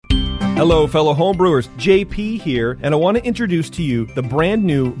Hello, fellow homebrewers. JP here, and I want to introduce to you the brand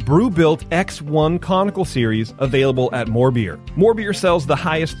new Brewbuilt X1 Conical Series available at More Beer. More Beer sells the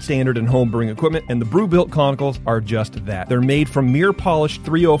highest standard in homebrewing equipment, and the Brewbuilt Conicals are just that. They're made from mirror-polished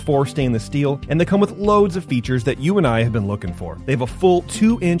 304 stainless steel, and they come with loads of features that you and I have been looking for. They have a full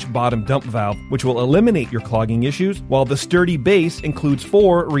 2-inch bottom dump valve, which will eliminate your clogging issues, while the sturdy base includes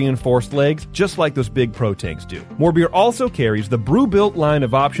 4 reinforced legs, just like those big Pro tanks do. More Beer also carries the Brewbuilt line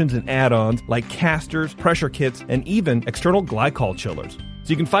of options and add-ons like casters, pressure kits, and even external glycol chillers. So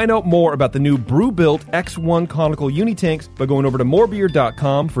you can find out more about the new Brewbuilt X1 Conical Unitanks by going over to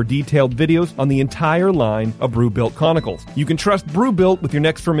morebeer.com for detailed videos on the entire line of Brewbuilt Conicals. You can trust Brewbuilt with your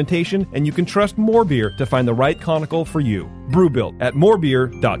next fermentation, and you can trust More Beer to find the right conical for you. Brewbuilt at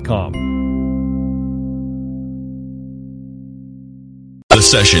morebeer.com. The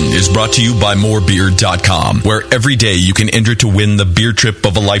session is brought to you by morebeer.com, where every day you can enter to win the beer trip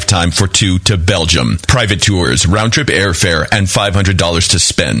of a lifetime for 2 to Belgium. Private tours, round-trip airfare, and $500 to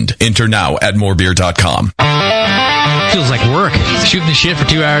spend. Enter now at morebeer.com. Feels like work. Shooting the shit for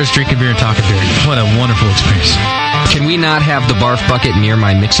 2 hours, drinking beer and talking beer. What a wonderful experience. Can we not have the barf bucket near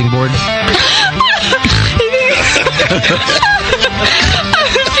my mixing board?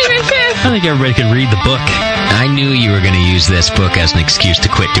 I think everybody could read the book. I knew you were going to use this book as an excuse to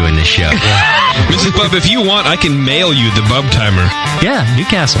quit doing this show. Mrs. Bub, if you want, I can mail you the Bub Timer. Yeah,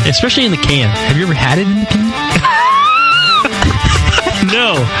 Newcastle, especially in the can. Have you ever had it in the can?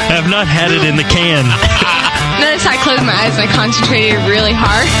 No, I have not had it in the can. Notice I closed my eyes and I concentrated really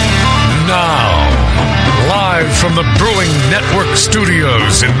hard. Now, live from the Brewing Network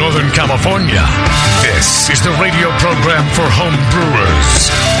studios in Northern California, this is the radio program for home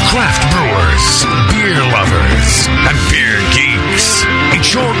brewers, craft brewers, beer lovers, and beer geeks. It's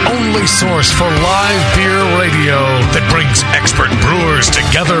your only source for live beer radio that brings expert brewers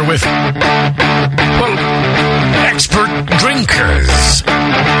together with, well, expert drinkers.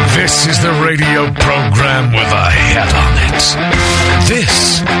 This is the radio program with a head on it.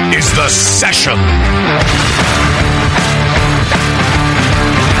 This is The Session.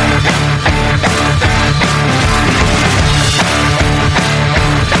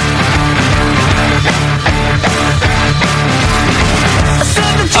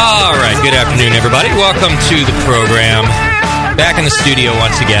 All right, good afternoon, everybody. Welcome to the program. Back in the studio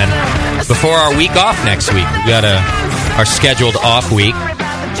once again. Before our week off next week, we've got our scheduled off week,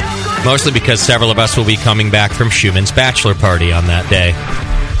 mostly because several of us will be coming back from Schumann's bachelor party on that day.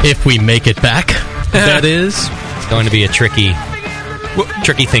 If we make it back, that is. It's going to be a tricky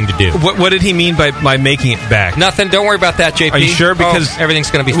thing to do. What did he mean by making it back? Nothing. Don't worry about that, JP. Are you sure? Because everything's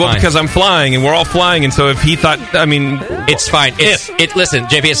going to be fine. Well, because I'm flying, and we're all flying, and so if he thought, I mean... It's fine. Listen,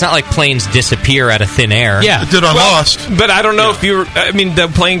 JP, it's not like planes disappear out of thin air. Yeah. It did on Lost. But I don't know if you... I mean, the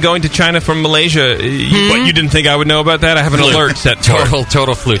plane going to China from Malaysia, you didn't think I would know about that? I have an alert set for it.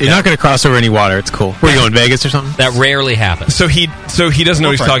 Total fluke. You're not going to cross over any water. It's cool. Were you going Vegas or something? That rarely happens. So he doesn't know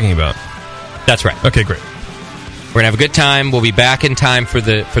what he's talking about. That's right. Okay, great. We're going to have a good time. We'll be back in time for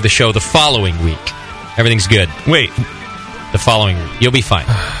the show the following week. Everything's good. Wait. The following week. You'll be fine.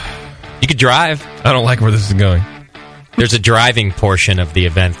 You could drive. I don't like where this is going. There's a driving portion of the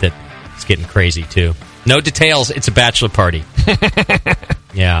event that's getting crazy, too. No details. It's a bachelor party.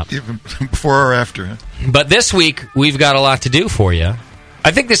 Yeah. Even before or after. Huh? But this week, we've got a lot to do for you.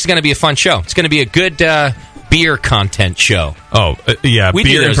 I think this is going to be a fun show. It's going to be a good beer content show. Oh, yeah. We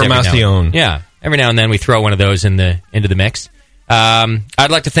beer information. Yeah. Every now and then we throw one of those into the mix.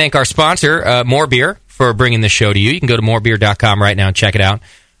 I'd like to thank our sponsor, More Beer, for bringing this show to you. You can go to morebeer.com right now and check it out.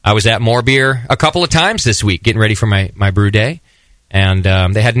 I was at More Beer a couple of times this week getting ready for my brew day, and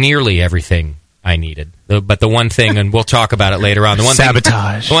they had nearly everything I needed. But the one thing, and we'll talk about it later on, the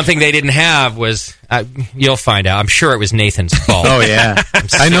one thing they didn't have was, you'll find out, I'm sure it was Nathan's fault. Oh, yeah.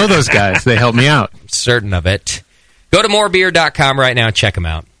 I know those guys. They helped me out. I'm certain of it. Go to morebeer.com right now and check them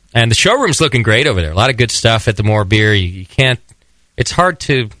out. And the showroom's looking great over there. A lot of good stuff at the More Beer. You can't... It's hard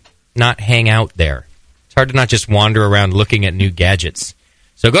to not hang out there. It's hard to not just wander around looking at new gadgets.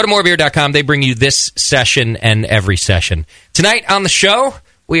 So go to morebeer.com. They bring you this session and every session. Tonight on the show,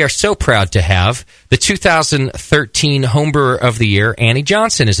 we are so proud to have the 2013 Homebrewer of the Year, Annie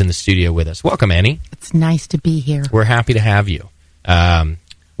Johnson, is in the studio with us. Welcome, Annie. It's nice to be here. We're happy to have you.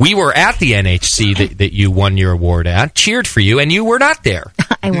 We were at the NHC that you won your award at, cheered for you, and you were not there.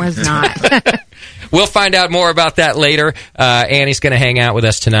 I was not. We'll find out more about that later. Annie's going to hang out with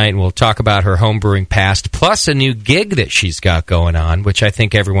us tonight, and we'll talk about her homebrewing past, plus a new gig that she's got going on, which I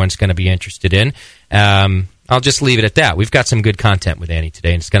think everyone's going to be interested in. I'll just leave it at that. We've got some good content with Annie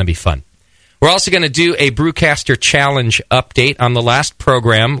today, and it's going to be fun. We're also going to do a Brewcaster Challenge update. On the last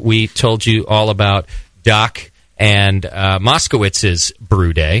program, we told you all about Doc and Moskowitz's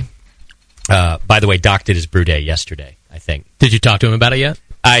brew day. By the way, Doc did his brew day yesterday, I think. Did you talk to him about it yet?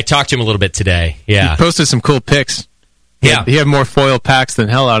 I talked to him a little bit today, yeah. He posted some cool pics. Yeah. He had more foil packs than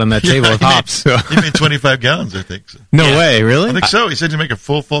hell out on that table with hops. So. He made 25 gallons, I think. So. No way, really? I think so. He said he'd make a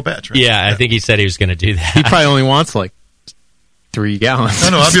full batch, right? Yeah, I think he said he was going to do that. He probably only wants like 3 gallons.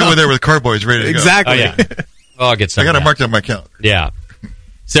 No, I'll be over there with carboys ready to exactly. go. Exactly. Oh, yeah. Well, I'll get some. I got to mark that on my calendar. Yeah.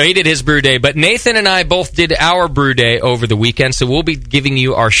 So he did his brew day, but Nathan and I both did our brew day over the weekend, so we'll be giving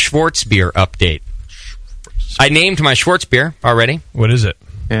you our Schwartz beer update. I named my Schwartz beer already. What is it?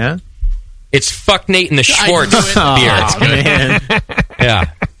 Yeah? It's Fuck Nate and the Schwartz beer. Oh, man.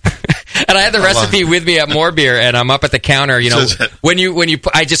 Yeah. And I had the recipe with me at More Beer, and I'm up at the counter. You know, when you,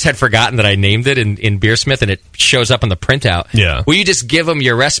 I just had forgotten that I named it in Beersmith, and it shows up on the printout. Yeah. Will you just give them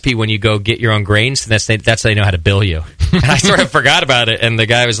your recipe when you go get your own grains? And that's how they know how to bill you. And I sort of forgot about it, and the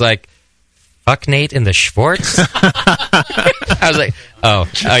guy was like, "Fuck Nate and the Schwartz." I was like, "Oh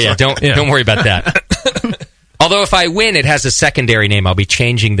yeah, don't worry about that." Although if I win, it has a secondary name. I'll be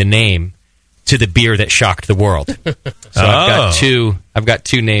changing the name to the beer that shocked the world. So I've got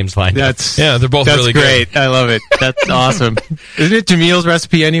two names lined up. They're both really great. good. I love it. That's awesome. Isn't it Jamil's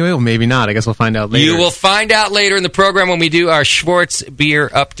recipe anyway? Well, maybe not. I guess we'll find out later. You will find out later in the program when we do our Schwartz beer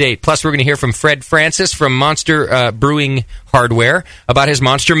update. Plus, we're going to hear from Fred Francis from Monster Brewing Hardware about his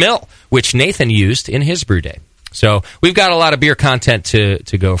Monster Mill, which Nathan used in his brew day. So we've got a lot of beer content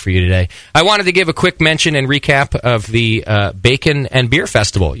to go for you today. I wanted to give a quick mention and recap of the Bacon and Beer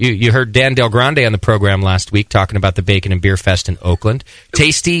Festival. You heard Dan Del Grande on the program last week talking about the Bacon and Beer Fest in Oakland.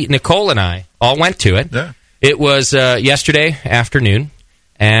 Tasty, Nicole, and I all went to it. Yeah. It was yesterday afternoon,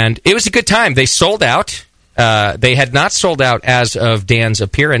 and it was a good time. They sold out. They had not sold out as of Dan's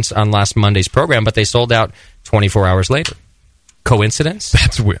appearance on last Monday's program, but they sold out 24 hours later. Coincidence?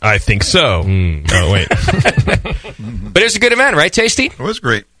 That's weird. I think so. Oh, wait. But it was a good event, right, Tasty? It was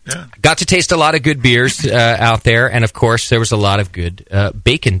great. Yeah. Got to taste a lot of good beers out there, and of course, there was a lot of good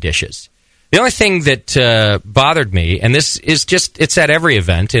bacon dishes. The only thing that bothered me, and this is it's at every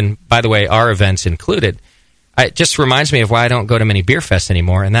event, and by the way, our events included, it just reminds me of why I don't go to many beer fests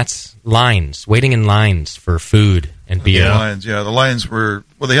anymore, and that's lines, waiting in lines for food and beer. The lines were,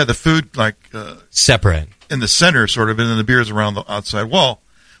 they had the food like separate in the center, sort of, and then the beers around the outside wall.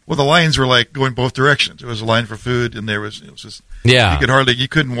 Well, the lines were like going both directions. There was a line for food, and it was just you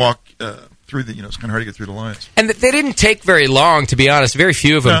couldn't walk through the, it's kind of hard to get through the lines. And they didn't take very long, to be honest. Very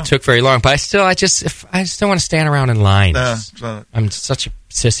few of them took very long, but I just don't want to stand around in lines. I'm such a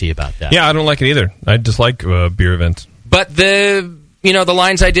sissy about that. Yeah, I don't like it either. I dislike beer events. But the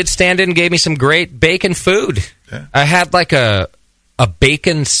lines I did stand in gave me some great bacon food. Yeah. I had like a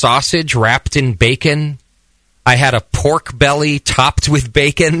bacon sausage wrapped in bacon. I had a pork belly topped with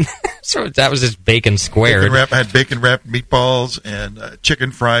bacon. So that was just bacon squared. I had bacon wrapped meatballs and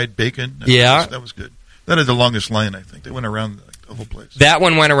chicken fried bacon. That was good. That is the longest line, I think. They went around the whole place. That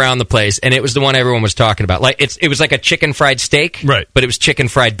one went around the place, and it was the one everyone was talking about. Like it was like a chicken fried steak, right? But it was chicken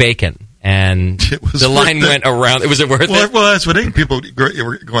fried bacon, and the line went around. Was it worth it? Well, that's what people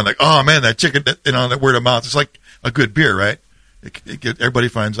were going like, oh man, that chicken, that word of mouth. It's like a good beer, right? Everybody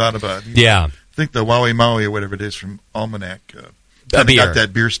finds out about it. Yeah. I think the Wowie Maui or whatever it is from Almanac got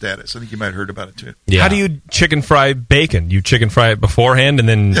that beer status. I think you might have heard about it too. Yeah. How do you chicken fry bacon? You chicken fry it beforehand and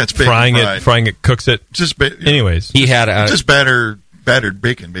then frying it cooks it. Anyways, he had just battered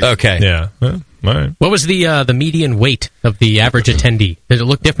bacon. Basically. Okay, yeah. Well, all right. What was the median weight of the average attendee? Did it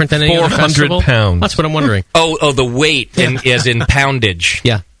look different than any other festival? 400 pounds. That's what I'm wondering. Oh, the weight is in poundage.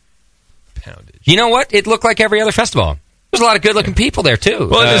 Yeah, poundage. You know what? It looked like every other festival. There's a lot of good-looking people there, too.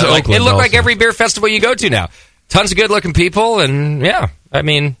 Well, it is Oakland it looked also. like every beer festival you go to now. Tons of good-looking people, and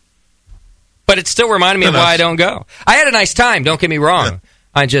but it still reminded me of why I don't go. I had a nice time, don't get me wrong. Yeah.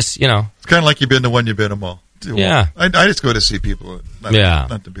 I just, It's kind of like you've been to one, you've been to them all. Yeah. I just go to see people, not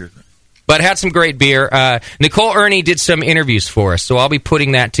the beer thing. But had some great beer. Nicole Ernie did some interviews for us, so I'll be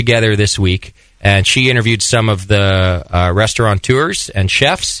putting that together this week. And she interviewed some of the restaurateurs and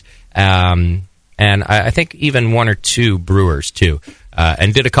chefs, and I think even one or two brewers, too,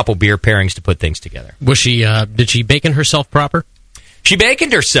 and did a couple beer pairings to put things together. Was she? Did she bacon herself proper? She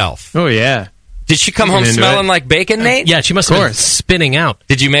baconed herself. Oh, yeah. Did she come home smelling like bacon, Nate? Yeah, she must have been spinning out.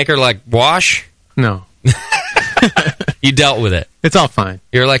 Did you make her, wash? No. You dealt with it. It's all fine.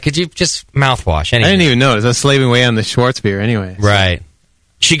 You're like, could you just mouthwash anything? I didn't even notice. I was slaving away on the Schwartz beer anyway. Right.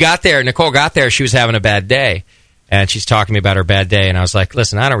 Nicole got there. She was having a bad day. And she's talking to me about her bad day, and I was like,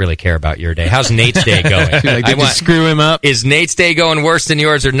 listen, I don't really care about your day. How's Nate's day going? Like, did you screw him up? Is Nate's day going worse than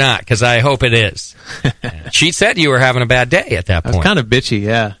yours or not? Because I hope it is. She said you were having a bad day at that point. I was kind of bitchy,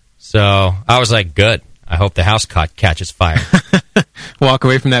 yeah. So I was like, good. I hope the house catches fire. Walk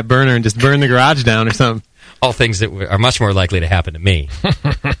away from that burner and just burn the garage down or something. All things that are much more likely to happen to me.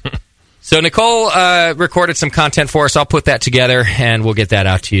 So Nicole recorded some content for us. I'll put that together, and we'll get that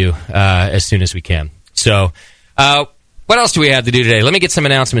out to you as soon as we can. So what else do we have to do today? Let me get some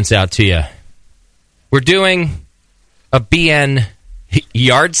announcements out to you. We're doing a BN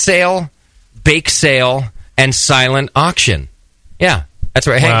yard sale, bake sale, and silent auction. Yeah, that's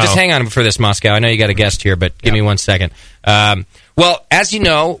right. Wow. Just hang on for this, Moscow. I know you got a guest here, but give me 1 second. Well, as you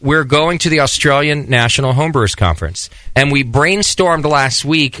know, we're going to the Australian National Homebrewers Conference, and we brainstormed last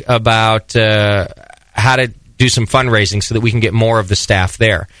week about how to do some fundraising so that we can get more of the staff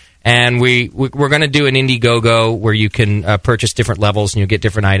there. And we're going to do an Indiegogo where you can purchase different levels and you'll get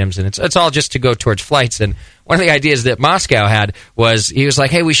different items, and it's all just to go towards flights. And one of the ideas that Moscow had was he was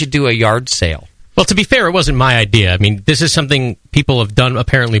like, hey, we should do a yard sale. Well, to be fair, it wasn't my idea. I mean, this is something people have done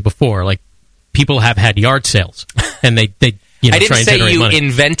apparently before. Like, people have had yard sales, and they I didn't say you money.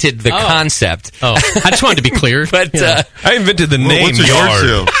 Invented the concept. Oh, I just wanted to be clear. But I invented the name what's a yard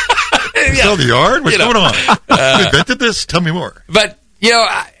sale? Sell the yard? What's going on? You invented this? Tell me more. But,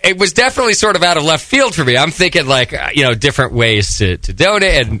 it was definitely sort of out of left field for me. I'm thinking, like, different ways to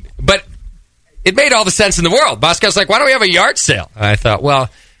donate. But it made all the sense in the world. Moscow's like, why don't we have a yard sale? And I thought,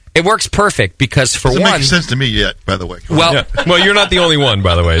 well, it works perfect because, for doesn't one... make sense to me yet, by the way. Well, you're not the only one,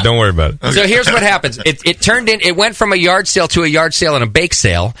 by the way. Don't worry about it. Okay. So here's what happens. It went from a yard sale to a yard sale and a bake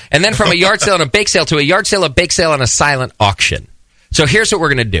sale, and then from a yard sale and a bake sale to a yard sale, a bake sale, and a silent auction. So here's what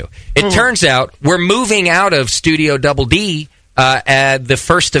we're going to do. It turns out we're moving out of Studio Double D at the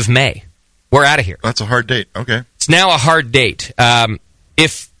 1st of May. We're out of here. That's a hard date. Okay. It's now a hard date.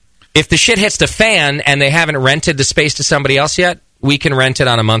 If the shit hits the fan and they haven't rented the space to somebody else yet, we can rent it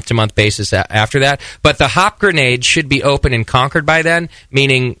on a month-to-month basis after that. But the Hop Grenade should be open in Concord by then,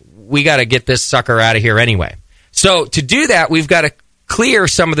 meaning we got to get this sucker out of here anyway. So to do that, we've got to clear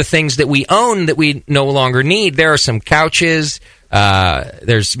some of the things that we own that we no longer need. There are some couches.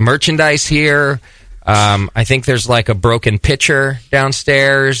 There's merchandise here. I think there's like a broken pitcher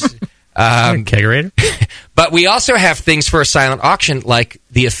downstairs. Kegerator? But we also have things for a silent auction, like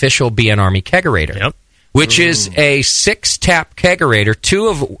the official BN Army Kegerator. Yep. Which is a 6-tap kegerator.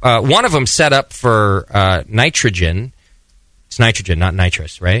 One of them set up for nitrogen. It's nitrogen, not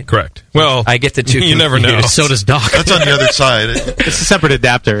nitrous, right? Correct. Well, I get the two. You never know. So does Doc. That's on the other side. It's a separate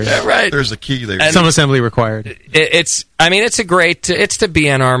adapter. Yeah, right. There's a key there. Some assembly required. It's the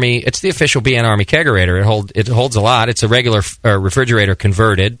BN Army. It's the official BN Army kegerator. It holds a lot. It's a regular refrigerator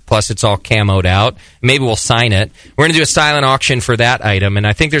converted. Plus, it's all camoed out. Maybe we'll sign it. We're going to do a silent auction for that item, and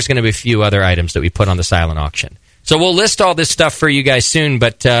I think there's going to be a few other items that we put on the silent auction. So we'll list all this stuff for you guys soon,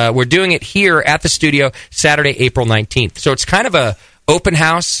 but we're doing it here at the studio Saturday, April 19th. So it's kind of a open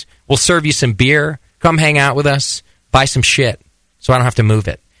house. We'll serve you some beer. Come hang out with us. Buy some shit so I don't have to move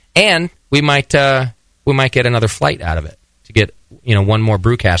it. And we might get another flight out of it to get one more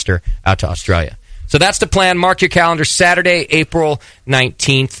brewcaster out to Australia. So that's the plan. Mark your calendar, Saturday, April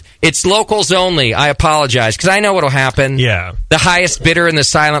 19th. It's locals only. I apologize, because I know what'll happen. Yeah. The highest bidder in the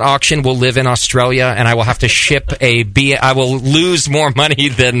silent auction will live in Australia, and I will have to ship I will lose more money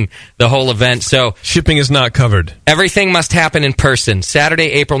than the whole event. So shipping is not covered. Everything must happen in person.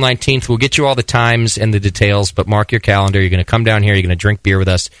 Saturday, April 19th. We'll get you all the times and the details, but mark your calendar. You're going to come down here, you're going to drink beer with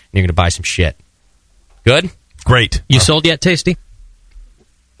us, and you're going to buy some shit. Good? Great. You sold yet, Tasty?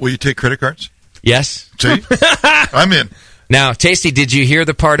 Will you take credit cards? Yes. See? I'm in. Now, Tasty, did you hear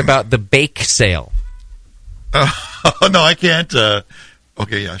the part about the bake sale? No, I can't.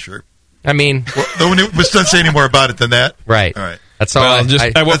 Okay, yeah, sure. I mean... Well, let's not say any more about it than that. Right. All right. That's all.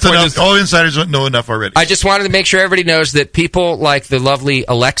 All insiders know enough already. I just wanted to make sure everybody knows that people like the lovely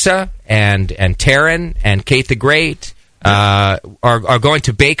Alexa and Taryn and Kate the Great are going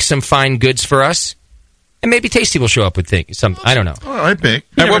to bake some fine goods for us. And maybe Tasty will show up with some. I don't know. Oh, I bake.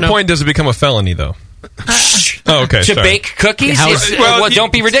 At what point does it become a felony, though? Oh, okay. To bake cookies?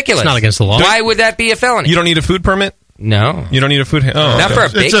 Don't be ridiculous. It's not against the law. Why would that be a felony? You don't need a food permit? No. You don't need a food... Not for a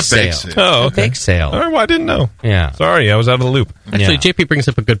bake sale. Oh, okay. A bake sale. All right, well, I didn't know. Yeah. Sorry, I was out of the loop. Actually, JP brings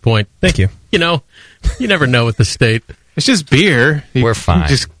up a good point. Thank you. You never know with the state. It's just beer. We're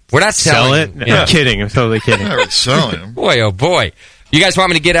fine. We're not selling it. I'm kidding. I'm totally kidding. I'm not selling them. Boy, oh boy. You guys want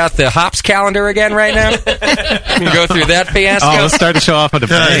me to get out the hops calendar again right now? Go through that fiasco? Oh, let's start the show off with a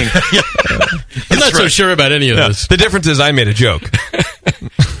bang. I'm not so sure about any of this. The difference is I made a joke.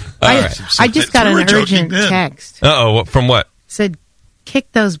 I just got an urgent text. Uh-oh, from what? Said,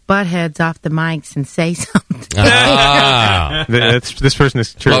 kick those buttheads off the mics and say something. This person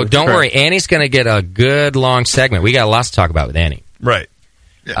is true. Oh, don't worry. Annie's going to get a good long segment. We got lots to talk about with Annie. Right.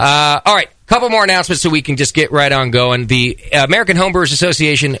 All right. Couple more announcements so we can just get right on going. The American Homebrewers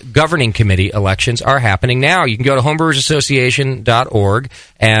Association Governing Committee elections are happening now. You can go to homebrewersassociation.org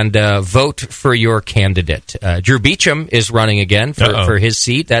and vote for your candidate. Drew Beecham is running again for his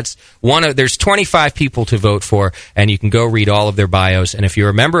seat. That's there's 25 people to vote for, and you can go read all of their bios. And if you're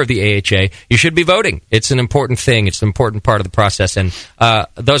a member of the AHA, you should be voting. It's an important thing. It's an important part of the process. And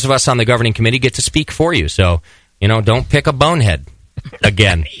those of us on the governing committee get to speak for you. So, don't pick a bonehead.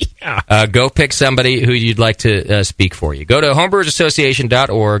 Again, go pick somebody who you'd like to speak for you. Go to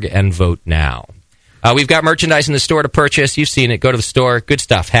homebrewersassociation.org and vote now. We've got merchandise in the store to purchase. You've seen it. Go to the store. Good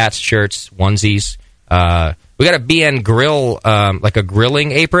stuff. Hats, shirts, onesies. We got a BN grill, like a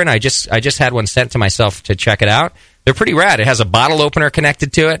grilling apron. I just had one sent to myself to check it out. They're pretty rad. It has a bottle opener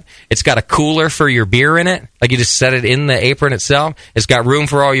connected to it. It's got a cooler for your beer in it. Like you just set it in the apron itself. It's got room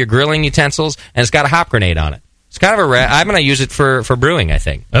for all your grilling utensils, and it's got a hop grenade on it. It's kind of I'm going to use it for brewing, I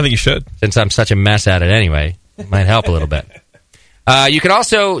think. I think you should. Since I'm such a mess at it anyway. It might help a little bit. You can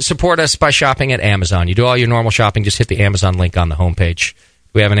also support us by shopping at Amazon. You do all your normal shopping, just hit the Amazon link on the homepage. Do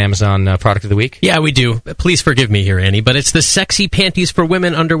we have an Amazon product of the week? Yeah, we do. Please forgive me here, Annie, but it's the Sexy Panties for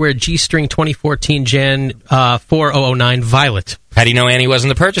Women Underwear G-String 2014 Gen 4009 Violet. How do you know Annie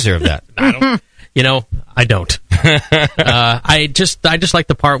wasn't the purchaser of that? I don't. I don't. I just like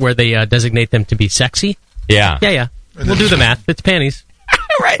the part where they designate them to be sexy. Yeah. Yeah. We'll do the math. It's panties.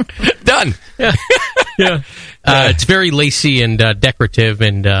 Right. Done. Yeah. It's very lacy and decorative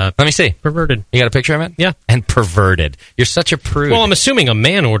and let me see. Perverted. You got a picture of it? Yeah. And perverted. You're such a prude. Well, I'm assuming a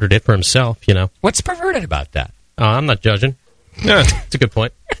man ordered it for himself, What's perverted about that? I'm not judging. Yeah. It's a good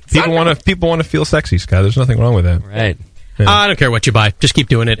point. People want to feel sexy, Scott. There's nothing wrong with that. Right. I don't care what you buy. Just keep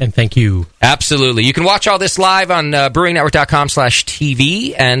doing it, and thank you. Absolutely. You can watch all this live on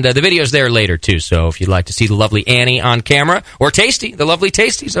brewingnetwork.com/TV, and the video's there later, too. So if you'd like to see the lovely Annie on camera, or Tasty, the lovely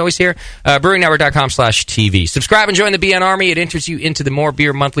Tasty's always here, brewingnetwork.com/TV. Subscribe and join the BN Army. It enters you into the More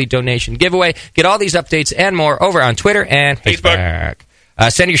Beer monthly donation giveaway. Get all these updates and more over on Twitter and Facebook.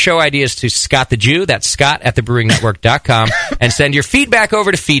 Send your show ideas to Scott the Jew. That's Scott@thebrewingnetwork.com. And send your feedback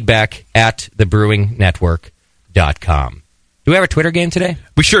over to feedback@thebrewingnetwork.com. Do we have a Twitter game today?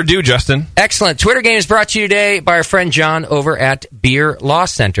 We sure do, Justin. Excellent. Twitter game is brought to you today by our friend John over at Beer Law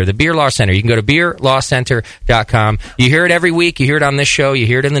Center. The Beer Law Center. You can go to beerlawcenter.com. You hear it every week. You hear it on this show. You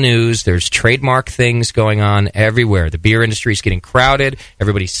hear it in the news. There's trademark things going on everywhere. The beer industry is getting crowded.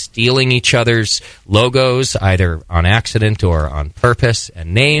 Everybody's stealing each other's logos, either on accident or on purpose,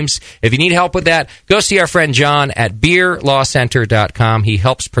 and names. If you need help with that, go see our friend John at beerlawcenter.com. He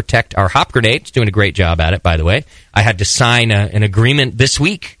helps protect our hop grenade. He's doing a great job at it, by the way. I had to sign an agreement this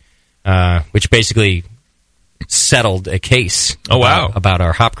week, which basically settled a case about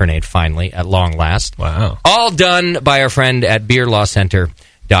our hop grenade finally, at long last. Wow. All done by our friend at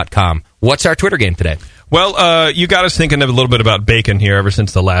beerlawcenter.com. What's our Twitter game today? Well, you got us thinking a little bit about bacon here ever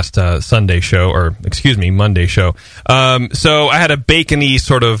since the last Monday show. So I had a bacon-y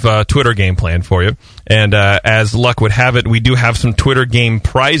sort of Twitter game plan for you. And as luck would have it, we do have some Twitter game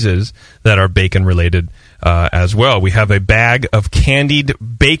prizes that are bacon-related as well. We have a bag of candied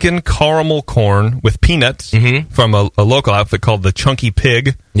bacon caramel corn with peanuts from a local outfit called the Chunky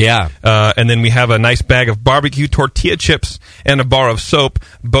Pig. Yeah. And then we have a nice bag of barbecue tortilla chips and a bar of soap,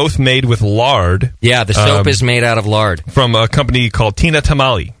 both made with lard. Yeah, the soap is made out of lard. From a company called Tina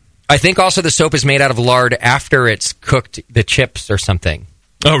Tamale. I think also the soap is made out of lard after it's cooked the chips or something.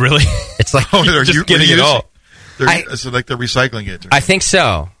 Oh, really? It's like they're just getting it all. So like they're recycling it. I think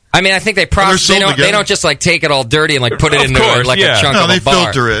so. I mean, I think they process. They don't just like take it all dirty and like put it into a chunk of a bar. They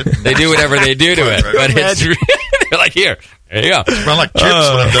filter it. They do whatever they do to it. But it's they're like, here you go. Smell like chips when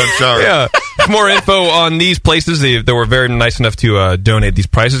I'm done showering. Yeah. For more info on these places, they were very nice enough to donate these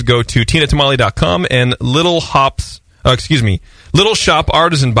prizes. Go to tinatamale.com and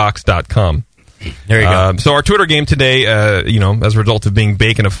littleshopartisanbox.com. There you go. So our Twitter game today, as a result of being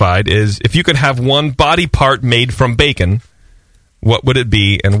baconified, is if you could have one body part made from bacon, what would it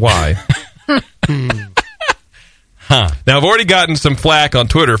be and why? Now, I've already gotten some flack on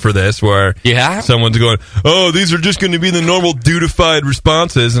Twitter for this, where someone's going, oh, these are just going to be the normal dude-ified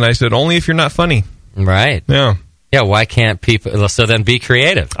responses. And I said, only if you're not funny. Right. Yeah. Yeah, why can't people... So then be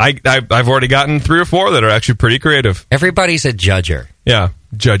creative. I've already gotten 3 or 4 that are actually pretty creative. Everybody's a judger. Yeah,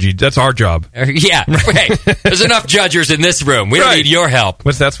 judgy. That's our job. Yeah, right. There's enough judgers in this room. We don't need your help.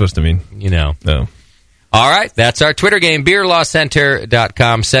 What's that supposed to mean? No. All right, that's our Twitter game,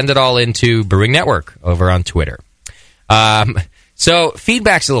 beerlawcenter.com. Send it all into Brewing Network over on Twitter. So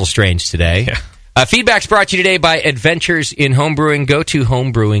feedback's a little strange today. Yeah. Feedback's brought to you today by Adventures in Homebrewing. Go to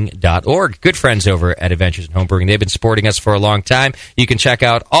homebrewing.org. Good friends over at Adventures in Homebrewing. They've been supporting us for a long time. You can check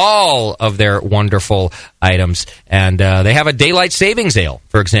out all of their wonderful items. And they have a daylight savings ale,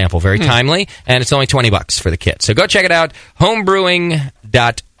 for example. Very timely. And it's only $20 for the kit. So go check it out,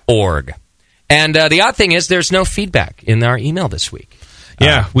 homebrewing.org. And the odd thing is there's no feedback in our email this week.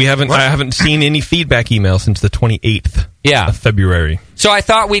 Yeah, I haven't seen any feedback email since the 28th of February. So I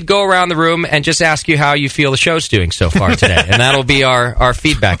thought we'd go around the room and just ask you how you feel the show's doing so far today. And that'll be our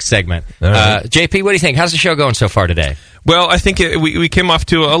feedback segment. Right. JP, what do you think? How's the show going so far today? Well, I think we came off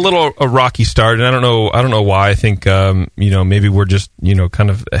to a rocky start, and I don't know why. I think maybe we're just kind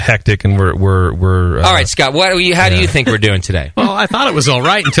of hectic, and we're all right, Scott. How do you think we're doing today? Well, I thought it was all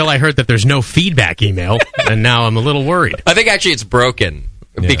right until I heard that there's no feedback email, and now I'm a little worried. I think actually it's broken.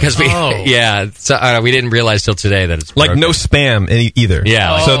 Because we didn't realize till today that it's broken. Like no spam either.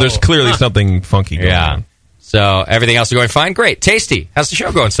 Yeah. So there's clearly something funky going on. So everything else is going fine? Great. Tasty. How's the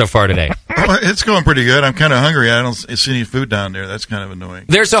show going so far today? Well, it's going pretty good. I'm kind of hungry. I don't see any food down there. That's kind of annoying.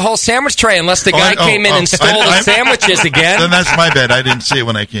 There's a whole sandwich tray unless the guy came in and stole the sandwiches again. Then that's my bad. I didn't see it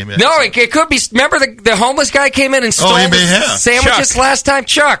when I came in. No, it could be. Remember the homeless guy came in and stole the sandwiches Chuck. last time?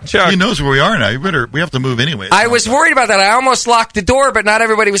 Chuck. He knows where we are now. We have to move anyway. I was worried about that. I almost locked the door, but not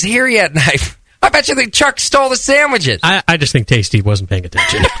everybody was here yet. And I bet you think Chuck stole the sandwiches. I just think Tasty wasn't paying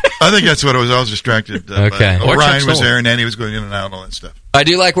attention. I think that's what it was. I was distracted. Okay. Ryan was there, and Annie was going in and out and all that stuff. I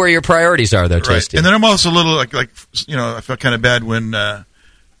do like where your priorities are, though, Tasty. And then I'm also a little I felt kind of bad when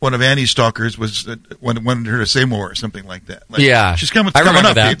one of Annie's stalkers wanted her to say more or something like that. She's coming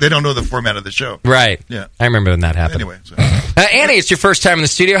up. That. They don't know the format of the show. Right. Yeah. I remember when that happened. Anyway. So. Annie, it's your first time in the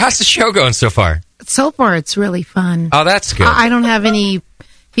studio. How's the show going so far? So far, it's really fun. Oh, that's good. I don't have any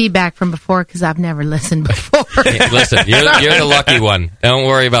feedback from before because I've never listened before. Hey, listen, you're the lucky one. Don't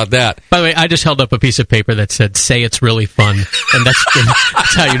worry about that. By the way, I just held up a piece of paper that said "Say it's really fun," and that's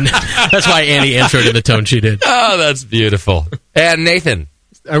why Annie answered in the tone she did. Oh, that's beautiful. And Nathan,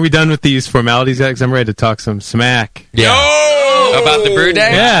 are we done with these formalities yet? Because I'm ready to talk some smack. Yeah. About the brew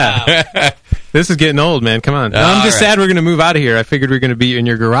day. Yeah. This is getting old, man. Come on. I'm just sad we're going to move out of here. I figured we were going to be in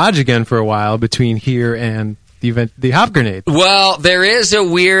your garage again for a while between here and the event, the Hop Grenade. Well, there is a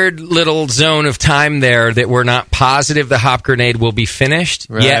weird little zone of time there that we're not positive the Hop Grenade will be finished.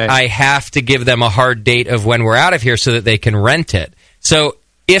 Right. Yet I have to give them a hard date of when we're out of here so that they can rent it. So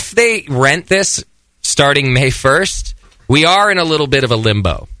if they rent this starting May 1st, we are in a little bit of a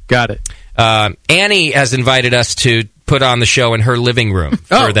limbo. Got it. Annie has invited us to put on the show in her living room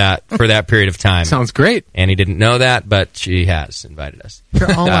for that period of time. Sounds great. Annie didn't know that, but she has invited us.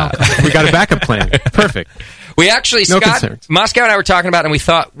 You're all welcome. We got a backup plan. Perfect. We actually, No Scott, concerns. Moscow and I were talking about it, and we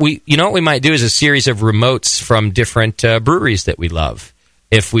thought what we might do is a series of remotes from different breweries that we love.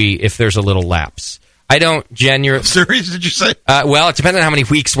 If there's a little lapse, I don't genuinely. Series? Did you say? Well, it depends on how many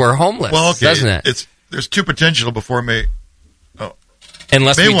weeks we're homeless. Well, okay. Doesn't it? There's two potential before May.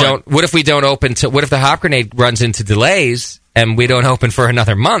 Unless May we 1. don't. What if we don't open? What if the Hop Grenade runs into delays and we don't open for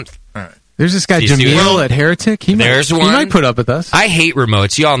another month? All right. There's this guy Jamil at Heretic. He might put up with us. I hate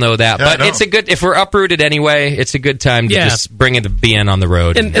remotes. You all know that, Yeah, but it's a good. If we're uprooted anyway, it's a good time to just bring it to BN on the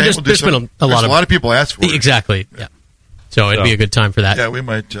road. And there's been a lot of people ask for it. Exactly. Yeah. So it'd be a good time for that. Yeah, we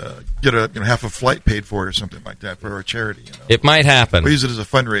might get half a flight paid for it or something like that for our charity. It might happen. We use it as a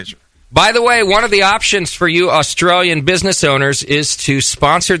fundraiser. By the way, one of the options for you Australian business owners is to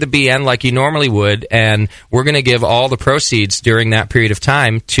sponsor the BN like you normally would, and we're going to give all the proceeds during that period of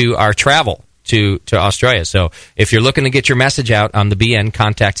time to our travel to Australia. So if you're looking to get your message out on the BN,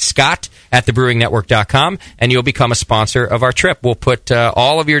 contact Scott at thebrewingnetwork.com, and you'll become a sponsor of our trip. We'll put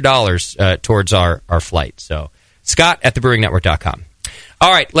all of your dollars towards our flight. So Scott at thebrewingnetwork.com.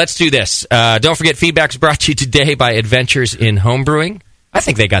 All right, let's do this. Don't forget, feedback is brought to you today by Adventures in Homebrewing. I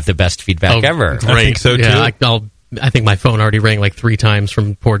think they got the best feedback ever. Great. I think so, too. Yeah, I think my phone already rang like 3 times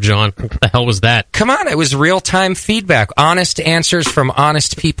from poor John. What the hell was that? Come on, it was real-time feedback. Honest answers from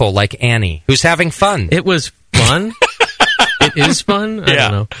honest people like Annie, who's having fun. It was fun. It is fun. I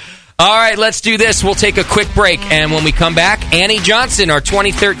don't know. All right, let's do this. We'll take a quick break, and when we come back, Annie Johnson, our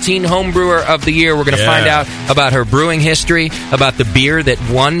 2013 Home Brewer of the Year. We're going to find out about her brewing history, about the beer that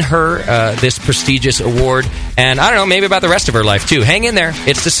won her this prestigious award, and I don't know, maybe about the rest of her life, too. Hang in there.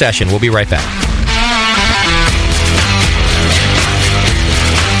 It's The Session. We'll be right back.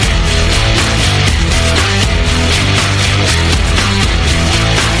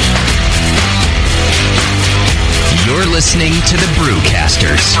 You're listening to the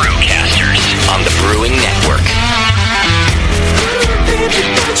Brewcasters. On the Brewing Network.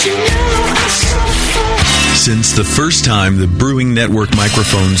 Since the first time the Brewing Network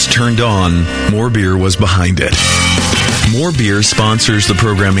microphones turned on, More Beer was behind it. More Beer sponsors the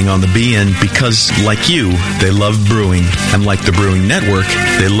programming on the BN because, like you, they love brewing. And like the Brewing Network,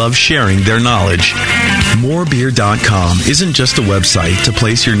 they love sharing their knowledge. Morebeer.com isn't just a website to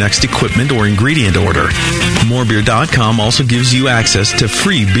place your next equipment or ingredient order. Morebeer.com also gives you access to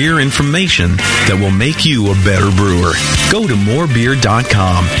free beer information that will make you a better brewer. Go to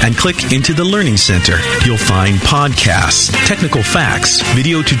morebeer.com and click into the Learning Center. You'll find podcasts, technical facts,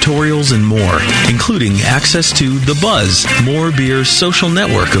 video tutorials, and more, including access to The Buzz, More Beer's social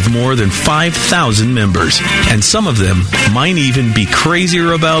network of more than 5,000 members. And some of them might even be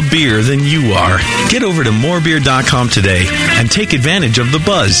crazier about beer than you are. Get over to morebeer.com today and take advantage of The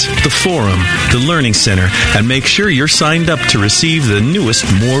Buzz, the forum, the Learning Center, and make sure you're signed up to receive the newest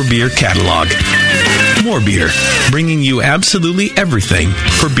More Beer catalog. More Beer, bringing you absolutely everything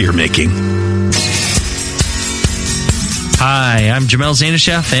for beer making. Hi, I'm Jamel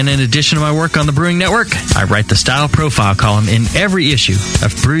Zanishev, and in addition to my work on the Brewing Network, I write the Style Profile column in every issue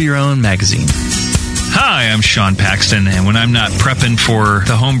of Brew Your Own magazine. Hi, I'm Sean Paxton, and when I'm not prepping for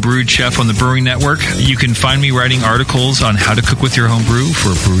the Home Brewed Chef on the Brewing Network, you can find me writing articles on how to cook with your home brew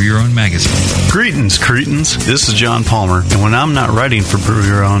for Brew Your Own magazine. Greetings, cretins. This is John Palmer, and when I'm not writing for Brew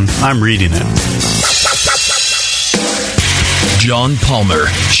Your Own, I'm reading it. John Palmer,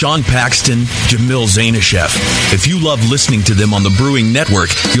 Sean Paxton, Jamil Zanishev. If you love listening to them on the Brewing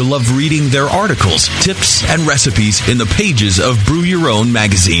Network, you'll love reading their articles, tips, and recipes in the pages of Brew Your Own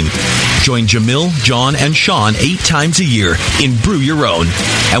magazine. Join Jamil, John, and Sean 8 times a year in Brew Your Own.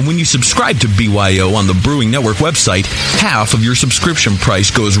 And when you subscribe to BYO on the Brewing Network website, half of your subscription price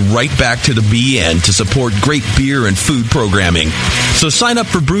goes right back to the BN to support great beer and food programming. So sign up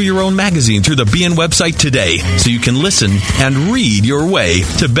for Brew Your Own magazine through the BN website today so you can listen and read your way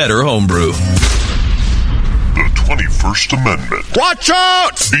to better homebrew. The 21st Amendment. Watch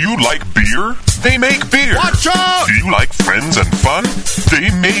out! Do you like beer? They make beer. Watch out! Do you like friends and fun? They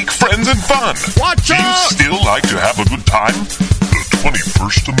make friends and fun. Watch out! Do you still like to have a good time? The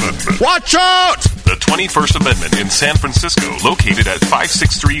 21st Amendment. Watch out! The 21st Amendment in San Francisco, located at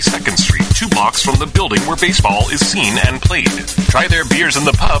 563 2nd Street, 2 blocks from the building where baseball is seen and played. Try their beers in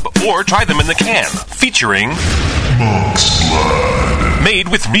the pub or try them in the can, featuring Monk's Blood, made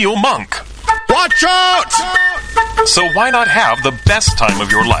with real monk. Watch out! So why not have the best time of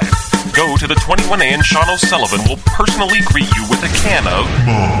your life? Go to the 21A and Sean O'Sullivan will personally greet you with a can of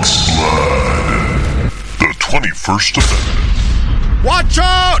Monk's Blood. The 21st Amendment. Watch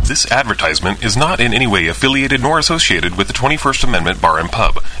out! This advertisement is not in any way affiliated nor associated with the 21st Amendment Bar and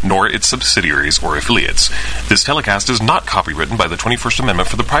Pub, nor its subsidiaries or affiliates. This telecast is not copywritten by the 21st Amendment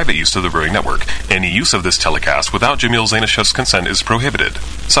for the private use of the Brewing Network. Any use of this telecast without Jamil Zanishev's consent is prohibited.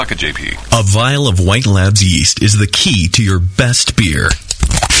 Suck it, JP. A vial of White Labs yeast is the key to your best beer.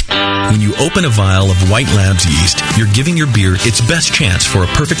 When you open a vial of White Labs yeast, you're giving your beer its best chance for a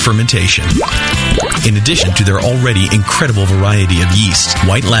perfect fermentation. In addition to their already incredible variety of yeasts,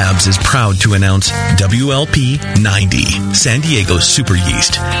 White Labs is proud to announce WLP 90, San Diego's super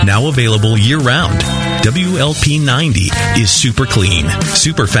yeast, now available year-round. WLP 90 is super clean,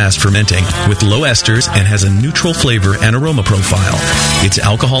 super fast fermenting, with low esters and has a neutral flavor and aroma profile. It's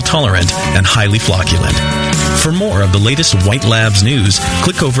alcohol tolerant and highly flocculent. For more of the latest White Labs news,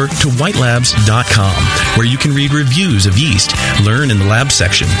 click over to whitelabs.com, where you can read reviews of yeast, learn in the lab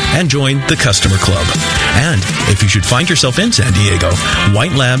section, and join the customer club. And if you should find yourself in San Diego,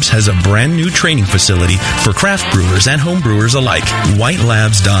 White Labs has a brand new training facility for craft brewers and home brewers alike.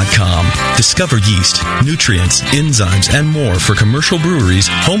 Whitelabs.com. Discover yeast, nutrients, enzymes, and more for commercial breweries,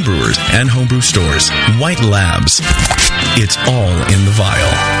 home brewers, and homebrew stores. White Labs. It's all in the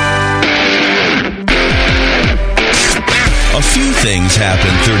vial. A few things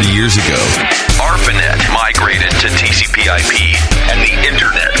happened 30 years ago. ARPANET migrated to TCP/IP, and the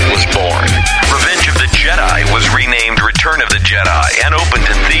Internet was born. Revenge of the Jedi was renamed Return of the Jedi and opened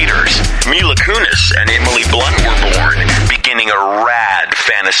in theaters. Mila Kunis and Emily Blunt were born, beginning a rad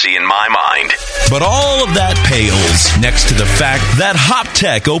fantasy in my mind. But all of that pales next to the fact that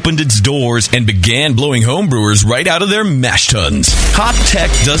HopTech opened its doors and began blowing homebrewers right out of their mash tuns.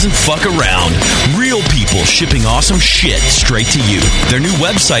 HopTech doesn't fuck around. Real people shipping awesome shit straight to you. Their new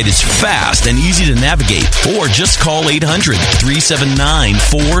website is fast and easy to navigate. Or just call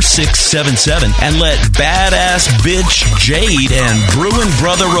 800-379-4677 and let badass bitch Jade and Bruin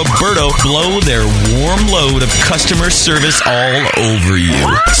brother Roberto blow their warm load of customer service all over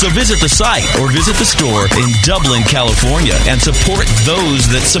you. So visit the site or visit the store in Dublin, California and support those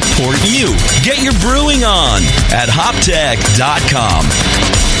that support you. Get your brewing on at hoptech.com.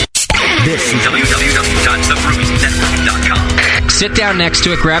 This is www.thebrewingnetwork.com. Sit down next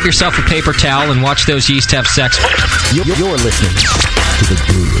to it, grab yourself a paper towel, and watch those yeast have sex. You're listening to the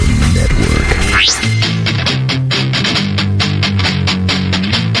Brewing Network.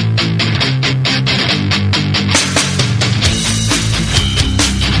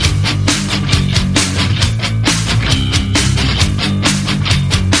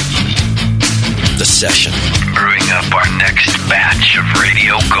 The session. Brewing up our next batch of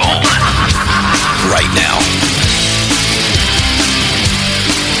Radio Gold. Right now.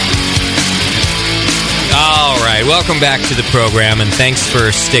 All right, welcome back to the program, and thanks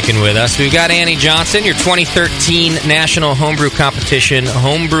for sticking with us. We've got Annie Johnson, your 2013 National Homebrew Competition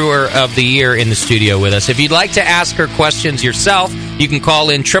Homebrewer of the Year, in the studio with us. If you'd like to ask her questions yourself, you can call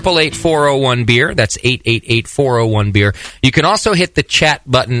in 888-401-BEER. That's 888-401-BEER. You can also hit the chat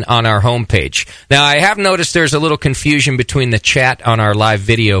button on our homepage. Now, I have noticed there's a little confusion between the chat on our live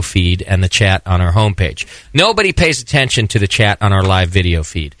video feed and the chat on our homepage. Nobody pays attention to the chat on our live video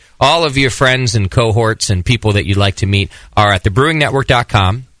feed. All of your friends and cohorts and people that you'd like to meet are at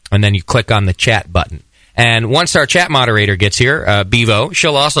thebrewingnetwork.com, and then you click on the chat button. And once our chat moderator gets here, Bevo,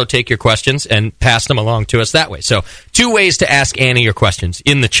 she'll also take your questions and pass them along to us that way. So 2 ways to ask Annie your questions,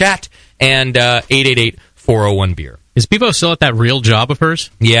 in the chat and 888-401-BEER. Is Bevo still at that real job of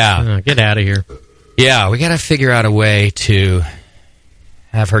hers? Yeah. Get out of here. Yeah, we got to figure out a way to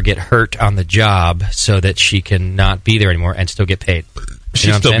have her get hurt on the job so that she can not be there anymore and still get paid.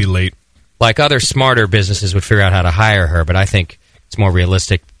 She'd still be late. Like other smarter businesses would figure out how to hire her, but I think it's more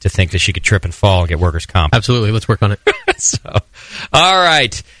realistic to think that she could trip and fall and get workers' comp. Absolutely. Let's work on it. All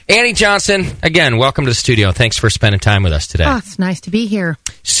right. Annie Johnson, again, welcome to the studio. Thanks for spending time with us today. Oh, it's nice to be here.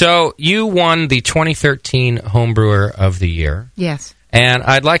 So you won the 2013 Homebrewer of the Year. Yes. And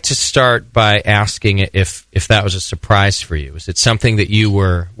I'd like to start by asking if that was a surprise for you. Is it something that you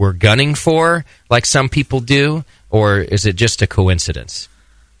were gunning for, like some people do, or is it just a coincidence?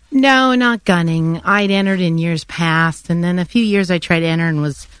 No, not gunning. I'd entered in years past, and then a few years I tried to enter and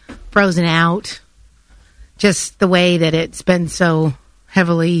was frozen out. Just the way that it's been so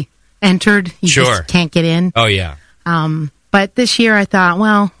heavily entered, you just can't get in. Oh, yeah. But this year I thought,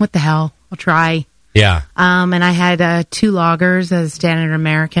 well, what the hell? I'll try. Yeah. And I had 2 lagers as Standard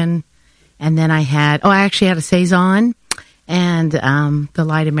American, and then I actually had a Saison and the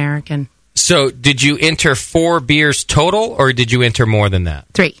Light American. So did you enter 4 beers total, or did you enter more than that?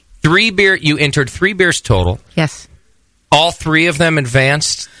 3. You entered 3 beers total. Yes. All 3 of them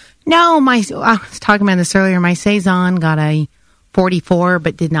advanced? No, I was talking about this earlier. My Saison got a 44,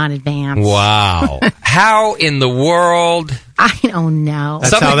 but did not advance. Wow. How in the world? I don't know.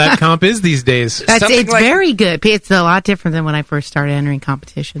 That's how that comp is these days. It's very good. It's a lot different than when I first started entering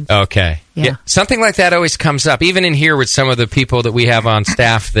competitions. Okay. Yeah. Something like that always comes up. Even in here with some of the people that we have on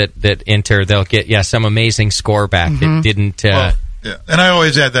staff that enter, they'll get some amazing score back that didn't... Yeah, and I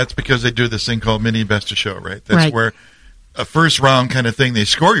always add that's because they do this thing called mini best of show, right? That's where a first round kind of thing, they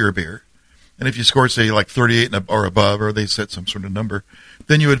score your beer. And if you score, say, like 38 or above, or they set some sort of number,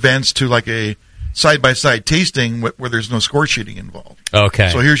 then you advance to like a side-by-side tasting where there's no score sheeting involved. Okay.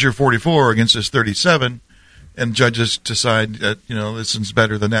 So here's your 44 against this 37, and judges decide that, this one's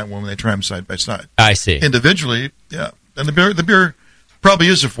better than that one when they try them side-by-side. I see. Individually, yeah. And the beer probably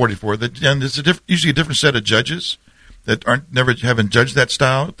is a 44. And there's usually a different set of judges that haven't judged that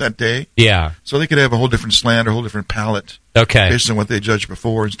style that day. Yeah. So they could have a whole different slant or a whole different palate. Okay. Based on what they judged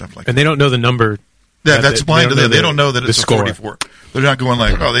before and stuff like that. And they don't know the number. Yeah, that's blind to them. They don't know that it's a score. 44. They're not going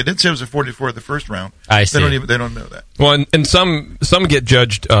like, they did say it was a 44 at the first round. I see. They don't know that. Well, and some get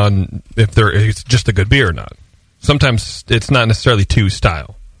judged on if it's just a good beer or not. Sometimes it's not necessarily to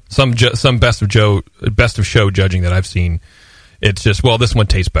style. Some best of show judging that I've seen, it's just, this one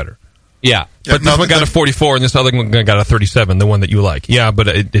tastes better. Yeah. But this one got a 44 and this other one got a 37, the one that you like. Yeah, but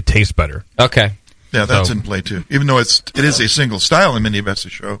it tastes better. Okay. Yeah, that's in play too. Even though it is a single style in mini best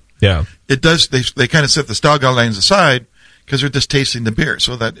of show. Yeah. It does. They kind of set the style guidelines aside because they're just tasting the beer.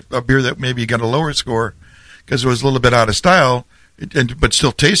 So that a beer that maybe got a lower score because it was a little bit out of style, but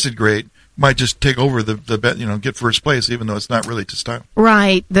still tasted great, might just take over the bet. Get first place, even though it's not really to style.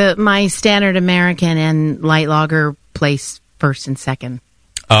 Right. My Standard American and Light Lager place first and second.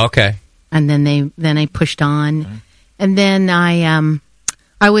 Oh, okay. And then they pushed on, and then I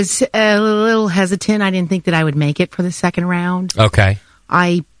was a little hesitant. I didn't think that I would make it for the second round. Okay.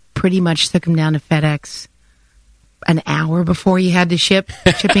 I pretty much took them down to FedEx an hour before you had to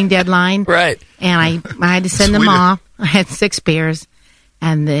shipping deadline. Right. And I had to send them off. I had 6 beers,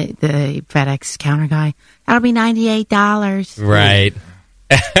 and the FedEx counter guy, that'll be $98. Right.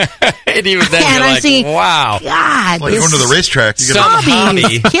 And even then, you're like, wow. God. It's like going to the racetrack. Some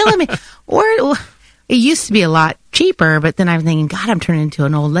hobby. Killing me. Or it used to be a lot cheaper, but then I'm thinking, God, I'm turning into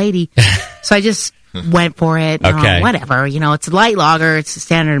an old lady. So I just went for it. Okay. Whatever. It's a light lager. It's a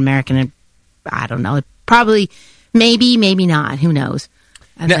standard American. And I don't know. It probably, maybe not. Who knows?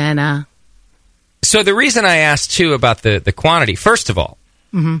 And then... So the reason I asked, too, about the quantity, first of all,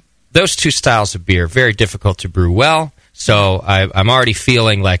 those two styles of beer, very difficult to brew well. So I'm already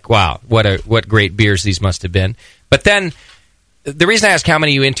feeling like, wow, what great beers these must have been. But then the reason I ask how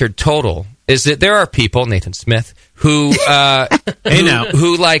many you entered total is that there are people, Nathan Smith, who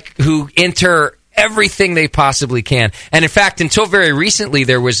who enter everything they possibly can. And in fact, until very recently,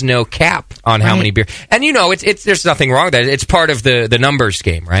 there was no cap on how many beer. And it's there's nothing wrong with that. It's part of the numbers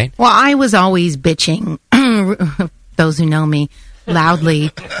game, right? Well, I was always bitching, those who know me,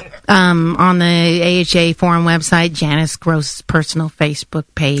 loudly on the AHA forum website, Janice Gross's personal Facebook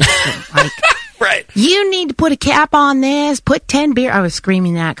page. Right. You need to put a cap on this. Put 10 beer. I was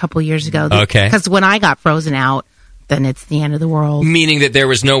screaming that a couple of years ago. Okay. Because when I got frozen out, then it's the end of the world. Meaning that there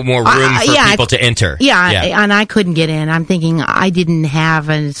was no more room for people to enter. Yeah, and I couldn't get in. I'm thinking I didn't have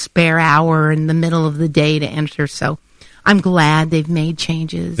a spare hour in the middle of the day to enter, so I'm glad they've made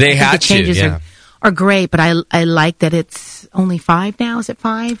changes. They had the changes to, yeah. are great, but I like that it's only 5 now. Is it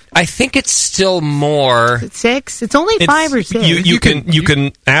 5? I think it's still more. Is it 6? It's only 5 or 6. You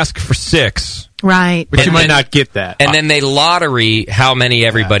can ask for 6. Right. But you might not get that. And then they lottery how many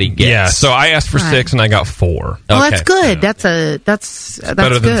everybody gets. Yeah, so I asked for 6 and I got 4. Well, that's good. That's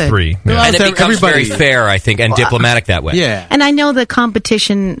better good. than 3. Yeah. And it becomes very fair, I think, and diplomatic that way. Yeah. And I know the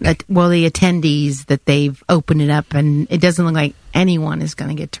competition, the attendees, that they've opened it up, and it doesn't look like anyone is going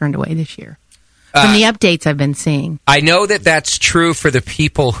to get turned away this year. From the updates I've been seeing. I know that that's true for the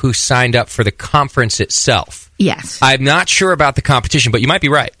people who signed up for the conference itself. Yes. I'm not sure about the competition, but you might be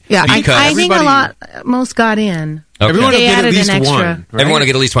right. Yeah, I think most got in. Okay. Everyone will They get added at least an extra, one. Right? Everyone will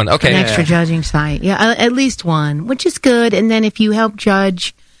get at least one. Okay. An extra judging site. Yeah, at least one, which is good. And then if you help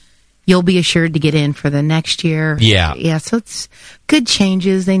judge, you'll be assured to get in for the next year. Yeah. Yeah, so it's good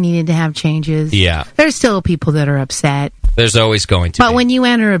changes. They needed to have changes. Yeah. There's still people that are upset. There's always going to But be. when you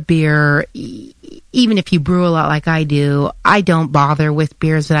enter a beer, even if you brew a lot like I do, I don't bother with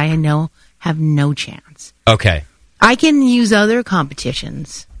beers that I know have no chance. Okay. I can use other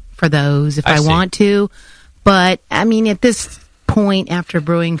competitions for those if I see. want to. But, I mean, at this point, after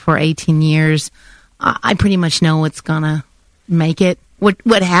brewing for 18 years, I pretty much know what's going to make it,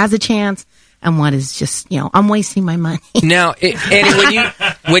 what has a chance, and what is just, I'm wasting my money. Now, Annie,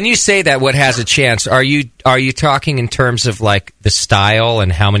 when you say that, what has a chance, are you talking in terms of like the style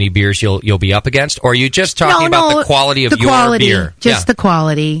and how many beers you'll be up against, or are you just talking about the quality of your beer? Just the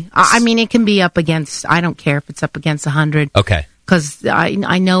quality. I mean, it can be up against. I don't care if it's up against 100. Okay. Because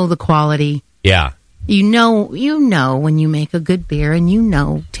I know the quality. Yeah. You know when you make a good beer,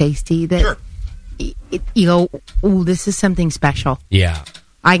 and Tasty, that you go, ooh, this is something special. Yeah.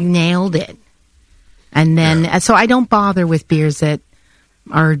 I nailed it. And then, so I don't bother with beers that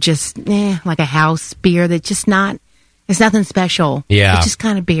are just like a house beer that's just it's nothing special. Yeah. It's just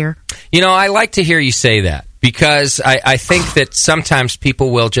kind of beer. I like to hear you say that because I think that sometimes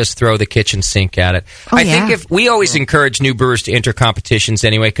people will just throw the kitchen sink at it. I think if we always encourage new brewers to enter competitions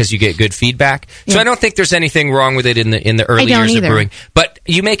anyway because you get good feedback. So I don't think there's anything wrong with it in the early years of brewing. But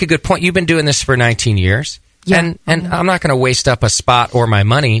you make a good point. You've been doing this for 19 years. Yeah. And I'm not going to waste up a spot or my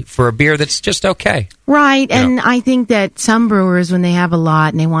money for a beer that's just okay. Right. And I think that some brewers, when they have a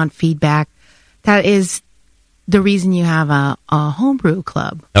lot and they want feedback, that is the reason you have a homebrew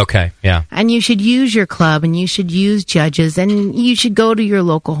club. Okay, yeah. And you should use your club, and you should use judges, and you should go to your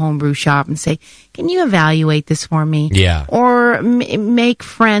local homebrew shop and say, can you evaluate this for me? Yeah. Or make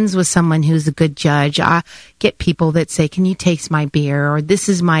friends with someone who's a good judge. I get people that say, can you taste my beer? Or this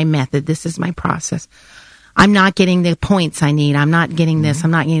is my method. This is my process. I'm not getting the points I need. I'm not getting this.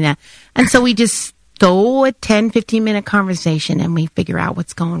 I'm not getting that. And so we just go a 10, 15-minute conversation and we figure out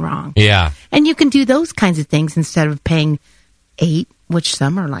what's going wrong. Yeah. And you can do those kinds of things instead of paying 8, which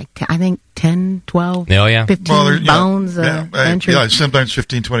some are like, I think, 10, 12, 15 bones entry. Yeah, sometimes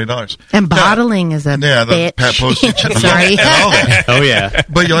 $15, $20. And bottling is a the bitch. postage. Sorry. And all that. Oh, yeah.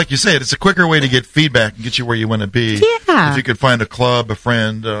 But like you said, it's a quicker way to get feedback and get you where you want to be. Yeah. If you could find a club, a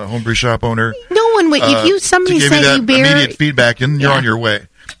friend, a homebrew shop owner. No one would. If somebody to give sent you that you beer, immediate feedback, and you're on your way.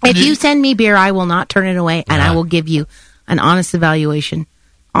 If you send me beer, I will not turn it away, and I will give you an honest evaluation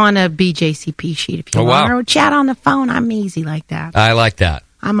on a BJCP sheet. If you want to chat on the phone, I'm easy like that. I like that.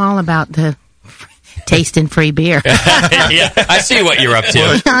 I'm all about the tasting free beer. Yeah, I see what you're up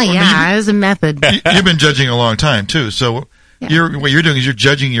to. Oh, yeah, it was a method. You've been judging a long time, too, so What you're doing is you're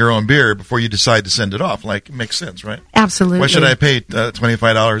judging your own beer before you decide to send it off. Like, it makes sense, right? Absolutely. Why should I pay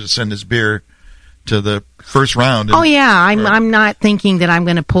 $25 to send this beer to the first round? I'm not thinking that I'm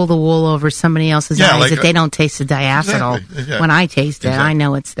going to pull the wool over somebody else's eyes if they don't taste the diacetyl. Exactly. When I taste it, I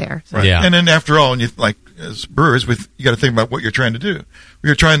know it's there. Right. Yeah. And then after all, and as brewers, you got to think about what you're trying to do.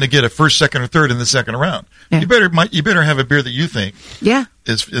 You're trying to get a first, second, or third in the second round. Yeah. You better have a beer that you think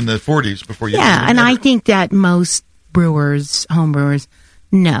is in the 40s before you. Yeah, and I think that most brewers, home brewers,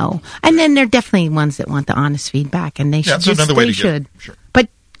 know. And then there are definitely ones that want the honest feedback, and they should. Sure. But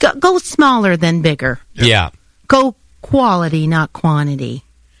go smaller than bigger. Yeah. Go quality, not quantity.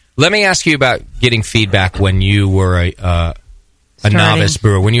 Let me ask you about getting feedback when you were a novice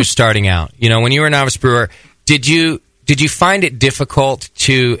brewer, when you were starting out. When you were a novice brewer, did you find it difficult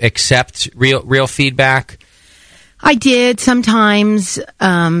to accept real feedback? I did sometimes.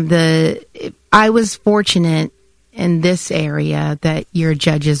 I was fortunate in this area that your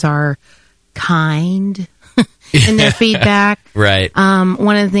judges are kind in their feedback. Right.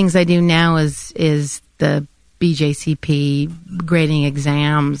 One of the things I do now is the BJCP grading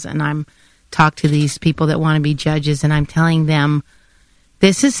exams, and I'm talk to these people that want to be judges, and I'm telling them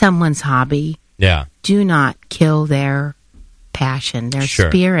this is someone's hobby. Yeah. Do not kill their passion, their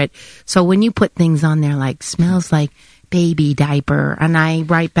spirit. So when you put things on there like smells like baby diaper, and I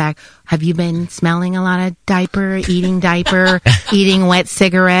write back, have you been smelling a lot of diaper, eating wet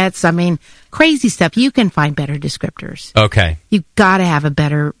cigarettes? I mean, crazy stuff. You can find better descriptors. Okay. You've got to have a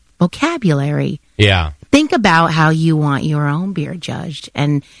better vocabulary. Yeah. Think about how you want your own beer judged,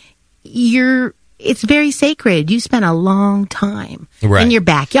 and it's very sacred. You spend a long time in your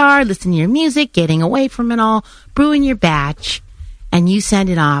backyard, listening to your music, getting away from it all, brewing your batch, and you send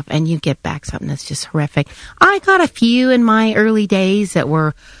it off, and you get back something that's just horrific. I got a few in my early days that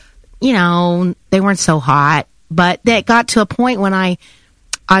were, they weren't so hot, but that got to a point when I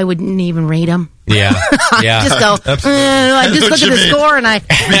wouldn't even read them. Yeah, I just go. I just look at the score, and I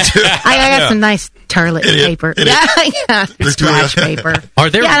got some nice toilet paper. Splash paper. Are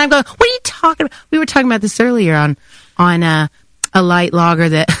there? Yeah, and I'm going. What are you talking about? We were talking about this earlier on a light lager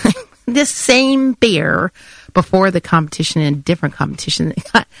that this same beer before the competition and different competition they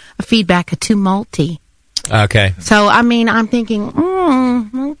got a feedback of too malty. Okay. So I mean, I'm thinking,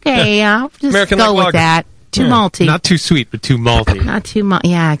 okay, I'll just American go with lager. that. Too malty. Not too sweet, but too malty. Not too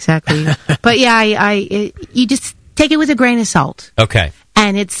malty. Yeah, exactly. But yeah, you just take it with a grain of salt. Okay.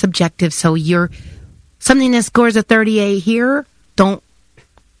 And it's subjective. So something that scores a 38 here, don't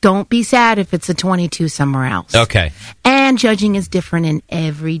be sad if it's a 22 somewhere else. Okay. And judging is different in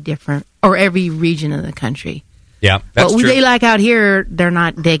every region of the country. Yeah, that's what true. they like out here, they're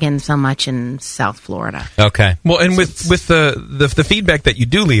not digging so much in South Florida. Okay. Well, and with the feedback that you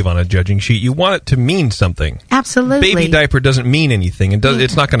do leave on a judging sheet, you want it to mean something. Absolutely. Baby diaper doesn't mean anything.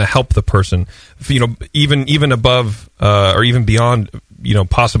 It's not going to help the person. Even above or even beyond.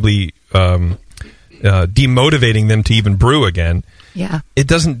 Possibly demotivating them to even brew again. Yeah. It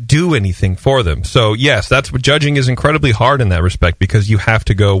doesn't do anything for them. So, yes, that's what judging is incredibly hard in that respect, because you have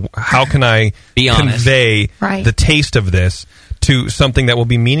to go, how can I convey the taste of this to something that will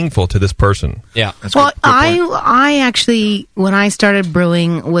be meaningful to this person? Yeah. That's well, good point. I actually, when I started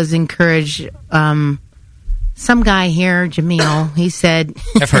brewing, was encouraged. Some guy here, Jamil, he said...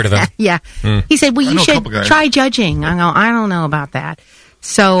 I've heard of him. Yeah. He said, well, you should try judging. I go, I don't know about that.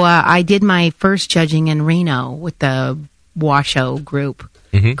 So I did my first judging in Reno with the Washoe group.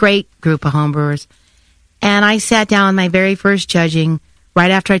 Great group of homebrewers. And I sat down on my very first judging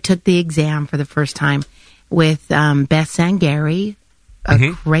right after I took the exam for the first time with Beth Sangari,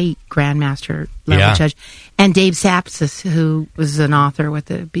 a great Grandmaster level judge, and Dave Sapsis, who was an author with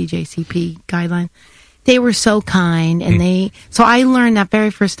the BJCP guideline. They were so kind, and so I learned that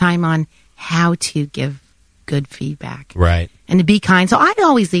very first time on how to give good feedback. Right. And to be kind. So I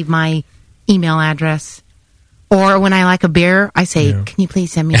always leave my email address. Or when I like a beer, I say, can you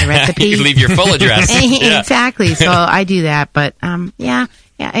please send me the recipe? You leave your full address. Exactly. So I do that. But, and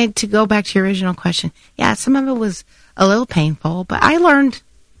to go back to your original question, some of it was a little painful, but I learned.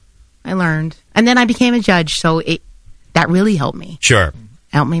 And then I became a judge, so that really helped me. Sure.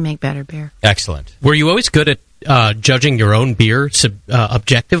 Helped me make better beer. Excellent. Were you always good at judging your own beer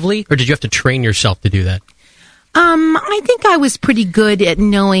objectively, or did you have to train yourself to do that? I think I was pretty good at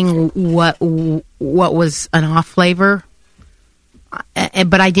knowing what was an off flavor,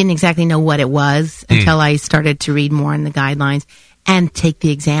 but I didn't exactly know what it was until I started to read more in the guidelines and take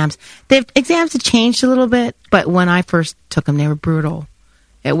the exams. The exams have changed a little bit, but when I first took them, they were brutal.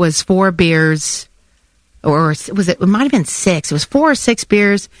 It was 4 beers, or was it might have been 6. It was 4 or 6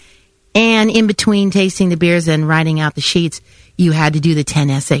 beers And in between tasting the beers and writing out the sheets, you had to do the 10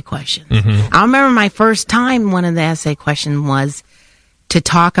 essay questions. Mm-hmm. I remember my first time, one of the essay questions was to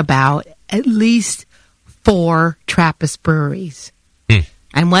talk about at least 4 Trappist breweries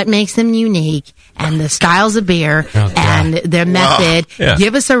and what makes them unique and the styles of beer and their method. Yeah.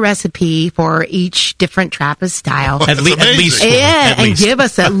 Give us a recipe for each different Trappist style. At least one. Yeah, At and least. give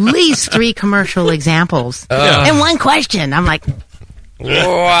us at least 3 commercial examples. And one question. I'm like,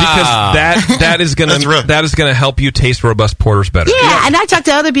 Because that is gonna help you taste robust porters better. yeah. And I talked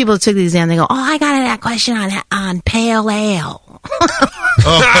to other people who took the exam. They go, oh, I got that question on pale ale.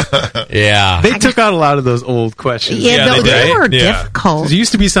 Yeah. They took out a lot of those old questions. Yeah, they were difficult. There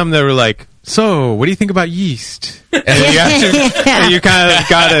used to be some that were like, so, what do you think about yeast? And you kind of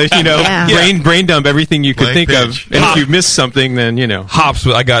got to, brain dump everything you could think of. And if you missed something, then, Hops.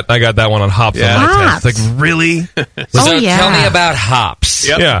 I got that one on hops. Yeah. On my test. Like, really? So tell me about hops.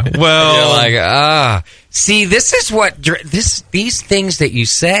 Yep. Yeah. Well, you're like, see, this is what these things that you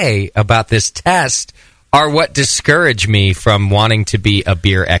say about this test are what discourage me from wanting to be a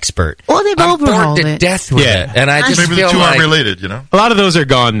beer expert. Well, they've I'm bored overhauled to it. death with it, and I just maybe feel the two like aren't related, A lot of those are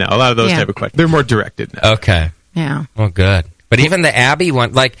gone now. A lot of those type of questions. They're more directed now. Okay. Yeah. Well, good. But even the Abbey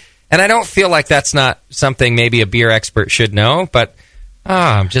one, and I don't feel like that's not something maybe a beer expert should know, but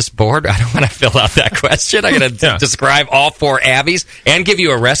I'm just bored. I don't want to fill out that question. I got to describe all 4 Abbeys and give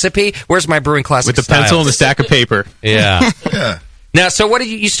you a recipe. Where's my brewing classic With the pencil and the stack of paper. Yeah. Now, so what did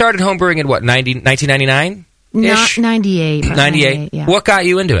you started homebrewing in 1999? Not 98. 98. Yeah. What got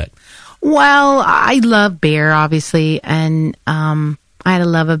you into it? Well, I love beer, obviously, and I had a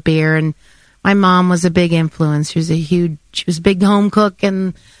love of beer, and my mom was a big influence. She was a big home cook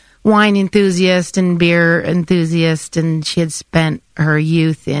and wine enthusiast and beer enthusiast, and she had spent her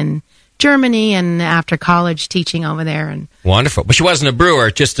youth in Germany and after college teaching over there. And wonderful. But she wasn't a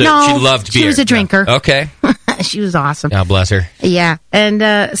brewer, she loved beer. She was a drinker. Yeah. Okay. She was awesome. God bless her. Yeah.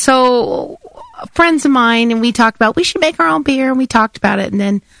 And so friends of mine, and we talked about we should make our own beer, and we talked about it. And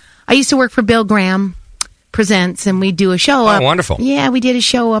then I used to work for Bill Graham Presents, and we do a show up. Oh, wonderful. Yeah, we did a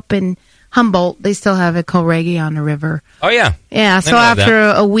show up in Humboldt. They still have a Colregi on the river. Oh, yeah. Yeah, so after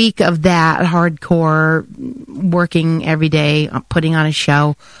a week of that, hardcore, working every day, putting on a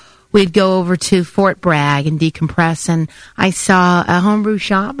show, we'd go over to Fort Bragg and decompress, and I saw a homebrew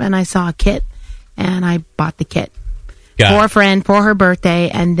shop, and I saw a kit, and I bought the kit for a friend for her birthday,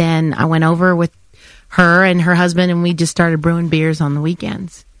 and then I went over with her and her husband, and we just started brewing beers on the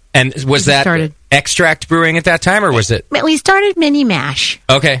weekends. And was that extract brewing at that time, or was it? We started Mini Mash.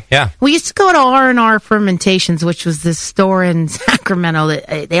 Okay, yeah. We used to go to R&R Fermentations, which was this store in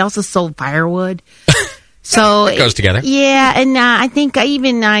Sacramento. They also sold firewood. So it goes together. Yeah, and I think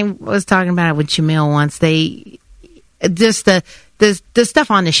I was talking about it with Jamil once. The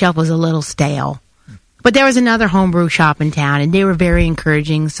stuff on the shelf was a little stale. But there was another homebrew shop in town, and they were very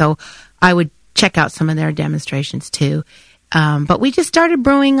encouraging, so I would check out some of their demonstrations too. But we just started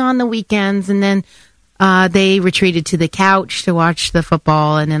brewing on the weekends, and then they retreated to the couch to watch the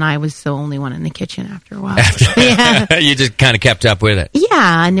football, and then I was the only one in the kitchen after a while. Yeah. You just kind of kept up with it.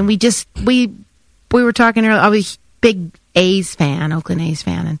 Yeah, and then we were talking earlier. I was a big A's fan, Oakland A's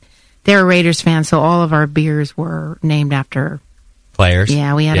fan, and they're a Raiders fan, so all of our beers were named after players.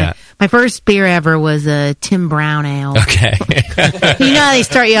 Yeah, we had my first beer ever was a Tim Brown ale. Okay. You know how they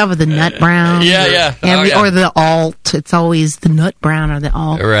start you off with the Nut Brown? Yeah. Or the Alt. It's always the Nut Brown or the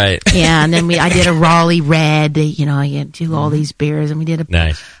Alt. Right. Yeah, and then I did a Raleigh Red. You know, you do all these beers, and we did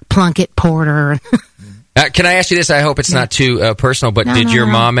a Plunkett Porter. Can I ask you this? I hope it's not too personal, but did your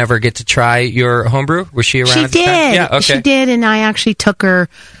mom ever get to try your homebrew? Was she around at the time? She did. Yeah, okay. She did, and I actually took her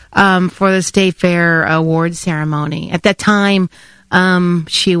for the State Fair award ceremony. At that time,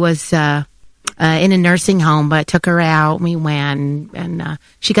 she was in a nursing home, but I took her out, and we went, and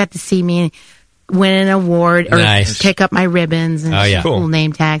she got to see me win an award or pick up my ribbons, and little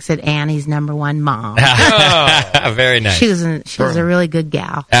name tag said Annie's #1 mom. Very nice. She was a really good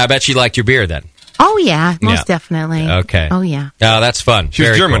gal. I bet she liked your beer then. Oh, yeah, most definitely. Okay. Oh, yeah. Oh, that's fun. She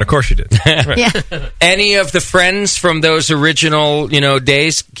was German, of course she did. Yeah. Any of the friends from those original,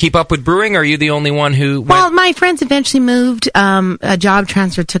 days keep up with brewing, or are you the only one who Well, my friends eventually moved. A job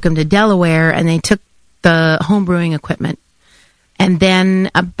transfer took them to Delaware, and they took the home brewing equipment. And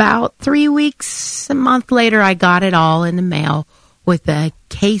then about 3 weeks, a month later, I got it all in the mail with a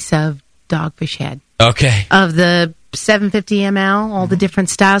case of Dogfish Head. Okay. Of the 750 ml, all the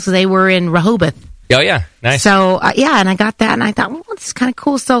different styles. So they were in Rehoboth. Oh, yeah. Nice. So, and I got that, and I thought, well, this is kind of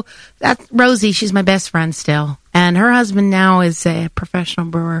cool. So that's Rosie. She's my best friend still. And her husband now is a professional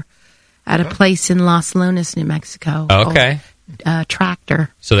brewer at a place in Los Lunas, New Mexico. Okay. tractor.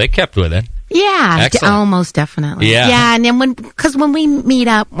 So they kept with it. Yeah, Excellent. almost definitely. Yeah. And then because when we meet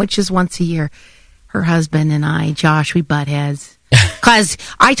up, which is once a year, her husband and I, Josh, we butt heads. Because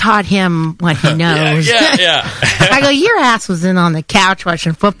I taught him what he knows. Yeah. I go, your ass was in on the couch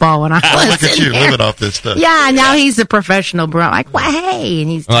watching football when I was Look at in you there. living off this stuff. Yeah, now he's a professional brewer. I'm like, well, hey.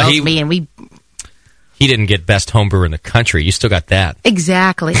 And he tells me, and we... He didn't get best homebrewer in the country. You still got that.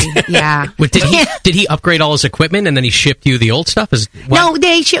 Exactly, yeah. Did he upgrade all his equipment and then he shipped you the old stuff? No,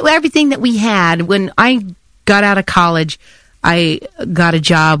 they everything that we had. When I got out of college, I got a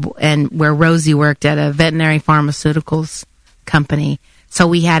job where Rosie worked at a veterinary pharmaceuticals company. So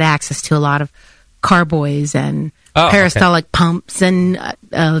we had access to a lot of carboys and peristaltic pumps and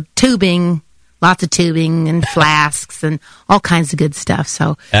tubing, lots of tubing and flasks and all kinds of good stuff.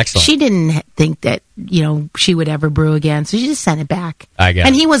 So Excellent. She didn't think that, she would ever brew again. So she just sent it back. I got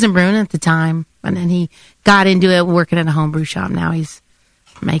And it. he wasn't brewing at the time. And then he got into it working at a homebrew shop. Now he's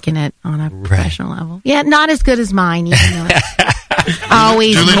making it on a professional level. Yeah, not as good as mine, even though it's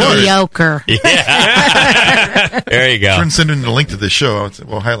always Julie noted. mediocre. There you go. Send in the link to this show.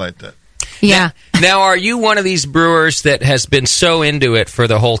 We'll highlight that. Yeah. Now, are you one of these brewers that has been so into it for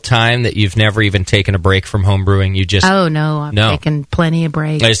the whole time that you've never even taken a break from home brewing? You just Oh, no. I've taken plenty of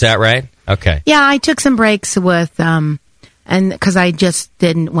breaks. Is that right? Okay. Yeah, I took some breaks with, and because I just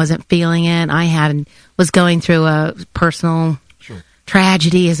wasn't feeling it. I was going through a personal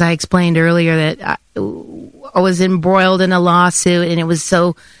tragedy, as I explained earlier, that I was embroiled in a lawsuit, and it was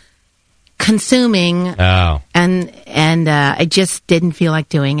so consuming. Oh. And I just didn't feel like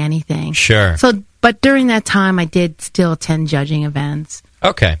doing anything. Sure. So, but during that time, I did still attend judging events.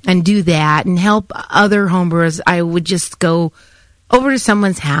 Okay. And do that and help other homebrewers. I would just go over to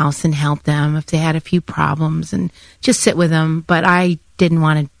someone's house and help them if they had a few problems and just sit with them. But I didn't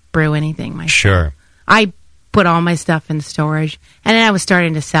want to brew anything myself. Sure. I put all my stuff in storage, and then I was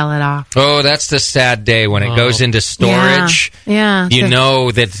starting to sell it off. Oh, that's the sad day when it goes into storage. Yeah. You know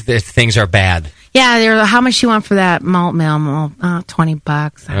that things are bad. Yeah, they're like, how much you want for that malt mill?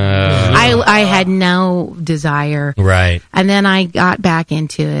 $20. I had no desire. Right. And then I got back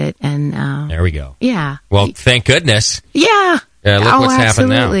into it, and there we go. Yeah. Well, thank goodness. Yeah. Look what's happened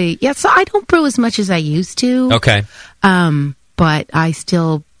now. Absolutely. Yeah, so I don't brew as much as I used to. Okay. But I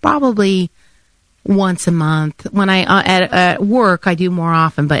still probably once a month. When I at work, I do more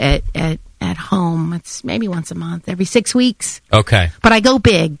often, but at home, it's maybe once a month, every 6 weeks. Okay. But I go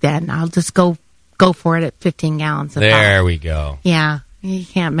big then. I'll just go for it at 15 gallons. There we go. Yeah, you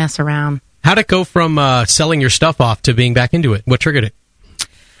can't mess around. How'd it go from selling your stuff off to being back into it? What triggered it?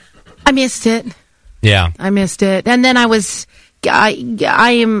 I missed it. Yeah. I missed it. And then I wouldn't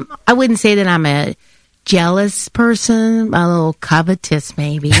say that I'm a jealous person, a little covetous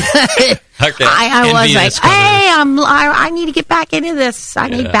maybe. Okay. I was like, Envious hey, I need to get back into this. I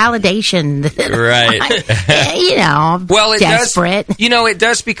need validation. Right. Well, desperate. It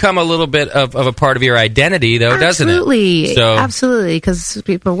does become a little bit of a part of your identity, though, doesn't it? Absolutely. So, absolutely. Because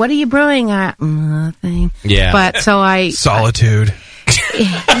people, what are you brewing? Nothing. Yeah. But so Solitude.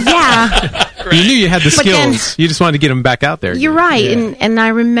 Yeah. You knew you had the But then- skills. You just wanted to get them back out there. You're right. And I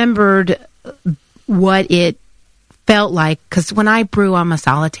remembered what it felt like, because when I brew, I'm a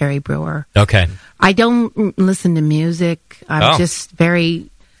solitary brewer. Okay. I don't listen to music. I'm just very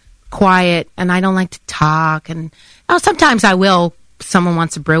quiet, and I don't like to talk. And sometimes I will. Someone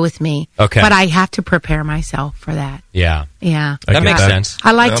wants to brew with me. Okay. But I have to prepare myself for that. Yeah. Yeah. That makes sense.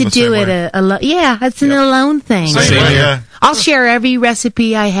 I like to do it it's an alone thing. Same way, yeah. I'll share every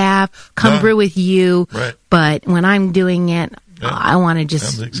recipe I have, brew with you. Right. But when I'm doing it, I want to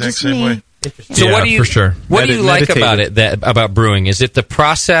just, I'm the exact just same me. way. So what do you for sure. What do you like Meditative. about it? About brewing? Is it the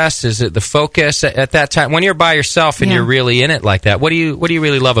process? Is it the focus at that time when you're by yourself and Yeah. you're really in it like that? What do you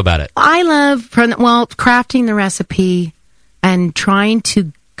really love about it? I love, crafting the recipe and trying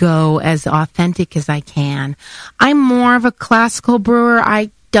to go as authentic as I can. I'm more of a classical brewer. I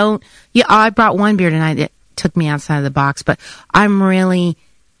brought one beer tonight that took me outside of the box, but I'm really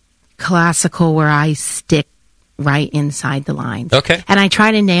classical where I stick right inside the lines. Okay. And I try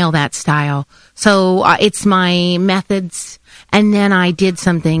to nail that style. So it's my methods. And then I did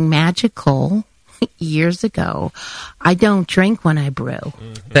something magical years ago. I don't drink when I brew.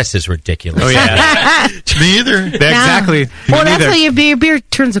 This is ridiculous. Oh, yeah. Me either. Exactly. Well, Me that's neither. how your beer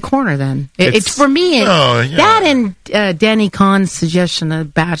turns a corner then. It's for me. That and Danny Kahn's suggestion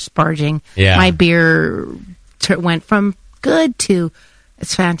of batch sparging. Yeah. My beer went from good to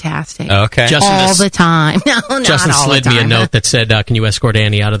It's fantastic. Okay. Justin, all the time. No, not Justin all slid the time. me a note that said, "Can you escort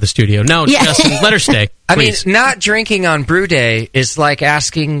Annie out of the studio?" No, Yeah. Justin, let her stay. I mean, please. not drinking on brew day is like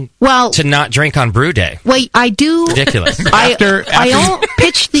asking to not drink on brew day. Wait, I do. Ridiculous. I don't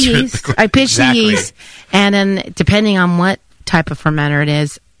pitch the yeast. I pitch Exactly. the yeast, and then depending on what type of fermenter it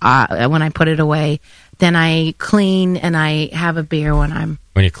is, when I put it away, then I clean and I have a beer when I'm.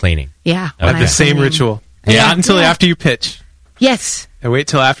 When you're cleaning. Yeah. I when have the I'm same cleaning. ritual. Yeah. Not until Yeah. after you pitch. Yes. I wait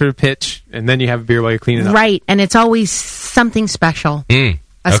till after the pitch, and then you have a beer while you're cleaning up. Right, and it's always something special. A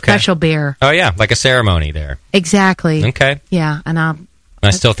Okay. special beer. Oh, yeah, like a ceremony there. Exactly. Okay. Yeah, and I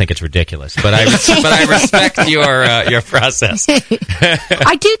still think it's ridiculous, but I respect your process.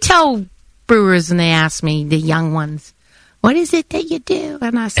 I do tell brewers when they ask me, the young ones, what is it that you do?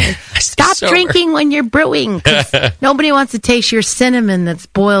 And I say, stop sober. drinking when you're brewing. 'Cause nobody wants to taste your cinnamon that's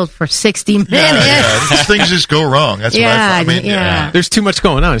boiled for 60 minutes. These things just go wrong. That's what I mean. yeah. There's too much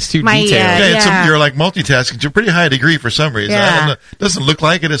going on. It's too My, detailed. yeah. You're like multitasking to a pretty high degree for some reason. Yeah. I don't know. It doesn't look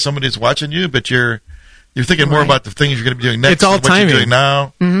like it as somebody's watching you, but you're thinking more about the things you're going to be doing next. It's all than what timing. you're doing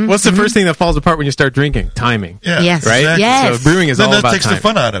now. What's the first thing that falls apart when you start drinking? Timing. Yeah, Yes. Right? exactly. Yes. So brewing is Then all that about takes time. the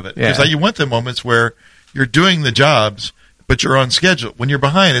fun out of it because Yeah. you want the moments where you're doing the jobs, but you're on schedule. When you're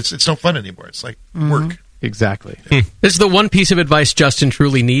behind, it's no fun anymore. It's like work. Exactly. This is the one piece of advice Justin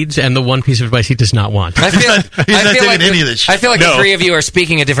truly needs, and the one piece of advice he does not want. I feel, He's not I feel taking like any of this shit. I feel like No. the three of you are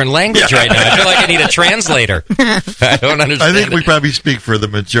speaking a different language right now. I feel like I need a translator. I don't understand. I think it. we probably speak for the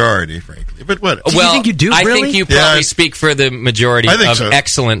majority, frankly. But what? Well, you think you do, I really? think you Yeah, probably I- speak for the majority I think of so.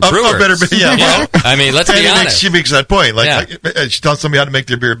 excellent Of brewers. better, yeah, well, I mean, let's and be honest. she makes that point. Like, Yeah. she tells somebody how to make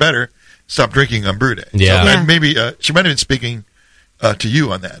their beer better. Stop drinking on brew day. Yeah. So, Yeah. maybe she might have been speaking to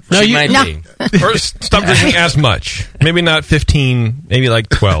you on that. She might be. Or stop drinking as much. Maybe not 15, maybe like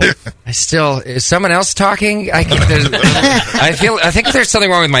 12. I still is someone else talking? I think there's something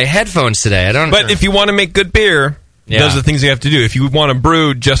wrong with my headphones today. I don't. But if you want to make good beer, Yeah. those are the things you have to do. If you want to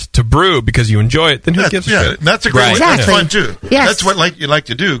brew just to brew because you enjoy it, then who gives a shit? That's a great Right. way. That's Exactly. fun too. Yes. That's what you like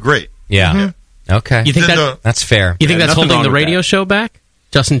to do. Great. yeah. Okay. You think Then that? That's fair. You think Yeah, that's nothing holding wrong the with radio show back?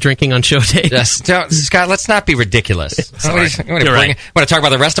 Justin drinking on show day. Yes, Scott, let's not be ridiculous. Sorry. You want You're right. to talk about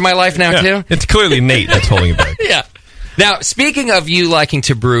the rest of my life now, Yeah. too? It's clearly Nate that's holding it back. Yeah. Now, speaking of you liking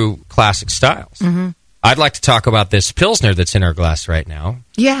to brew classic styles, I'd like to talk about this Pilsner that's in our glass right now.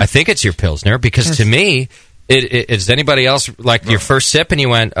 Yeah. I think it's your Pilsner because Yes. to me, is anybody else like your first sip and you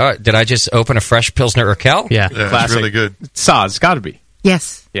went, oh, did I just open a fresh Pilsner Urquell? Yeah. Yeah, it's Classic. really good. It's got to be.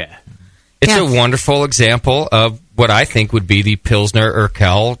 Yes. Yeah. It's a Yes. wonderful example of what I think would be the Pilsner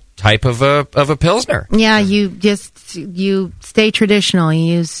Urquell type of a Pilsner. Yeah, you stay traditional.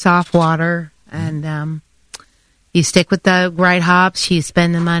 You use soft water and you stick with the right hops. You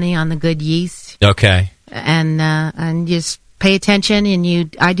spend the money on the good yeast Okay. and just pay attention.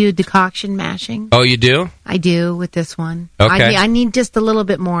 And I do decoction mashing. Oh, you do? I do with this one. Okay. I need just a little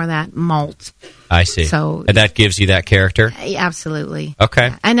bit more of that malt. I see. So- and that gives you that character? Absolutely.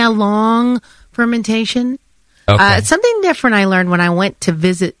 Okay. And a long fermentation. Okay. It's something different I learned when I went to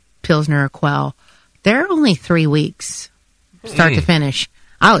visit Pilsner Urquell. They're only 3 weeks, start to finish.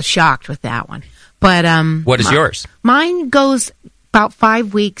 I was shocked with that one. But What is yours? Mine goes about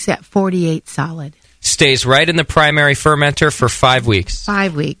 5 weeks at 48 solid. Stays right in the primary fermenter for 5 weeks.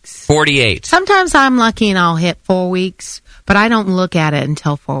 5 weeks. 48. Sometimes I'm lucky and I'll hit 4 weeks, but I don't look at it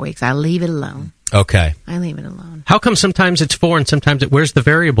until 4 weeks. I leave it alone. Okay. I leave it alone. How come sometimes it's 4 and sometimes where's the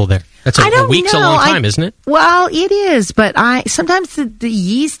variable there? That's I a don't week's a know. long time, isn't it? Well, it is, but sometimes the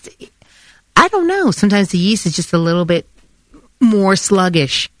yeast, I don't know. Sometimes the yeast is just a little bit more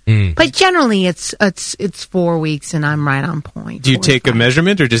sluggish. But generally, it's 4 weeks, and I'm right on point. Do you take a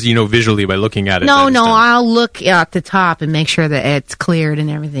measurement, or just visually by looking at it? No, that it's done? I'll look at the top and make sure that it's cleared and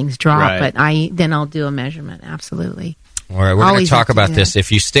everything's dropped. Right. But then I'll do a measurement. Absolutely. All right, we're going to Always talk have to about do this. that.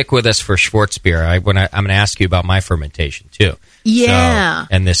 If you stick with us for Schwarzbier, I'm going to ask you about my fermentation, too. Yeah. So,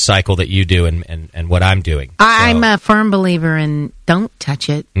 and this cycle that you do and what I'm doing. I'm a firm believer in don't touch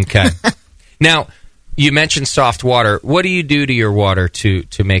it. Okay. Now, you mentioned soft water. What do you do to your water to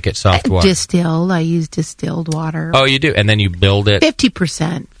make it soft water? Distilled. I use distilled water. Oh, you do? And then you build it?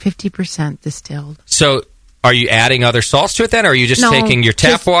 50% distilled. So are you adding other salts to it then, or are you just No, taking your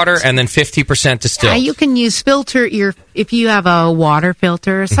tap just- water and then 50% distilled? Yeah, you can use filter if you have a water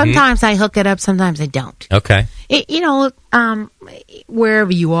filter. Sometimes I hook it up, sometimes I don't. Okay.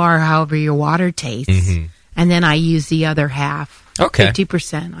 Wherever you are, however your water tastes, and then I use the other half. Okay.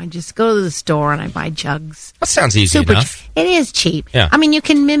 50%. I just go to the store and I buy jugs. That sounds easy enough. It is cheap. Yeah. I mean, you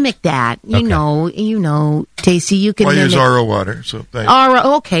can mimic that. You know, Tasty, you can I use mimic. RO water. So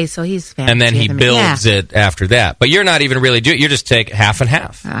Okay, so he's fancy. And then he than me. builds it after that. But you're not even really doing it. You just take half and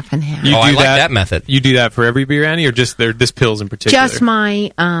half. Half and half. I like that method. You do that for every beer, Annie, or just this Pils in particular? Just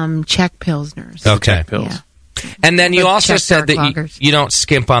my Czech Pilsners. Okay. Yeah. And then you With also Czech said that dark you, lagers. you don't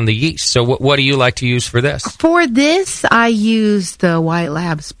skimp on the yeast. So what do you like to use for this? For this, I use the White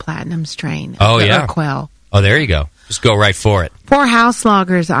Labs Platinum strain. Oh, the yeah. Urquell. Oh, there you go. Just go right for it. For house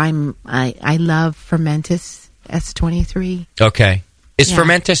loggers, I love Fermentus S23. Okay. Is Yeah.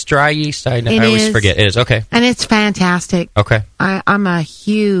 Fermentus dry yeast? I It always is. forget. It is. Okay. And it's fantastic. Okay. I'm a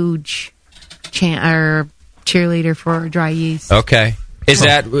huge cheerleader for dry yeast. Okay.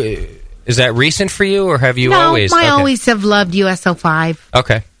 Is that recent for you, or have you no, always? I Okay. always have loved USO5.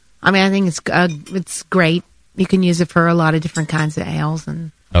 Okay. I mean, I think it's great. You can use it for a lot of different kinds of ales,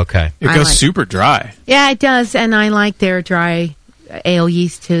 and Okay. It I goes like- super dry. yeah, it does. And I like their dry ale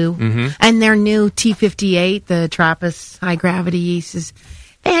yeast too. Mhm. And their new T58, the Trappist high gravity yeast, is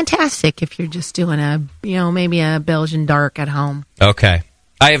fantastic if you're just doing maybe a Belgian dark at home. Okay.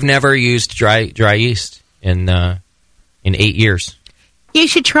 I have never used dry yeast in 8 years. You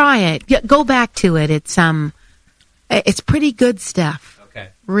should try it. Go back to it. It's pretty good stuff. Okay.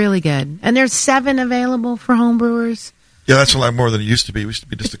 Really good. And there's 7 available for homebrewers. Yeah, that's a lot more than it used to be. It used to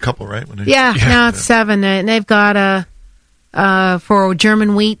be just a couple, right? Now it's 7. And they've got for German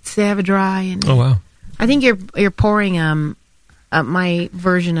wheats, they have a dry. And Oh, wow. I think you're pouring my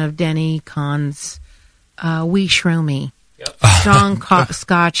version of Denny Kahn's Wee Shroomy. Strong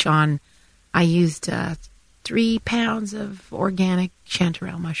scotch on. I used 3 pounds of organic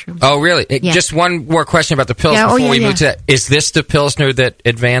chanterelle mushrooms. Oh, really? Yeah. Just one more question about the Pils Yeah, before we move to that. Is this the Pilsner that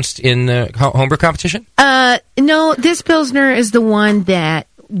advanced in the homebrew competition? No, this Pilsner is the one that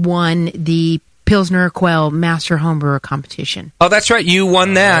won the Pilsner Urquell Master Homebrewer competition. Oh, that's right. You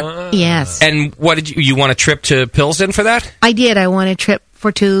won that. Yes. And what did you want a trip to Pilsen for that? I did. I won a trip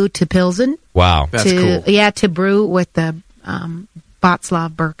for 2 to Pilsen. Wow. To brew with the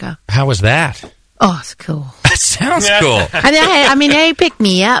Václav Burka. How was that? Oh, it's cool. That sounds cool. And they picked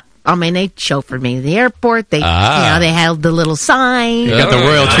me up. I mean, they chauffeured me to the airport. They, they held the little sign. You got the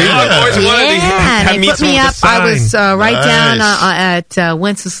royal treatment. They put me up. I was right down at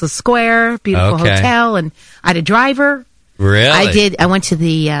Wenceslas Square, beautiful Okay. hotel, and I had a driver. Really? I went to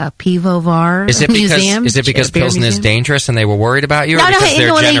the Pivovar Is it museum. because beer Pilsen is museum. dangerous and they were worried about you, or because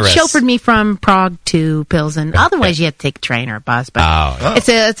they're they generous? chauffeured me from Prague to Pilsen. Otherwise, you have to take a train or a bus. But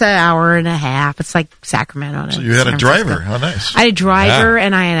it's an hour and a half. It's like Sacramento. So you had a driver. How nice. I had a driver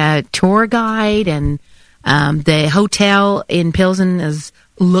and I had a tour guide, and the hotel in Pilsen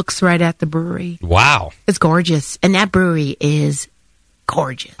looks right at the brewery. Wow. It's gorgeous, and that brewery is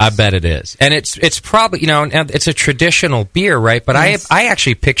gorgeous. I bet it is. And it's probably, it's a traditional beer, right? But Yes. I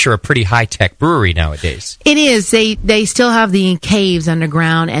actually picture a pretty high-tech brewery nowadays. It is. They still have the caves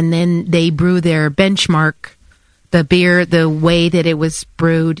underground, and then they brew their benchmark, the beer, the way that it was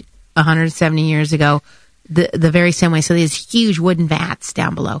brewed 170 years ago, the very same way. So there's huge wooden vats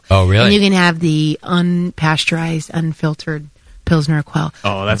down below. Oh, really? And you can have the unpasteurized, unfiltered Pilsner Urquell.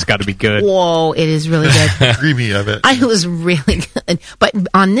 Oh, that's got to be good. Whoa, it is really good. Creamy of it. It was really good. But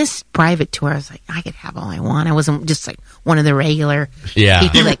on this private tour, I was like, I could have all I want. I wasn't just like one of the regular Yeah.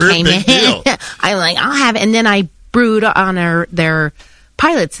 people that You're a came big in. deal. I'm like, I'll have it. And then I brewed on their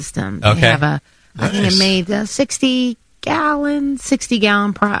pilot system. They Okay. have I think it made a 60 gallon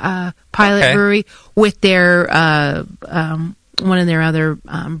pilot Okay. brewery with their one of their other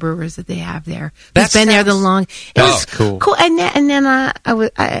brewers that they have there. It's been there the long. It was cool. Cool. And then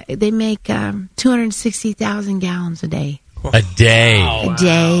they make 260,000 gallons a day. A day. A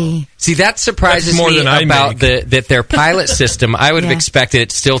day. See, that surprises That's more me than I about that their pilot system. I would have Yeah. expected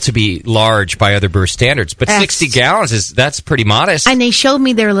it still to be large by other brewer standards, but Yes. 60 gallons that's pretty modest. And they showed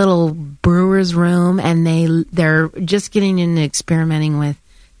me their little brewer's room, and they're just getting into experimenting with.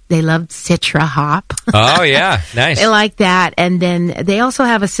 They love Citra hop. Oh yeah, nice. They like that, and then they also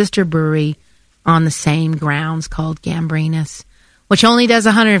have a sister brewery on the same grounds called Gambrinus, which only does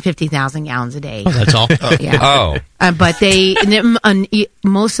 150,000 gallons a day. Oh, that's all. Yeah. Oh, But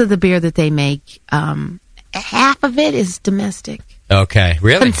most of the beer that they make, half of it is domestic okay,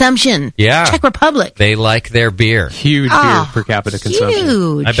 really? consumption. Yeah. Czech Republic. They like their beer. Huge beer per capita consumption.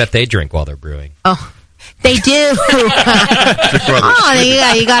 Huge. I bet they drink while they're brewing. Oh, they do.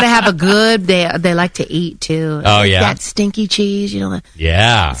 You got to have a good. They like to eat too. Oh, yeah? That stinky cheese.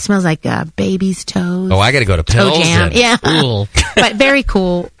 Yeah. It smells like baby's toes. Oh, I got to go to toe Pilsen. jam. Yeah. Cool. But very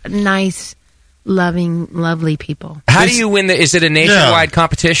cool, nice lovely people. How do you win is it a nationwide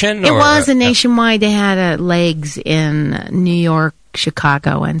competition? It was a nationwide. They had legs in New York,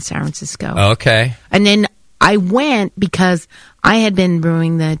 Chicago, and San Francisco. Okay. And then I went because I had been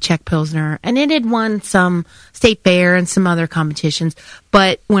brewing the Czech Pilsner, and it had won some state fair and some other competitions.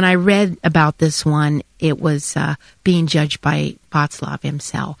 But when I read about this one, it was being judged by Václav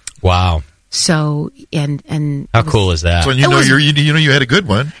himself. Wow. So and how cool is that? So you had a good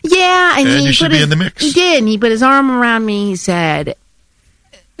one. Yeah, and you should be in the mix. He did. And he put his arm around me. He said,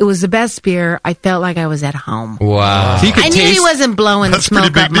 "It was the best beer. I felt like I was at home." Wow. I knew he wasn't blowing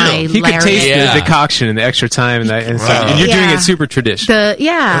smoke up my He could taste lariat. the decoction and the extra time and stuff. And you're doing it super traditional.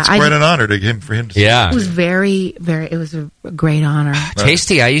 That's quite an honor for him to say. Yeah. It was it was a great honor.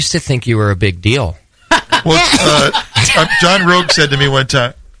 Tasty, I used to think you were a big deal. Well, John Rogue said to me one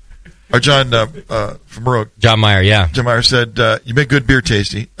time, or John from Rogue. John Meyer, yeah. John Meyer said, "You make good beer,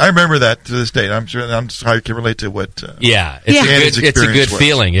 Tasty." I remember that to this day. I'm sure I can relate to what. It's a good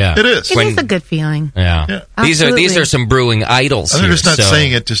feeling. Yeah, it is. It is a good feeling. Yeah. These are some brewing idols. They're here, just not so-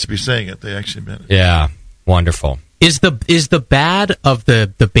 saying it just to be saying it. They actually meant it. Yeah, wonderful. Is the bad of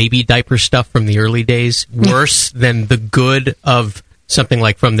the baby diaper stuff from the early days worse than the good of something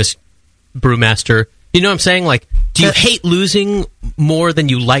like from this brewmaster? You know what I'm saying? Like, do you hate losing more than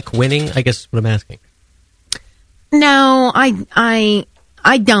you like winning? I guess is what I'm asking. No, I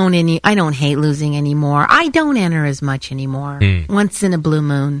don't I don't hate losing anymore. I don't enter as much anymore. Once in a blue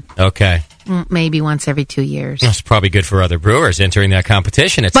moon. Okay. Maybe once every 2 years. That's probably good for other brewers entering that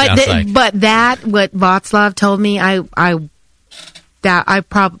competition. It sounds like. But what Václav told me,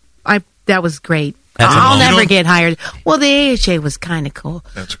 that was great. I'll never get hired. Well, the AHA was kind of cool,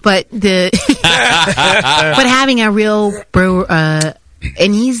 but but having a real brewer, and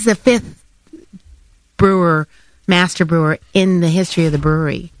he's the 5th master brewer in the history of the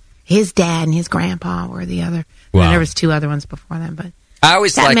brewery. His dad and his grandpa were the other. Wow. And there was 2 other ones before them, but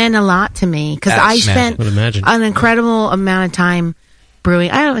that meant a lot to me because I spent an incredible amount of time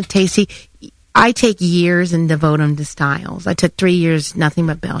brewing. I don't know, Tasty. I take years and devote them to styles. I took 3 years, nothing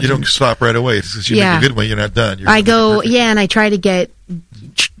but Belgian. You don't stop right away. Because you make a good one, you're not done. I go, and I try to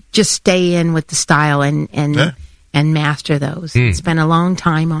just stay in with the style and master those. And spend a long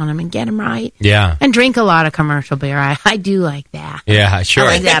time on them and get them right. Yeah. And drink a lot of commercial beer. I do like that. Yeah, sure. I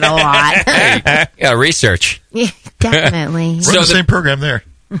like that a lot. Yeah, research. Yeah, definitely. We're in the same program there.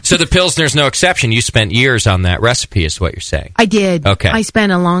 So the Pilsner's no exception. You spent years on that recipe, is what you're saying. I did. Okay. I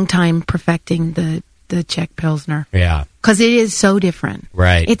spent a long time perfecting the Czech Pilsner. Yeah. Because it is so different.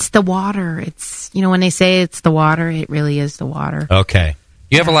 Right. It's the water. It's, when they say it's the water, it really is the water. Okay.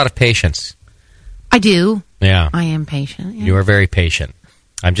 You have a lot of patience. I do. Yeah. I am patient. Yeah. You are very patient.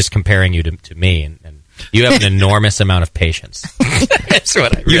 I'm just comparing you to me, and you have an enormous amount of patience. That's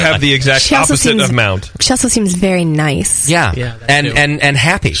what I realized. You have the exact opposite amount. She also seems very nice. Yeah. And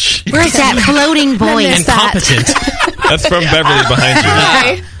happy. Where's that floating voice? And competent. That's from Beverly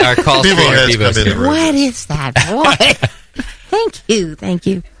behind you. Our call screener. What is that voice? Thank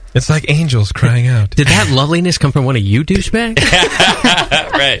you. It's like angels crying out. Did that loveliness come from one of you douchebags?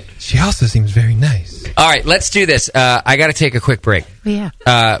 Right. She also seems very nice. All right, let's do this. I got to take a quick break. Yeah.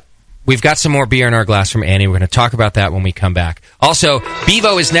 We've got some more beer in our glass from Annie. We're going to talk about that when we come back. Also,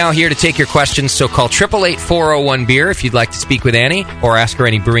 Bevo is now here to take your questions, so call 888-401-BEER if you'd like to speak with Annie or ask her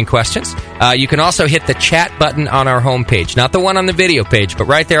any brewing questions. You can also hit the chat button on our homepage. Not the one on the video page, but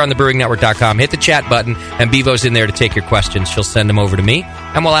right there on thebrewingnetwork.com. Hit the chat button, and Bevo's in there to take your questions. She'll send them over to me,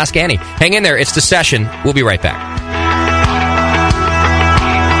 and we'll ask Annie. Hang in there. It's The Session. We'll be right back.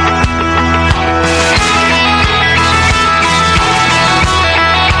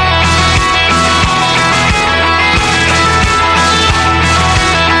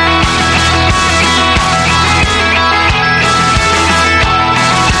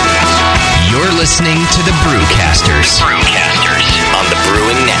 Listening to the Brewcasters. On the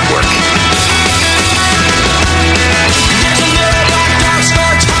Brewing Network.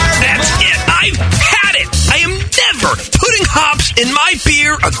 That's it. I've had it. I am never putting hops in my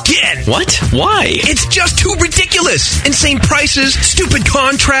beer again. What? Why? It's just too ridiculous. Insane prices, stupid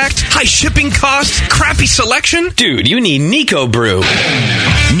contracts, high shipping costs, crappy selection. Dude, you need Nico Brew.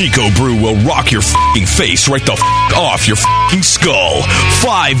 Nico Brew will rock your f***ing face right the f*** knock off your f***ing skull.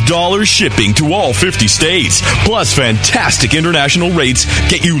 $5 shipping to all 50 states. Plus fantastic international rates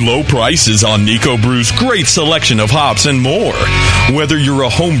get you low prices on Nico Brew's great selection of hops and more. Whether you're a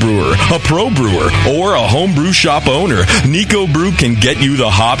home brewer, a pro brewer, or a homebrew shop owner, Nico Brew can get you the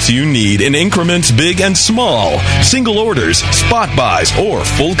hops you need in increments big and small, single orders, spot buys, or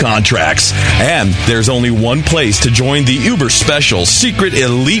full contracts. And there's only one place to join the uber special secret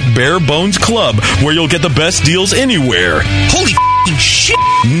elite bare bones club where you'll get the best deals anywhere. Holy f***ing shit!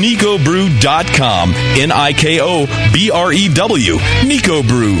 NicoBrew.com. NIKOBREW. Nico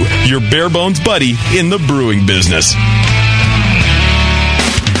Brew, your bare bones buddy in the brewing business.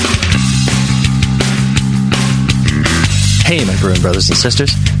 Hey, my brewing brothers and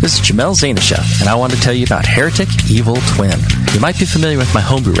sisters. This is Jamel Zanishev, and I want to tell you about Heretic Evil Twin. You might be familiar with my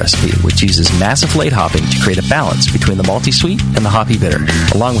homebrew recipe, which uses massive late hopping to create a balance between the malty sweet and the hoppy bitter,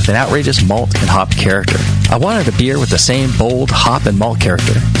 along with an outrageous malt and hop character. I wanted a beer with the same bold hop and malt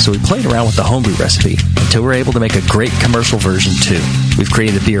character, so we played around with the homebrew recipe until we were able to make a great commercial version too. We've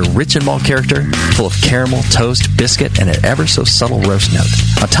created a beer rich in malt character, full of caramel, toast, biscuit, and an ever so subtle roast note.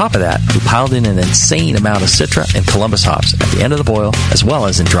 On top of that, we piled in an insane amount of Citra and Columbus hops at the end of the boil, as well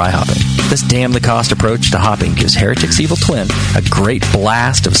as in dry hopping. This damn-the-cost approach to hopping gives Heretic's Evil Twin a great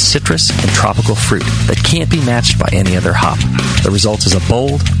blast of citrus and tropical fruit that can't be matched by any other hop. The result is a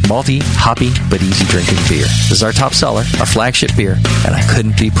bold, malty, hoppy, but easy-drinking beer. This is our top seller, our flagship beer, and I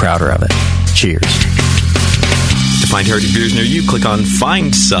couldn't be prouder of it. Cheers. To find Heretic beers near you, click on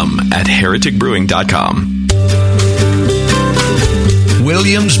Find Some at hereticbrewing.com.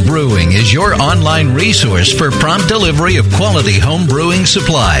 Williams Brewing is your online resource for prompt delivery of quality home brewing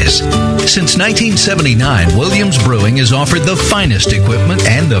supplies. Since 1979, Williams Brewing has offered the finest equipment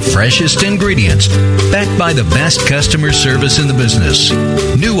and the freshest ingredients, backed by the best customer service in the business.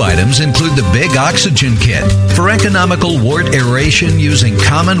 New items include the Big Oxygen Kit for economical wort aeration using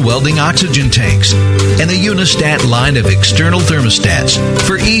common welding oxygen tanks, and the Unistat line of external thermostats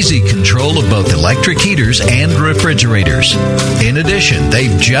for easy control of both electric heaters and refrigerators. In addition,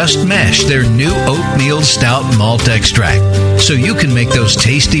 they've just mashed their new oatmeal stout malt extract, so you can make those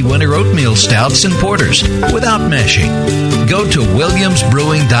tasty winter oatmeal stouts and porters without mashing. Go to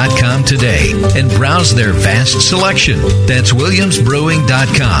williamsbrewing.com today and browse their vast selection. That's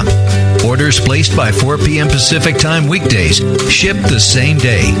williamsbrewing.com. Orders placed by 4 p.m. Pacific Time weekdays ship the same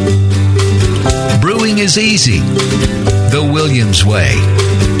day. Brewing is easy. The Williams way.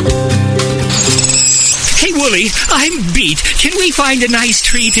 Hey, Wooly, I'm beat. Can we find a nice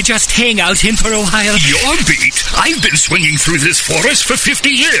tree to just hang out in for a while? You're beat. I've been swinging through this forest for 50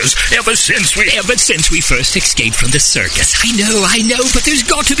 years, ever since we first escaped from the circus. I know, but there's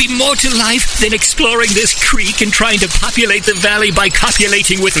got to be more to life than exploring this creek and trying to populate the valley by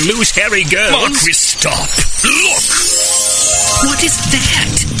copulating with loose, hairy girls. Marquis, stop. Look! What is that?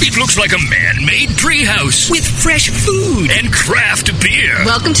 It looks like a man-made treehouse with fresh food and craft beer.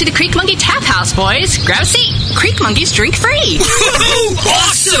 Welcome to the Creek Monkey Tap House, boys. Grab a seat. Creek Monkeys drink free.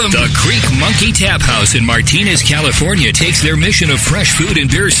 Awesome! The Creek Monkey Tap House in Martinez, California takes their mission of fresh food and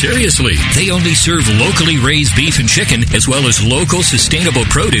beer seriously. They only serve locally raised beef and chicken, as well as local sustainable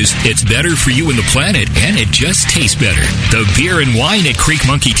produce. It's better for you and the planet, and it just tastes better. The beer and wine at Creek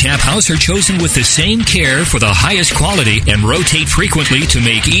Monkey Tap House are chosen with the same care for the highest quality and rotate frequently to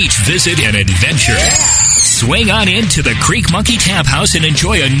make each visit an adventure. Swing on into the Creek Monkey Tap House and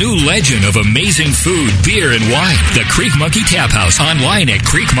enjoy a new legend of amazing food, beer, and wine. The Creek Monkey Tap House, online at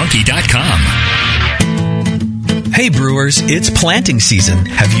creekmonkey.com. Hey brewers, it's planting season.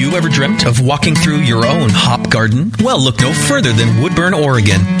 Have you ever dreamt of walking through your own hop garden? Well, look no further than Woodburn,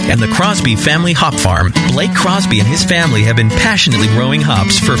 Oregon, and the Crosby Family Hop Farm. Blake Crosby and his family have been passionately growing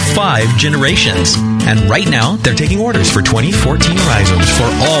hops for 5 generations. And right now, they're taking orders for 2014 rhizomes for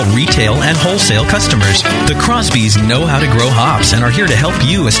all retail and wholesale customers. The Crosbys know how to grow hops and are here to help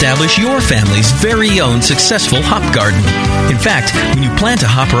you establish your family's very own successful hop garden. In fact, when you plant a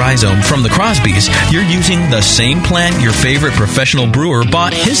hop rhizome from the Crosbys, you're using the same plant your favorite professional brewer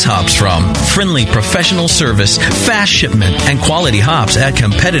bought his hops from. Friendly professional service, fast shipment, and quality hops at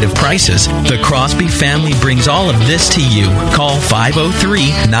competitive prices. The Crosby family brings all of this to you. Call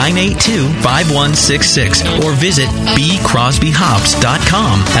 503-982-5166 or visit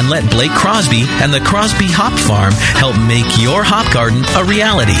bcrosbyhops.com and let Blake Crosby and the Crosby Hop Farm help make your hop garden a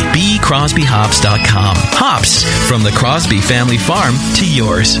reality. bcrosbyhops.com. Hops from the Crosby family farm to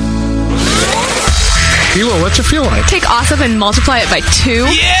yours. Hilo, what's it feel like? Take awesome and multiply it by 2.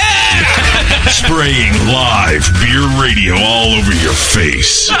 Yeah! Spraying live beer radio all over your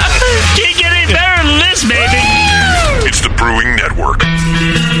face. Can't get any better than this, baby. It's the Brewing Network.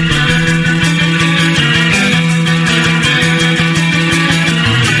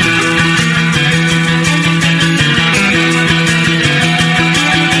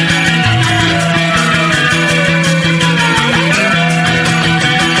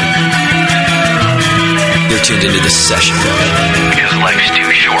 tuned into this session. Because life's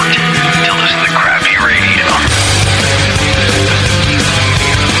too short to listen to crappy radio.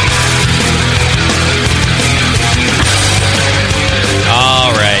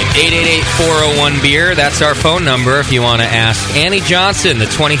 All right, 888-401-BEER. That's our phone number if you want to ask Annie Johnson, the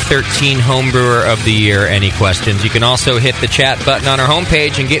 2013 Homebrewer of the Year, any questions. You can also hit the chat button on our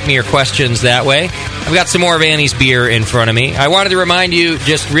homepage and get me your questions that way. I've got some more of Annie's beer in front of me. I wanted to remind you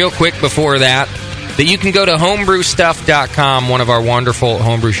just real quick before that you can go to homebrewstuff.com, one of our wonderful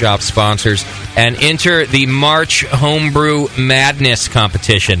homebrew shop sponsors, and enter the March Homebrew Madness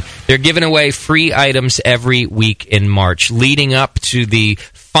competition. They're giving away free items every week in March, leading up to the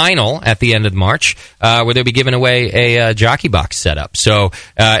final at the end of March, where they'll be giving away a jockey box setup. So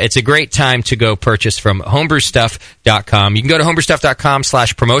it's a great time to go purchase from homebrewstuff.com. You can go to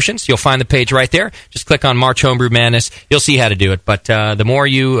homebrewstuff.com/promotions. You'll find the page right there. Just click on March Homebrew Madness. You'll see how to do it. But the more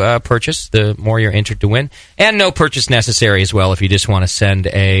you purchase, the more you're entered to win. And no purchase necessary as well if you just want to send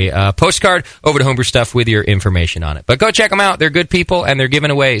a postcard over to Homebrew Stuff with your information on it. But go check them out. They're good people, and they're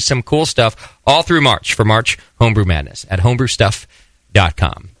giving away some cool stuff all through March for March Homebrew Madness at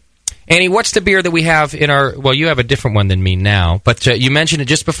homebrewstuff.com. Annie, what's the beer that we have in our... Well, you have a different one than me now, but you mentioned it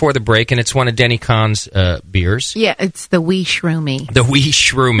just before the break, and it's one of Denny Kahn's beers. Yeah, it's the Wee Shroomy. The Wee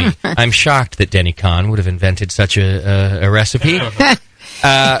Shroomy. I'm shocked that Denny Kahn would have invented such a recipe.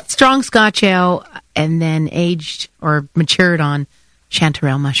 Strong Scotch ale, and then aged or matured on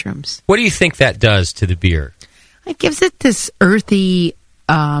chanterelle mushrooms. What do you think that does to the beer? It gives it this earthy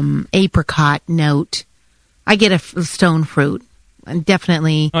apricot note. I get a stone fruit. And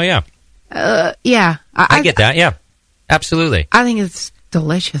definitely. Oh, yeah. Yeah. I get that, yeah. Absolutely. I think it's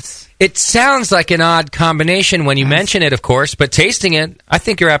delicious. It sounds like an odd combination when you mention it, of course, but tasting it, I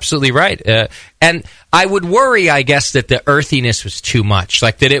think you're absolutely right. And I would worry, I guess, that the earthiness was too much.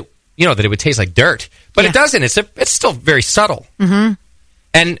 Like that it, that it would taste like dirt. But it doesn't. It's still very subtle. Mm-hmm.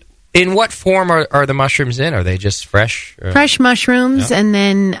 And in what form are the mushrooms in? Are they just fresh? Fresh mushrooms, and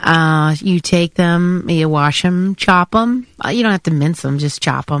then you take them, you wash them, chop them. You don't have to mince them, just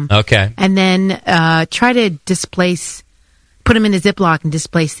chop them. Okay. And then try to put them in a Ziploc and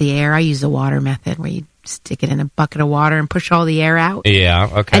displace the air. I use the water method where you stick it in a bucket of water and push all the air out. Yeah,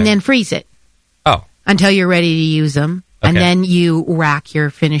 okay. And then freeze it. Oh. Until you're ready to use them. Okay. And then you rack your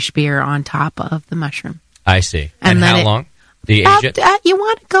finished beer on top of the mushroom. I see. And how long? Do you age it? You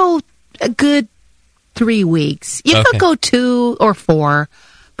want to go a good 3 weeks. You could go 2 or 4,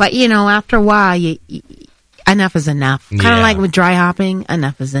 but after a while, enough is enough. Kind of like with dry hopping,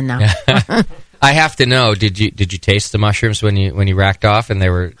 enough is enough. I have to know. Did you taste the mushrooms when you racked off and they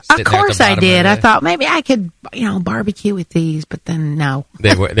were? Sitting of course, there at the I did. bottom I thought maybe I could, barbecue with these, but then no.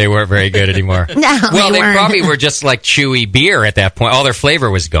 They weren't very good anymore. No, well, they weren't. probably were just like chewy beer at that point. All their flavor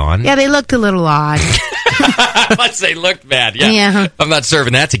was gone. Yeah, they looked a little odd. Let's say looked bad. Yeah. I'm not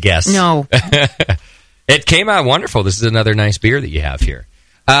serving that to guests. No. It came out wonderful. This is another nice beer that you have here.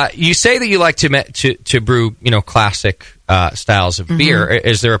 You say that you like to brew, classic styles of beer.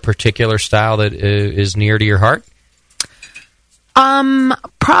 Is there a particular style that is near to your heart?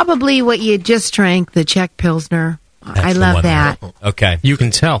 Probably what you just drank, the Czech Pilsner. I love that. Okay. You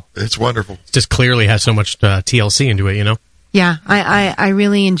can tell. It's wonderful. It just clearly has so much TLC into it, Yeah, I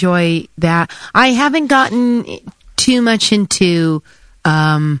really enjoy that. I haven't gotten too much into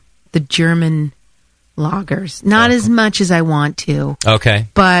the German lagers, not as much as I want to. Okay,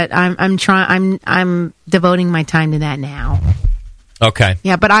 but I'm trying. I'm devoting my time to that now. Okay.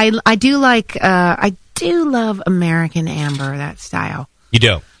 Yeah, but I do like I do love American Amber, that style. You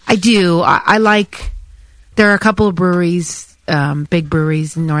do? I do. I like. There are a couple of breweries, big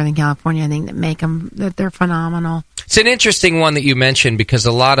breweries in Northern California, I think, that make them. That they're phenomenal. It's an interesting one that you mentioned because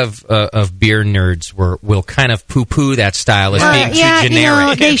a lot of beer nerds will kind of poo-poo that style as being too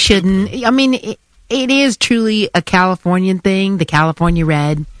generic. They shouldn't. I mean, it is truly a Californian thing. The California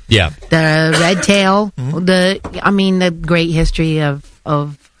Red. Yeah. The Red Tail. The great history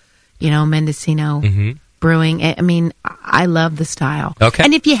of Mendocino brewing. I mean, I love the style. Okay.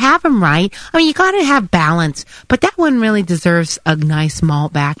 And if you have them right, you got to have balance. But that one really deserves a nice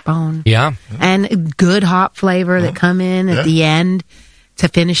malt backbone. Yeah. And good hop flavor that come in at the end to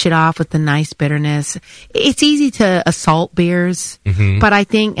finish it off with the nice bitterness. It's easy to assault beers, but I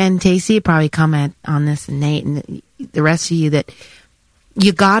think, and Tacey would probably comment on this, and Nate and the rest of you, that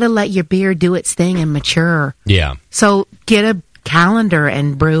you got to let your beer do its thing and mature. Yeah. So get a calendar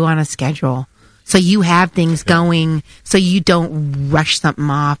and brew on a schedule. So you have things going, so you don't rush something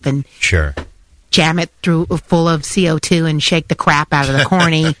off and sure. jam it through full of CO2 and shake the crap out of the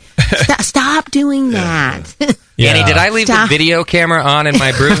corny. Stop doing that. Annie, did I leave the video camera on in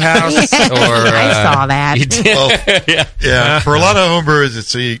my brew house? I saw that. You did? Yeah. For a lot of homebrewers,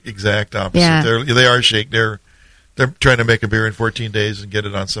 it's the exact opposite. Yeah. They are shake. They're trying to make a beer in 14 days and get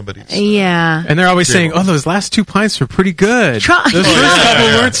it on somebody's. Yeah. And they're always saying, "Oh, those last 2 pints were pretty good. Those first couple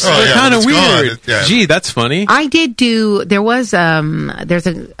were kind of weird." Gee, that's funny. I did do. There was there's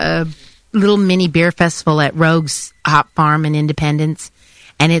a little mini beer festival at Rogue's Hop Farm in Independence,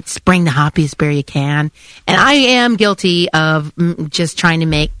 and it's bring the hoppiest beer you can. And I am guilty of just trying to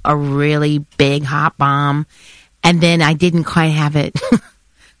make a really big hop bomb, and then I didn't quite have it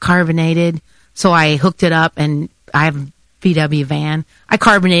carbonated, so I hooked it up, and I have a VW van. I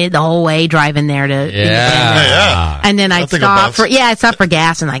carbonated the whole way driving there to Independence. And then I'd stop for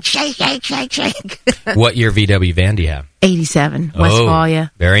gas and like shake. What year VW van do you have? 87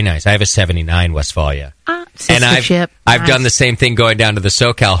 Westphalia. Very nice. I have a 79 Westphalia. And I've done the same thing going down to the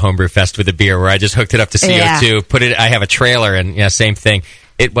SoCal Homebrew Fest with a beer where I just hooked it up to CO2, I have a trailer, and same thing.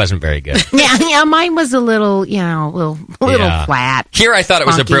 It wasn't very good. Yeah, mine was a little, little flat. Here I thought it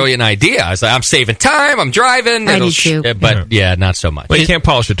was a brilliant idea. I was like, I'm saving time, I'm driving. I do too. But not so much. Well, you can't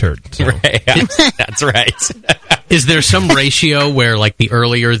polish a turd. So. Right, that's right. Is there some ratio where, like, the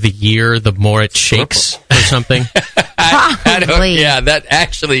earlier the year, the more it shakes or something? Probably.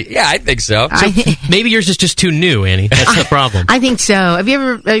 I think so. Maybe yours is just too new, Annie. That's the problem. I think so. Have you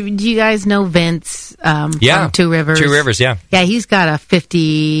ever? Do you guys know Vince from Two Rivers? Two Rivers, yeah. Yeah, he's got a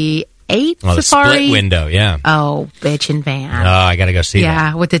 58 the Safari. split window, yeah. Oh, bitchin' van. Oh, I got to go see that.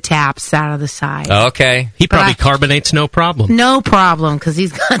 Yeah, with the taps out of the side. Oh, okay. He probably carbonates no problem. No problem, because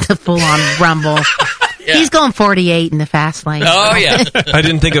he's got the full-on rumble. Yeah. He's going 48 in the fast lane. Oh, yeah. I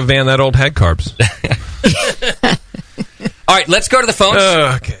didn't think a van that old had carbs. All right, let's go to the phones.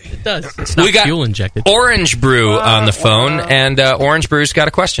 Okay. It does. It's not fuel injected. Orange Brew on the phone, and Orange Brew's got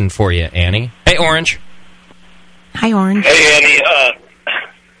a question for you, Annie. Hey, Orange. Hi, Orange. Hey, Annie.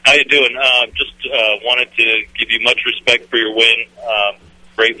 How you doing? Just wanted to give you much respect for your win.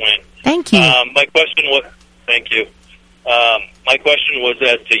 Great win. Thank you. My question was, thank you. My question was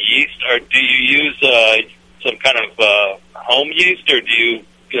as to yeast. Do you use some kind of home yeast, or do you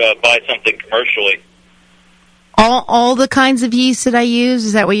buy something commercially? All the kinds of yeast that I use?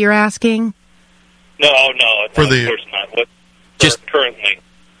 Is that what you're asking? No, of course not. What just currently?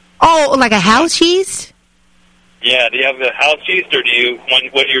 Oh, like a house yeast? Yeah. Do you have a house yeast, or do you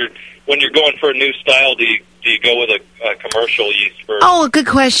when you're going for a new style, do you go with a commercial yeast first? Oh, good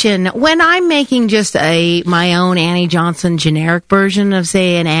question. When I'm making just my own Annie Johnson generic version of,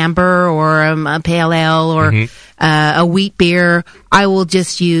 say, an amber or a pale ale or a wheat beer, I will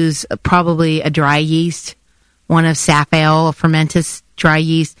just use probably a dry yeast, one of Safale, a Fermentis dry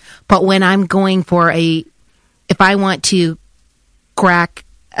yeast. But when I'm going for if I want to crack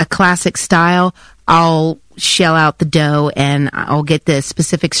a classic style, I'll shell out the dough and I'll get the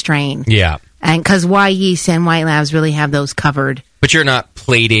specific strain. Yeah. And because Y Yeast and White Labs really have those covered. But you're not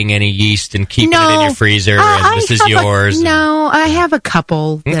plating any yeast and keeping it in your freezer, and this is yours. I have a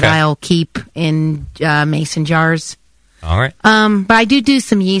couple that I'll keep in mason jars. All right. But I do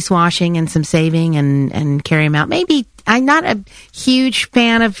some yeast washing and some saving and carry them out. Maybe I'm not a huge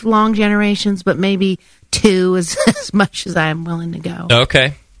fan of long generations, but maybe 2 is as much as I'm willing to go.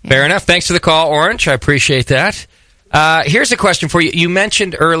 Okay. Yeah. Fair enough. Thanks for the call, Orange. I appreciate that. Here's a question for you. You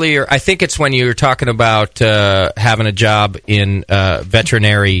mentioned earlier, I think it's when you were talking about having a job in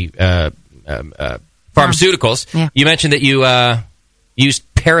veterinary pharmaceuticals. Yeah. You mentioned that you used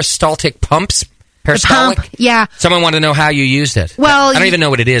peristaltic pumps. Peristaltic? Pump, yeah. Someone wanted to know how you used it. Well, I don't even know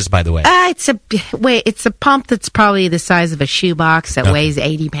what it is, by the way. It's a pump that's probably the size of a shoebox that weighs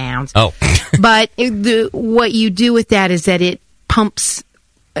 80 pounds. Oh. But what you do with that is that it pumps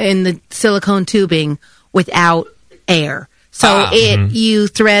in the silicone tubing without air. So you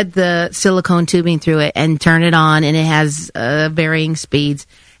thread the silicone tubing through it and turn it on, and it has varying speeds,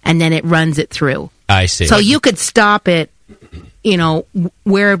 and then it runs it through. I see. So you could stop it,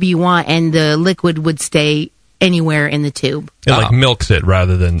 wherever you want, and the liquid would stay anywhere in the tube. It like milks it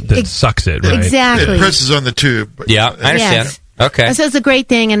rather than sucks it, right? Exactly. It presses on the tube. Yeah, I understand. Yes. Okay. So it's a great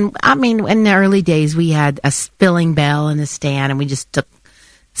thing. And, I mean, in the early days, we had a filling bell in the stand, and we just took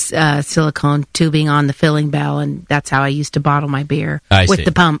silicone tubing on the filling bell, and that's how I used to bottle my beer with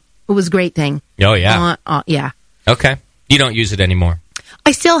the pump. It was a great thing. Oh, yeah. Yeah. Okay. You don't use it anymore?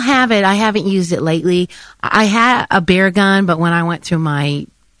 I still have it. I haven't used it lately. I had a beer gun, but when I went through my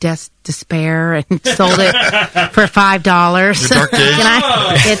despair and sold it for $5. Your dark days? Can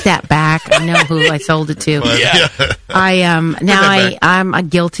I get that back? I know who I sold it to. Yeah. I'm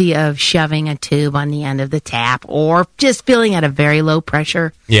guilty of shoving a tube on the end of the tap or just filling at a very low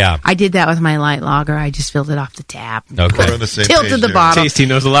pressure. Yeah. I did that with my light lager. I just filled it off the tap. Okay. We're on the same Tilted page the there. bottle. Tasty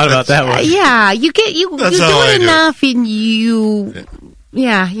knows a lot about that one. Yeah, you do That's how I it do enough, and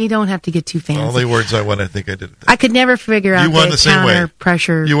you don't have to get too fancy. Only words I won, I think I did it. I could never figure out You won the same way. counter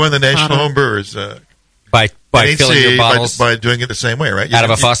pressure. You won the National bottle. Home Brewers by NHC filling your bottles by doing it the same way, right? out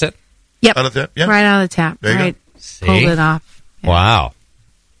of a faucet. Yep, out of the, yeah. right out of the tap. There you Right, See? pulled it off. Wow.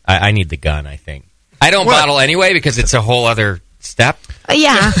 I need the gun, I think. I don't bottle anyway because it's a whole other step.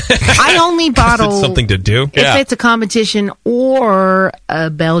 Yeah, I only bottle It's something to do. if it's a competition or a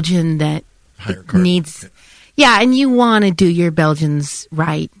Belgian that needs. Yeah, and you want to do your Belgians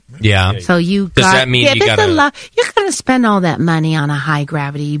right. Yeah. So you Does got, that mean you but gotta- you're going to spend all that money on a high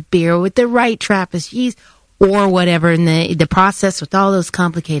gravity beer with the right Trappist yeast or whatever in the process with all those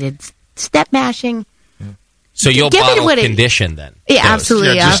complicated step mashing. So you'll Give it bottle what it- condition then? Yeah,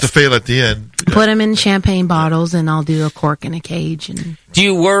 absolutely. Yeah, just to fail at the end. Put them in champagne bottles, and I'll do a cork in a cage. And Do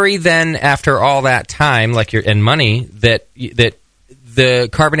you worry then, after all that time, and money, that the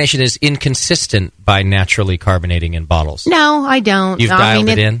carbonation is inconsistent by naturally carbonating in bottles? no, I don't. You've dialed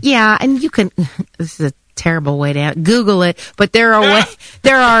it in? Yeah, and you can. This is a terrible way to Google it, but there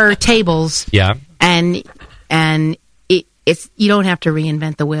are tables. Yeah. and it's you don't have to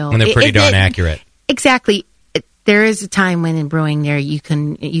reinvent the wheel. And they're pretty darn accurate. Exactly. There is a time when in brewing there you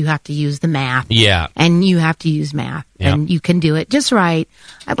have to use the math. Yeah. And you have to use math, Yeah. and you can do it just right.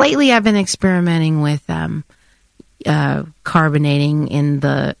 Lately, I've been experimenting with carbonating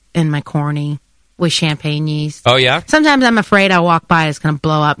in my corny with champagne yeast. Oh, yeah? Sometimes I'm afraid I'll walk by, it's going to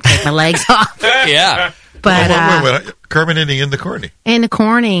blow up, and take my legs off. Yeah. But wait, carbonating in the corny. in the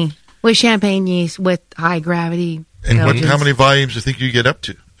corny with champagne yeast with high gravity. And Belgians. how many volumes do you think you get up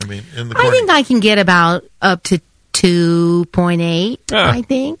to? I mean, in the corny. I think I can get about up to 2.8. Ah. I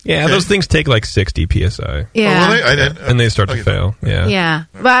think. Yeah, those things take like 60 psi. Yeah. Oh, really? I didn't, and they start to fail. Yeah. Yeah,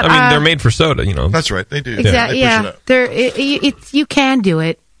 but I mean, they're made for soda. That's right. They do. Exactly. They push it Yeah, up. it's you can do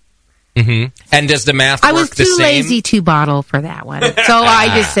it. Mm-hmm. And does the math I work was the too same? lazy to bottle for that one, so I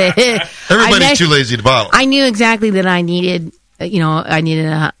just said Everybody's too lazy to bottle. I knew exactly that I needed. I needed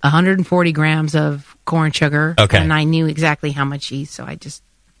 140 grams of corn sugar. Okay. And I knew exactly how much yeast, so I just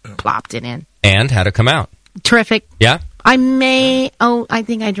plopped it in. And how'd it come out? Terrific. Yeah? I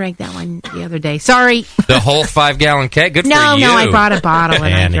think I drank that one the other day. Sorry. The whole 5-gallon keg? Good for you. No, I brought a bottle and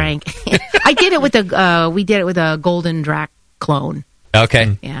I Annie. drank. I did it with we did it with a Golden Drac clone.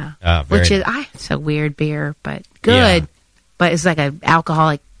 Okay. Yeah. Very Which is, nice. it's a weird beer, but good. Yeah. But it's like an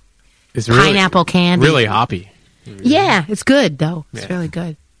alcoholic It's really, pineapple candy. really hoppy. Yeah, it's good though. It's really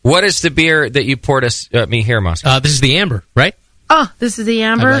good. What is the beer that you poured me here, Moscow? This is the Amber, right? Oh, this is the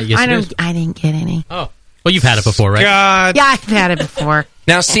Amber. Yes, it is. I didn't get any. Oh, well, you've had it before, right? God. Yeah, I've had it before.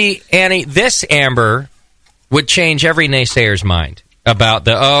 Now, see, Annie, this Amber would change every naysayer's mind about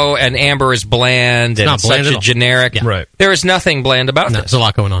and Amber is bland and not it's bland such at a all. generic. Yeah. Right. There is nothing bland about No, this. there's a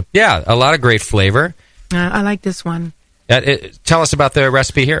lot going on. Yeah, a lot of great flavor. I like this one. Tell us about the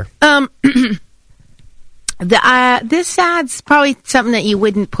recipe here. This adds probably something that you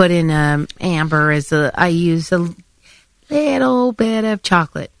wouldn't put in Amber. I use a little bit of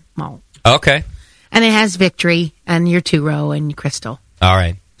chocolate malt, Okay. and it has Victory and your two-row and Crystal. All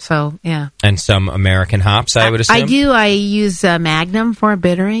right. So yeah, And some American hops, I would assume? I do. I use Magnum for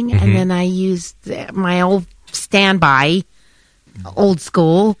bittering, and then I use my old standby, old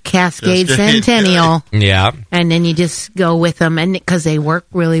school Cascade Centennial. Yeah. And then you just go with them, and because they work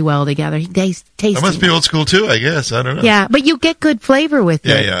really well together, they taste. That must be old school too, I guess. I don't know. Yeah, but you get good flavor with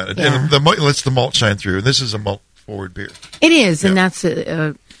it. Yeah. And lets the malt shine through. This is a malt forward beer. It is, and that's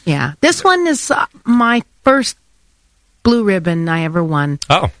yeah. This one is my first blue ribbon I ever won.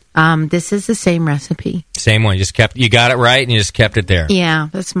 Oh. This is the same recipe. Same one. You got it right and you just kept it there. Yeah,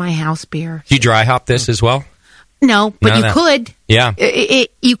 that's my house beer. Do you dry hop this as well? No, but None you of that. could. Yeah.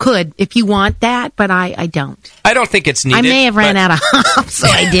 You could if you want that, but I don't. I don't think it's needed. I may have ran out of hops, so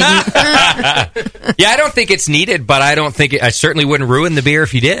I didn't. Yeah, I don't think it's needed, but I don't think I certainly wouldn't ruin the beer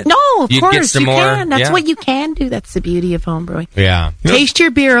if you did. No, of You'd course get some you more. can. That's yeah. what you can do. That's the beauty of home brewing. Yeah. Taste your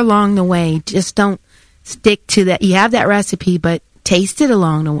beer along the way. Just don't stick to that. You have that recipe, but taste it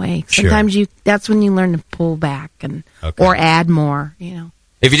along the way. Sure. Sometimes that's when you learn to pull back or add more.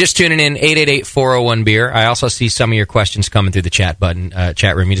 If you're just tuning in, 888-401-BEER. I also see some of your questions coming through the chat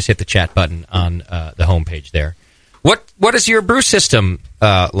room. You just hit the chat button on the homepage there. What is your brew system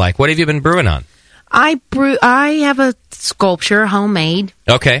like? What have you been brewing on? I have a sculpture, homemade.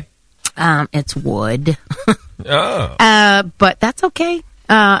 Okay. It's wood. Oh. But that's okay.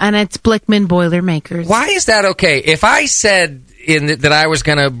 And it's Blickman Boilermakers. Why is that okay? If I said that I was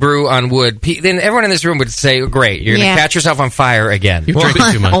going to brew on wood, then everyone in this room would say, "Great, you're going to catch yourself on fire again." You're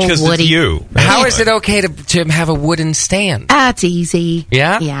drinking too much because it's you. How is it okay to have a wooden stand? It's easy.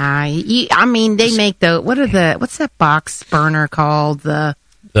 Yeah? Yeah. I mean, they make what's that box burner called?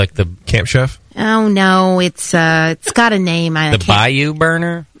 Like the Camp Chef? Oh no, it's got a name. The Bayou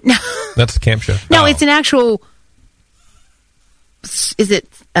burner? No. That's the Camp Chef. No, it's an actual.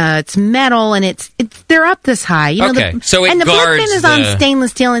 It's metal and it's they're up this high. You know, okay, so it and the guards Blickman is on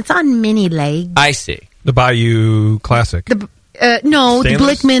stainless steel and it's on mini legs. I see. The Bayou Classic. No, the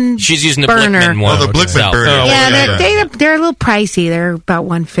Blickman. She's using the burner. Blickman one. Oh, the Blickman burner. Oh, yeah, they're a little pricey. They're about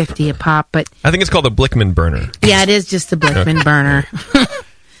 $150 a pop, but I think it's called the Blickman burner. yeah, it is just the Blickman burner.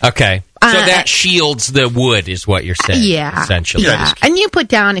 Okay, so that shields the wood, is what you're saying. Yeah, essentially. Yeah. And you put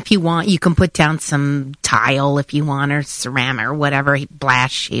down, if you want, you can put down some tile if you want, or ceramic or whatever,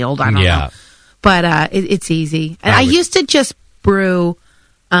 blast shield. I don't know. But it's easy. And I used to just brew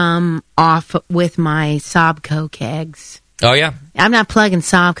off with my Sobco kegs. Oh yeah. I'm not plugging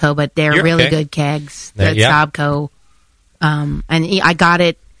Sobco, but they're really good kegs. That Sobco, and I got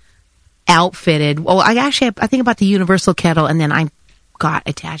it outfitted. Well, I think about the universal kettle, and then I got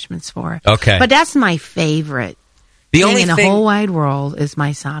attachments for it. Okay. But that's my favorite. The only thing in the whole wide world is my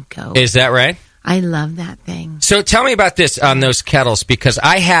Sobco. Is that right? I love that thing. So tell me about this on those kettles, because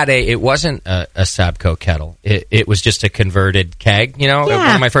I had it wasn't a Sobco kettle. It was just a converted keg, one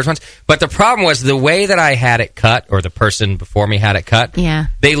of my first ones. But the problem was the way that I had it cut, or the person before me had it cut,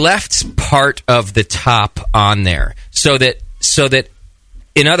 they left part of the top on there so that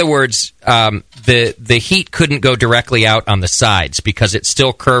in other words, the heat couldn't go directly out on the sides because it's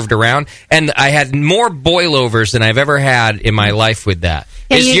still curved around. And I had more boilovers than I've ever had in my life with that.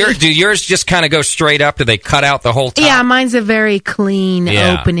 Yeah, do yours just kind of go straight up? Do they cut out the whole top? Yeah, mine's a very clean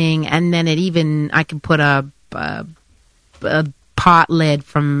opening, and then I can put a pot lid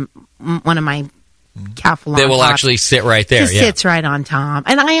from one of my Calphalon They will pots. actually sit right there. It sits right on top.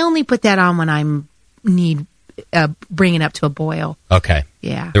 And I only put that on when I need bring it up to a boil. Okay.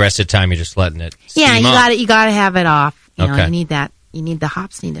 Yeah. The rest of the time, you're just letting it. Yeah, steam up. you got to have it off. Okay. You need that. You need the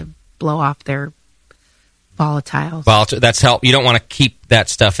hops need to blow off their volatiles. That's help. You don't want to keep that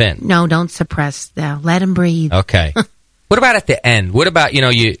stuff in. No, don't suppress them. Let them breathe. Okay. What about at the end? What about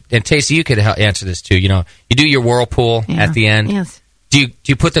you? And Tacey, you could answer this too. You do your whirlpool at the end. Yes. Do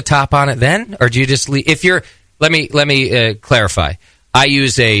you put the top on it then, or do you just leave? If you're, let me clarify. I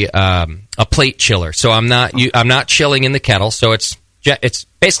use a plate chiller, so I'm not chilling in the kettle, so it's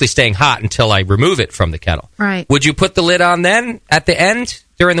basically staying hot until I remove it from the kettle. Right. Would you put the lid on then at the end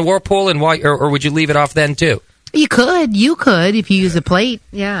during the whirlpool, or would you leave it off then too? You could if you use a plate.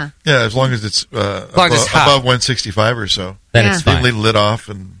 Yeah. Yeah, as long as it's it's above 165 or so, then it's fine. You leave the lid off,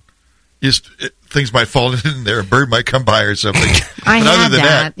 and things might fall in there. A bird might come by or something. I but had other than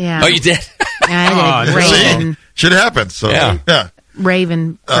that, yeah. Oh, you did? I did. Raven. Should happen. So yeah.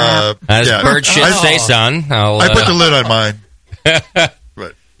 Raven. As bird shit say, son. I put the lid on mine.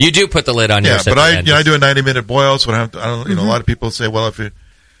 But you do put the lid on yours. Yeah, but I do a 90-minute boil. So I don't. A lot of people say, well, if you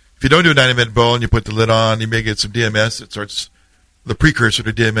don't do a 90-minute boil and you put the lid on, you may get some DMS. It starts the precursor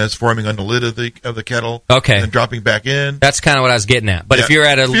to DMS forming on the lid of the kettle. Okay. And dropping back in. That's kind of what I was getting at. But if you're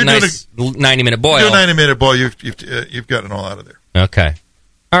at a nice 90-minute boil, do a 90-minute boil, you've gotten it all out of there. Okay.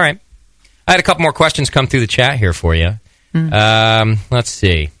 All right. I had a couple more questions come through the chat here for you. Let's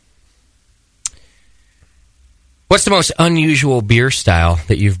see. What's the most unusual beer style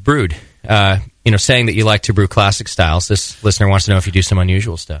that you've brewed? Saying that you like to brew classic styles. This listener wants to know if you do some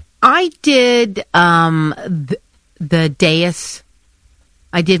unusual stuff. I did the Deus.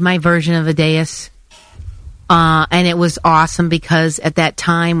 I did my version of a Deus. And it was awesome because at that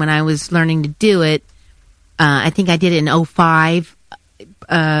time when I was learning to do it, I think I did it in 2005.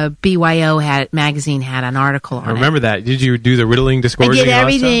 BYO magazine had an article on it. I remember that. Did you do the riddling, disgorging? I did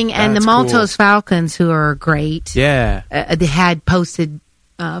everything, and the Maltose cool. Falcons, who are great, they had posted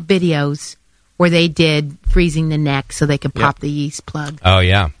videos where they did freezing the neck so they could pop the yeast plug. Oh,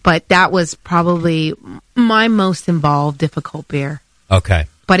 yeah. But that was probably my most involved, difficult beer. Okay.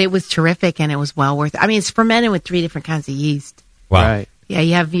 But it was terrific, and it was well worth it. I mean, it's fermented with 3 different kinds of yeast. Wow. Right.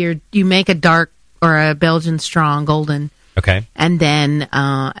 Yeah, you make a dark or a Belgian strong, golden. Okay. And then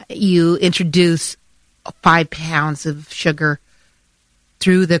you introduce 5 pounds of sugar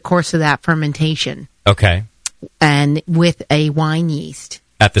through the course of that fermentation. Okay. And with a wine yeast.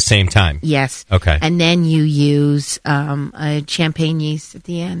 At the same time? Yes. Okay. And then you use a champagne yeast at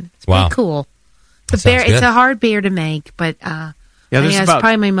the end. It's pretty cool. It's a hard beer to make, but it's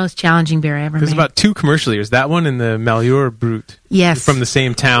probably my most challenging beer I ever made. There's about 2 commercial years. That one and the Malheur Brut. Yes. From the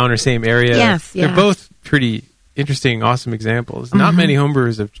same town or same area. Yes, yeah. They're both pretty interesting, awesome examples. Not many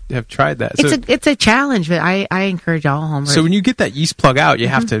homebrewers have tried that. So, it's a challenge, but I encourage all homebrewers. So when you get that yeast plug out, you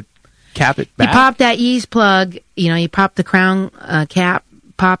have to cap it back. You pop that yeast plug, you pop the crown cap,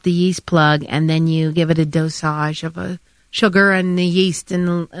 pop the yeast plug, and then you give it a dosage of a sugar and the yeast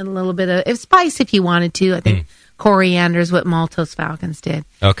and a little bit of spice if you wanted to. I think coriander is what Maltose Falcons did.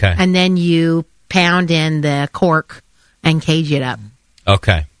 Okay. And then you pound in the cork and cage it up.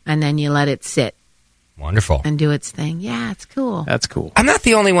 Okay. And then you let it sit. Wonderful. And do its thing. Yeah, it's cool. That's cool. I'm not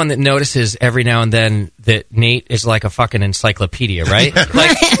the only one that notices every now and then that Nate is like a fucking encyclopedia, right?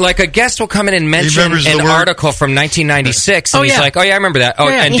 like a guest will come in and mention an article from 1996, and he's like, "Oh yeah, I remember that." Oh,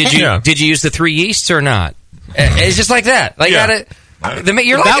 and did you use the 3 yeasts or not? It's just like that. Like you're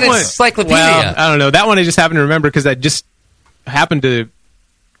like an encyclopedia. Well, I don't know. That one I just happen to remember because I just happened to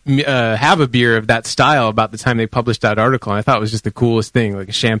have a beer of that style about the time they published that article, and I thought it was just the coolest thing, like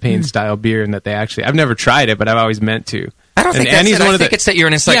a champagne style beer, and that they actually, I've never tried it, but I've always meant to. I don't think that's it. I think it's that you're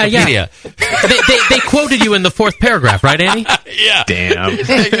an encyclopedia. they quoted you in the 4th paragraph, right, Annie? Yeah. Damn.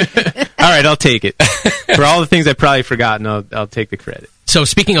 All right, I'll take it. For all the things I've probably forgotten, I'll take the credit. So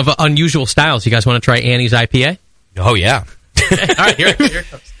speaking of unusual styles, you guys want to try Annie's IPA? Oh, yeah. All right, here it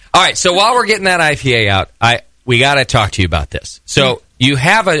comes. All right, so while we're getting that IPA out, we got to talk to you about this. So you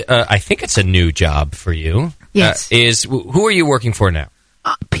have I think it's a new job for you. Yes. Who are you working for now?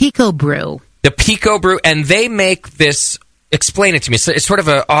 Pico Brew. The Pico Brew, and they make this. Explain it to me. It's sort of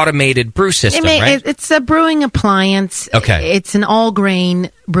an automated brew system, right? It's a brewing appliance. Okay. It's an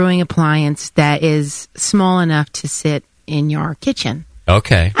all-grain brewing appliance that is small enough to sit in your kitchen.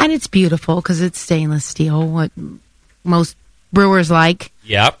 Okay. And it's beautiful because it's stainless steel, what most brewers like.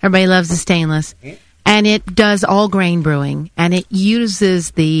 Yep. Everybody loves the stainless. And it does all-grain brewing, and it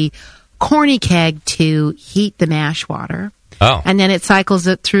uses the corny keg to heat the mash water. Oh. And then it cycles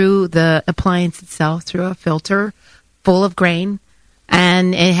it through the appliance itself through a filter full of grain,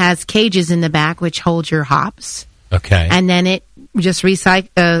 and it has cages in the back which hold your hops. Okay. And then it just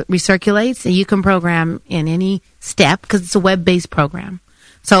recirculates, and you can program in any step because it's a web-based program.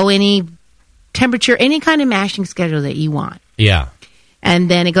 So any temperature, any kind of mashing schedule that you want. Yeah. And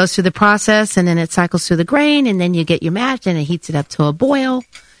then it goes through the process, and then it cycles through the grain, and then you get your mash, and it heats it up to a boil,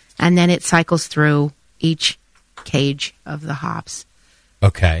 and then it cycles through each cage of the hops.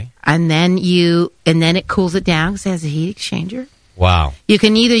 Okay. And then it cools it down because it has a heat exchanger. Wow. You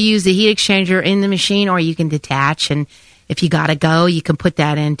can either use the heat exchanger in the machine, or you can detach, and if you got to go, you can put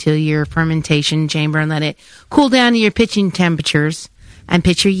that into your fermentation chamber and let it cool down to your pitching temperatures and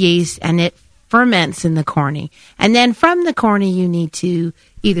pitch your yeast, and it ferments in the corny. And then from the corny, you need to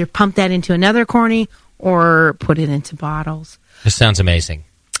either pump that into another corny or put it into bottles. This sounds amazing.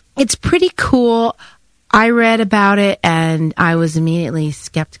 It's pretty cool. I read about it, and I was immediately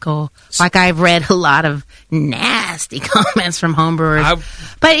skeptical. Like, I've read a lot of nasty comments from homebrewers.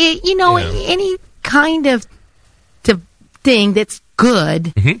 But, any kind of thing that's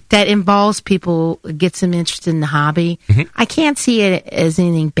good, that involves people, gets them interested in the hobby, I can't see it as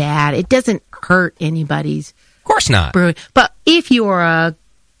anything bad. It doesn't hurt anybody's Of course not. brewing. But if you're a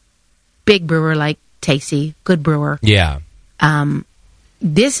big brewer like Tacey, good brewer, Yeah.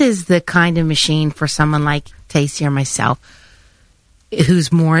 this is the kind of machine for someone like Tacey or myself, who's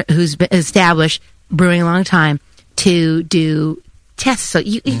been established, brewing a long time, to do tests. So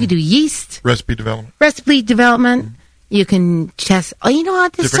you can do yeast recipe development. You can test. Oh, you know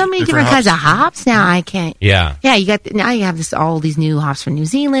what? There's so many different kinds of hops now. I can't. Yeah. Yeah. Now you have all these new hops from New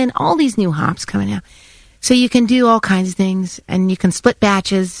Zealand. All these new hops coming out. So you can do all kinds of things, and you can split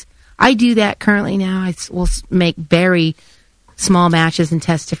batches. I do that currently now. I will make very small batches and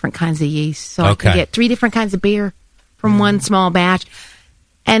test different kinds of yeast. So I can get 3 different kinds of beer from one small batch.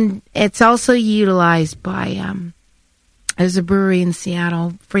 And it's also utilized by, there's a brewery in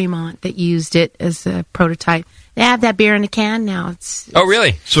Seattle, Fremont, that used it as a prototype. They have that beer in a can now. Oh,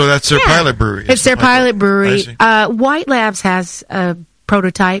 really? So that's their pilot brewery. It's their pilot brewery. White Labs has a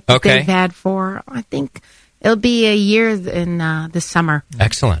prototype that they've had for, I think, it'll be a year in this summer.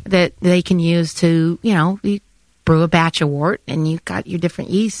 Excellent. That they can use to, you brew a batch of wort, and you've got your different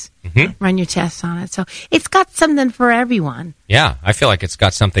yeasts, run your tests on it. So it's got something for everyone. Yeah, I feel like it's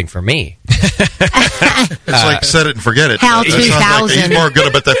got something for me. It's like set it and forget it. HAL 2000. He's more good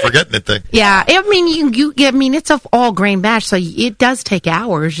about that forgetting it thing. Yeah, I mean, it's a all grain batch, so it does take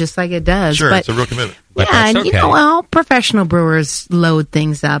hours, just like it does. Sure, but, it's a real commitment. But yeah, that's and all professional brewers load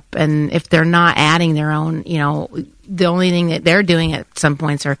things up, and if they're not adding their own, the only thing that they're doing at some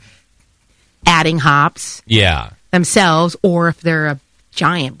points are adding hops Yeah. themselves, or if they're a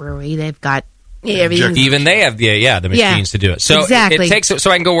giant brewery, they've got everything. Even they have the machines to do it. So exactly. it takes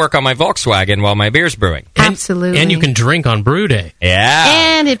so I can go work on my Volkswagen while my beer's brewing. Absolutely. And you can drink on brew day. Yeah.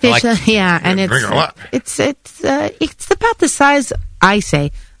 And if it's and drink a lot. it's about the size, I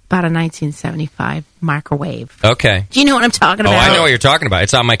say, about a 1975 microwave. Okay. Do you know what I'm talking Oh, about? I know what you're talking about.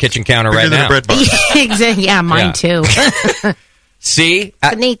 It's on my kitchen counter right now. Exactly. Yeah, mine too. See?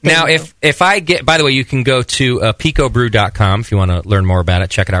 neat Now, thing. if I get... By the way, you can go to picobrew.com if you want to learn more about it.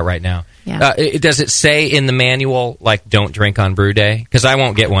 Check it out right now. Yeah. Does it say in the manual, like, don't drink on brew day? Because I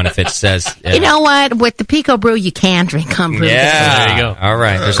won't get one if it says... You know what? With the Pico Brew, you can drink on brew. Yeah. Day. There you go. All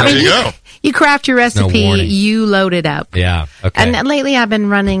right. There's I mean, you craft your no recipe, warning. you load it up. Yeah. Okay. And lately I've been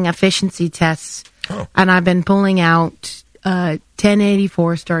running efficiency tests, and I've been pulling out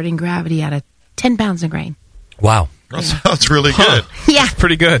 1084 starting gravity out of 10 pounds of grain. Wow. That sounds really good. Yeah.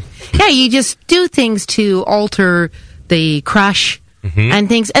 Pretty good. Yeah, you just do things to alter the crush and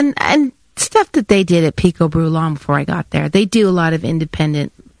things, and stuff that they did at Pico Brew long before I got there. They do a lot of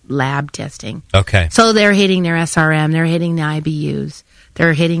independent lab testing. Okay. So they're hitting their SRM, they're hitting the IBUs,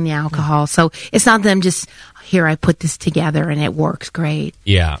 they're hitting the alcohol. So it's not them just, here, I put this together and it works great.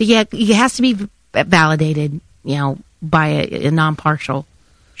 Yeah. Yeah, it has to be validated, by a non-partial.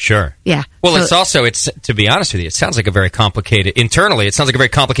 Sure. Yeah. Well, So- it's to be honest with you, it sounds like a very complicated, internally, it sounds like a very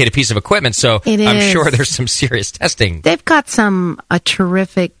complicated piece of equipment, so It I'm is. sure there's some serious testing. They've got a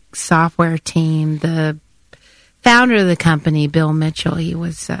terrific software team. The founder of the company, Bill Mitchell, he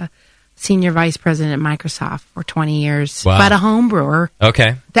was senior vice president at Microsoft for 20 years, Wow. but a home brewer.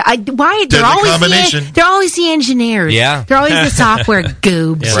 Okay. They're combination. they're always the engineers. Yeah. They're always the software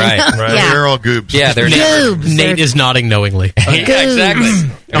goobs. Yeah. They're all goobs. Yeah, they're Goobs. Nate is nodding knowingly. exactly.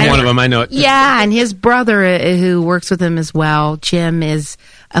 I'm one of them. I know it. Yeah, and his brother, who works with him as well, Jim, is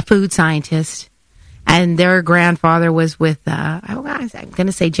a food scientist. And their grandfather was with, I'm going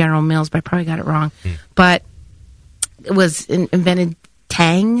to say General Mills, but I probably got it wrong. But it was invented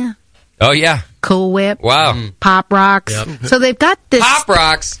Tang, Oh, yeah. Cool Whip, Wow. Pop Rocks. Yep. So they've got this. Pop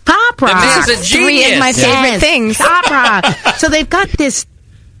Rocks. Pop The Rocks. man's a Three of my genius. favorite Yes. things. Pop Rock. So they've got this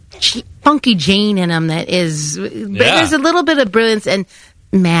funky gene in them that is, but there's a little bit of brilliance and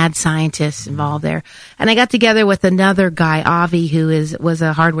mad scientists involved there. And I got together with another guy, Avi, who was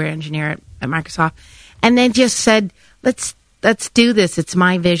a hardware engineer at Microsoft, and they just said, let's do this. It's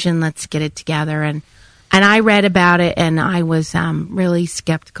my vision. Let's get it together. And I read about it, and I was really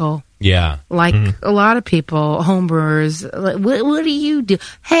skeptical. Yeah. Like a lot of people, homebrewers, like, what do you do?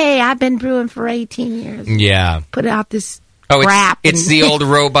 Hey, I've been brewing for 18 years. Yeah. Put out this Oh, crap. it's the old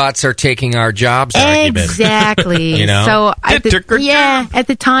robots are taking our jobs argument. Exactly. You know? So at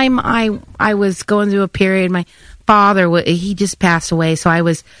the time I was going through a period. My father, he just passed away, so I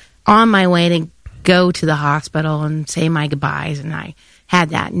was on my way to go to the hospital and say my goodbyes, and I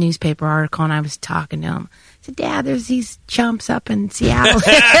had that newspaper article, and I was talking to him. I said, Dad, there's these chumps up in Seattle.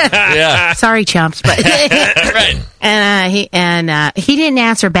 Yeah. Sorry, chumps, but right. And he didn't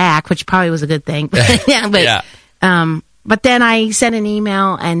answer back, which probably was a good thing. Yeah, but Yeah. but then I sent an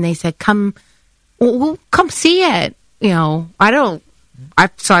email, and they said, "Come see it." Okay,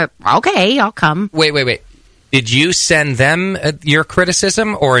 I'll come. Wait. Did you send them your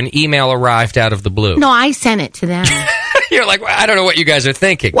criticism, or an email arrived out of the blue? No, I sent it to them. You're like, well, I don't know what you guys are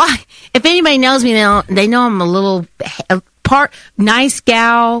thinking. Why? If anybody knows me, they know I'm a little nice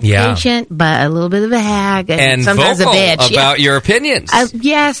gal, Yeah. patient, but a little bit of a hag, And sometimes vocal a bitch. about your opinions.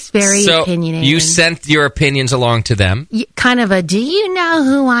 Yes, very so opinionated. you sent your opinions along to them. Kind of a "Do you know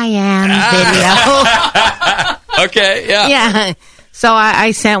who I am?" video. Okay, yeah. Yeah. So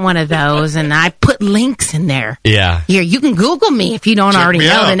I sent one of those, and I put links in there. Yeah. Here, you can Google me if you don't already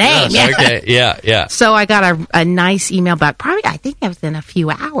know the name. Yes. Okay, yeah. So I got a nice email back. Probably, I think that was in a few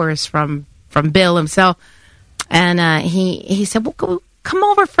hours from Bill himself, and he said, "Well, come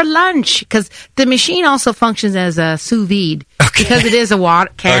over for lunch," because the machine also functions as a sous vide because it is do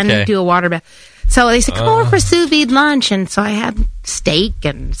a water bath. So they said, "Come over for sous vide lunch," and so I had steak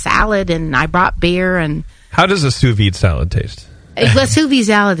and salad, and I brought beer. And how does a sous vide salad taste? Well, sous vide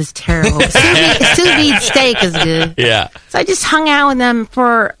salad is terrible. Sous vide steak is good. Yeah. So I just hung out with them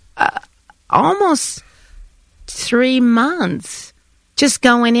for almost 3 months, just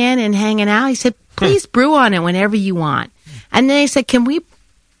going in and hanging out. He said, "Please brew on it whenever you want." And then they said, "Can we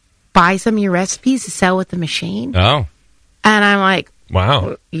buy some of your recipes to sell with the machine?" Oh. And I'm like,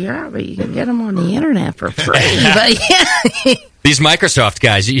 wow. Yeah, but you can get them on the internet for free. But yeah. These Microsoft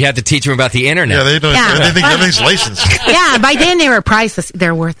guys, you had to teach them about the internet. Yeah, they don't. Yeah. They think everything's licensed. Yeah, by then they were priceless.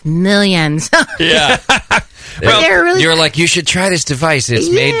 They're worth millions. Yeah. they're really You're like, you should try this device. It's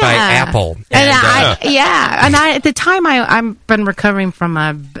made by Apple. And at the time I've been recovering from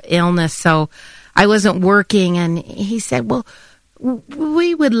a illness, so I wasn't working. And he said, "Well,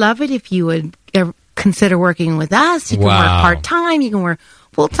 we would love it if you would consider working with us. You can work part time. You can work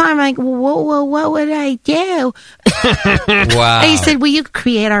full time." I'm like, "Whoa, what would I do?" Wow. And he said, "Well, you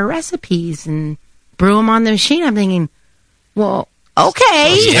create our recipes and brew them on the machine." I'm thinking, well,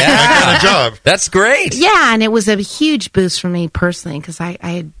 okay. Yeah. That kind of job. That's great. Yeah, and it was a huge boost for me personally because I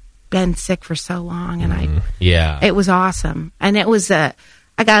had been sick for so long, and it was awesome. And it was I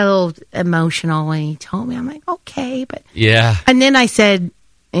got a little emotional when he told me. I'm like, okay, but and then I said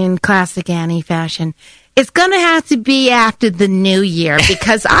in classic Annie fashion, it's going to have to be after the new year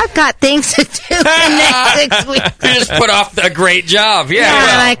because I've got things to do in the next 6 weeks. You just put off a great job.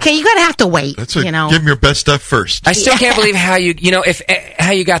 Yeah. Like, you're going to have to wait. That's what, give them your best stuff first. I still can't believe how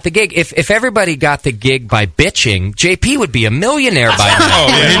how you got the gig. If everybody got the gig by bitching, JP would be a millionaire by now.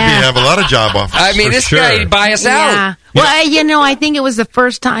 He'd have a lot of job offers. I mean, this guy would buy us out. Well, I think it was the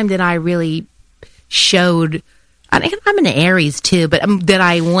first time that I really showed. I'm an Aries too, but that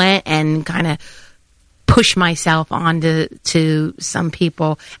I went and kind of push myself onto to some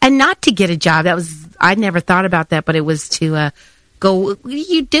people, and not to get a job. I'd never thought about that, but it was to go, what are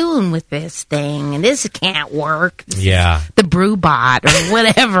you doing with this thing? And this can't work. The brew bot or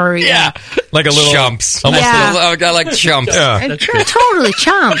whatever. Like a little chumps. Almost like chumps. Totally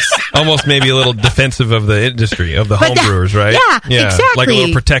chumps. Almost maybe a little defensive of the industry, of the homebrewers, right? Yeah, exactly. Like a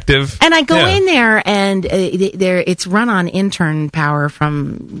little protective. And I go in there, and it's run on intern power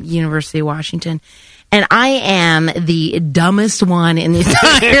from University of Washington. And I am the dumbest one in the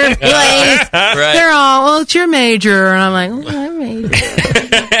entire place. They're all, well, it's your major. And I'm like, well, I'm major.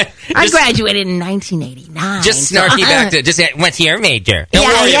 I graduated in 1989. Just snarky back to, what's your major? Don't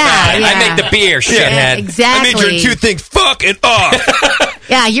worry about it. I make the beer, shithead. Exactly. I majored in 2 things. Fuck it off.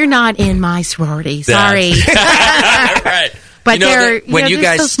 Yeah, you're not in my sorority. Sorry. Right. But when you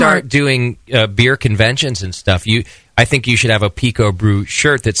guys so start doing beer conventions and stuff, I think you should have a Pico Brew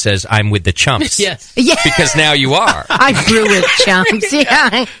shirt that says "I'm with the chumps." Yes. Yeah. Because now you are. I brew with chumps.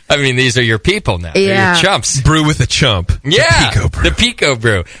 Yeah. I mean, these are your people now. They're your chumps. Brew with a chump. Yeah. The Pico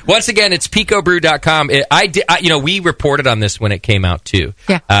Brew. Once again, it's picobrew.com. We reported on this when it came out too.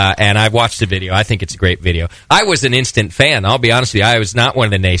 Yeah. And I've watched the video. I think it's a great video. I was an instant fan. I'll be honest with you. I was not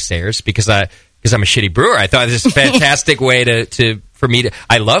one of the naysayers because I'm a shitty brewer. I thought this is a fantastic way for me to.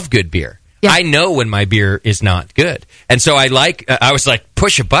 I love good beer. Yeah. I know when my beer is not good. And so I was like,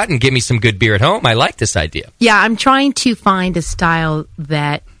 push a button, give me some good beer at home. I like this idea. Yeah, I'm trying to find a style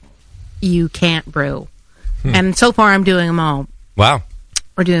that you can't brew. And so far I'm doing them all. Wow.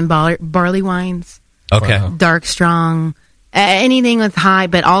 We're doing barley wines. Okay. Wow. Dark, strong, anything with high,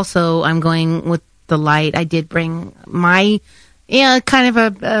 but also I'm going with the light. I did bring my, kind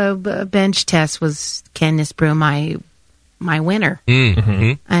of a bench test was, can this brew my winner?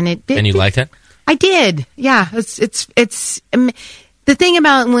 Mm-hmm. And it did. And you liked it? I did. Yeah. It's the thing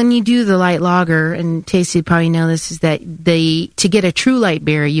about when you do the light lager, and Tasty you probably know this, is that to get a true light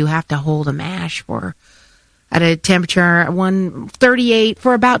beer, you have to hold a mash at a temperature 138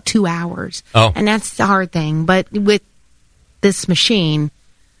 for about 2 hours. Oh. And that's the hard thing. But with this machine,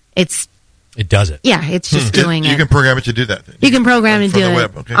 it does it. Yeah, it's just doing it. You can program it to do that. You can program it to do it.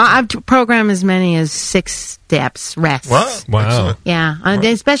 Web. Okay. I've programmed as many as 6 steps rests. Wow. Excellent. Yeah,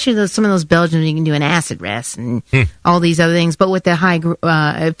 especially some of those Belgians, you can do an acid rest and all these other things. But with the high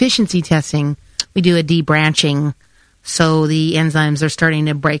efficiency testing, we do a debranching. So the enzymes are starting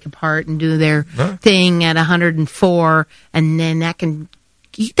to break apart and do their thing at 104, and then that's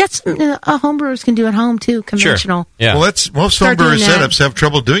something homebrewers can do at home too, conventional. Sure. Yeah. Well, most homebrewer setups have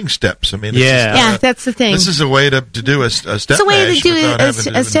trouble doing steps. I mean, that's the thing. This is a way to do a step. It's a way to do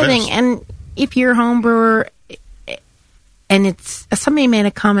a stepping. And if you're a homebrewer, and somebody made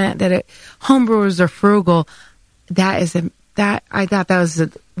a comment that homebrewers are frugal, I thought that was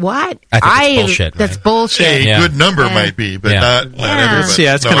what? I think it's bullshit. That's bullshit. A good number might be, but not everybody.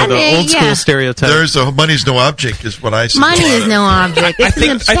 Yeah, it's kind of the old school stereotype. Money's no object, is what I say. Money is no object. It's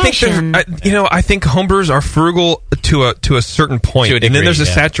an obsession. I think homebrewers are frugal to a certain point, to a degree, and then there's a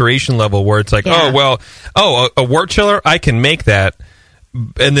saturation level where it's like, a wort chiller, I can make that,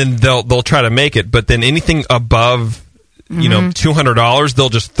 and then they'll try to make it, but then anything above $200 they'll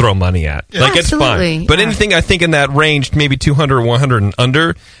just throw money at. Like, it's fine. But anything I think in that range, maybe 200 or 100 and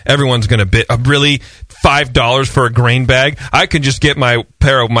under, everyone's going to bid really $5 for a grain bag. I could just get my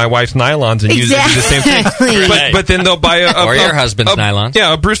pair of my wife's nylons and use it to do the same thing. But then they'll buy or your husband's nylons.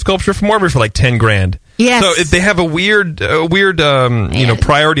 Yeah, a brew sculpture from Morbury for like $10,000. Yes. So they have a weird,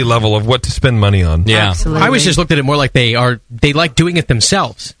 priority level of what to spend money on. I always just looked at it more like they like doing it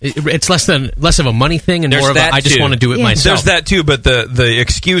themselves. It's less of a money thing and more of I just want to do it myself. There's that too, but the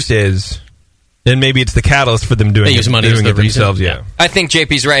excuse is, and maybe it's the catalyst for them doing use money doing as it the reason. themselves. Yeah. I think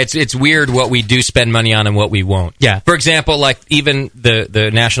JP's right. It's weird what we do spend money on and what we won't. Yeah. For example, like even the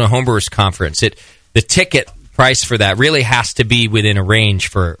National Homebrewers Conference, the ticket price for that really has to be within a range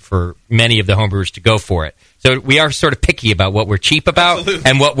for many of the homebrewers to go for it. So we are sort of picky about what we're cheap about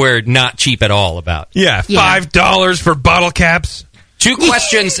and what we're not cheap at all about. Yeah, $5 for bottle caps. 2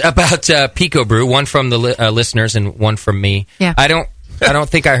 questions about Pico Brew, one from the listeners and one from me. Yeah. I don't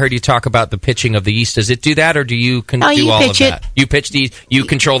think I heard you talk about the pitching of the yeast. Does it do that, or do you do all pitch of that? You pitch the you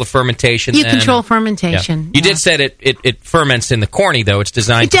control the fermentation. You control fermentation. Yeah. You did say it ferments in the corny, though. It's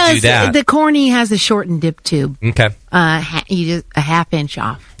designed It does. to do that. The corny has a shortened dip tube. Okay. You just a half inch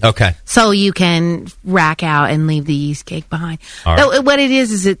off. Okay. So you can rack out and leave the yeast cake behind. All right. So what it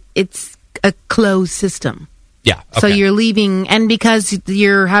is it's a closed system. Yeah. Okay. So you're leaving, and because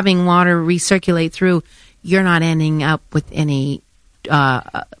you're having water recirculate through, you're not ending up with any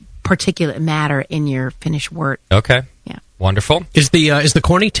particulate matter in your finished wort. Okay. Yeah. Wonderful. Is the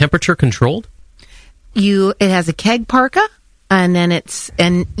corny temperature controlled? It has a keg parka, and then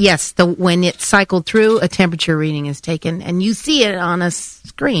when it's cycled through, a temperature reading is taken, and you see it on a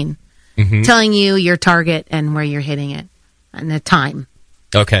screen telling you your target and where you're hitting it and the time.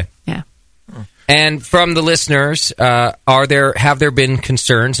 Okay. Yeah. And from the listeners, have there been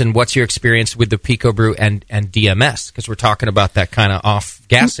concerns, and what's your experience with the Pico Brew and DMS? Because we're talking about that kind of off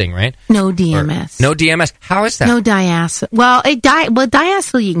gassing, right? No DMS. No DMS. How is that? No diacetyl. Well,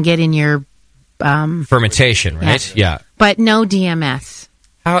 diacetyl you can get in your fermentation, right? Yeah. But no DMS.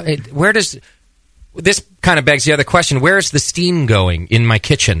 Where does this kind of begs the other question? Where is the steam going in my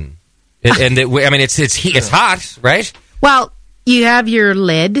kitchen? It's hot, right? Well, you have your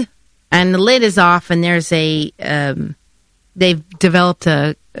lid. And the lid is off, and there's they've developed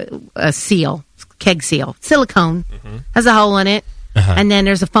a seal, keg seal, silicone, has a hole in it, and then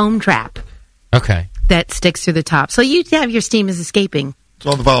there's a foam trap. Okay. That sticks through the top. So you have your steam is escaping.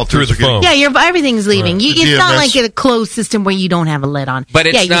 So all the volatiles are getting... Yeah, everything's leaving. Right. It's not like a closed system where you don't have a lid on. But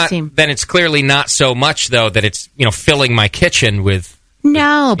it's not. Then it's clearly not so much, though, that it's filling my kitchen with...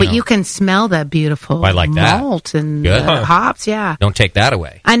 No, but you can smell that beautiful I like that. malt and Good. hops, yeah. Don't take that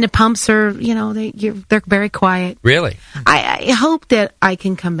away. And the pumps are, they're very quiet. Really? I hope that I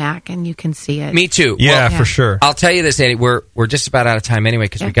can come back and you can see it. Me too. Yeah, for sure. I'll tell you this, Andy. We're just about out of time anyway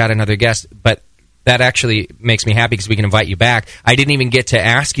because we got another guest. But that actually makes me happy because we can invite you back. I didn't even get to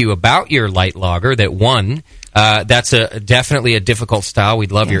ask you about your light lager that won. That's definitely a difficult style.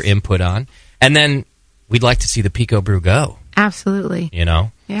 We'd love your input on. And then we'd like to see the Pico Brew go. Absolutely.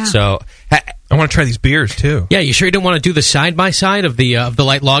 Yeah. So I want to try these beers too. Yeah, you sure you don't want to do the side by side of the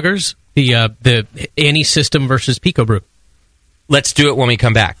light lagers, the Annie system versus Pico Brew? Let's do it when we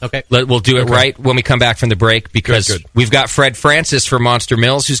come back. Okay. We'll do it right when we come back from the break because we've got Fred Francis from Monster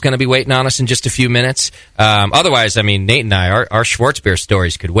Mills who's going to be waiting on us in just a few minutes. Otherwise, Nate and I, our Schwarzbier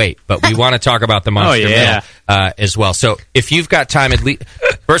stories could wait, but we want to talk about the Monster Mill as well. So if you've got time, at least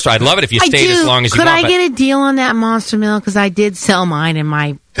first of all, I'd love it if you stayed as long as you want. Could I get a deal on that Monster Mill? Because I did sell mine in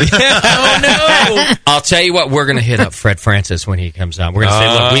my... I'll tell you what, we're going to hit up Fred Francis when he comes on. We're going to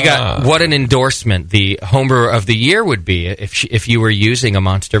say, look, we got what an endorsement the homebrewer of the year would be if you were using a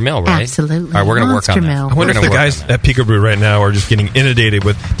Monster Mill, right? Absolutely. All right, we're going to work on that. I wonder if the guys at Pico Brew right now are just getting inundated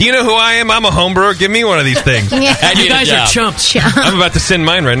with, do you know who I am? I'm a homebrewer. Give me one of these things. You guys are chumps. I'm about to send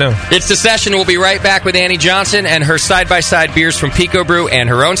mine right now. It's The Session. We'll be right back with Annie Johnson and her side-by-side beers from Pico Brew and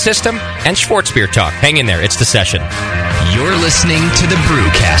her own system and Schwarzbier Talk. Hang in there. It's The Session. You're listening to the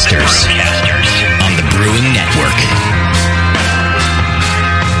Brewcasters on the Brewing Network.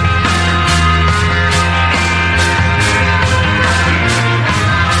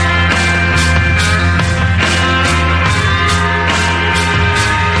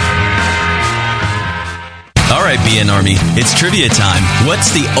 All right, BN Army, it's trivia time.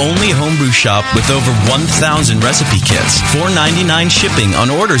 What's the only homebrew shop with over 1,000 recipe kits, $4.99 shipping on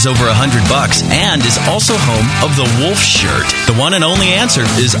orders over $100, and is also home of the Wolf Shirt? The one and only answer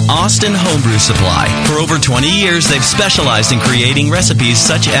is Austin Homebrew Supply. For over 20 years, they've specialized in creating recipes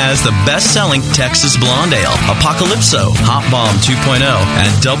such as the best-selling Texas Blonde Ale, Apocalypso, Hop Bomb 2.0,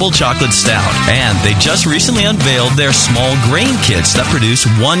 and Double Chocolate Stout. And they just recently unveiled their small grain kits that produce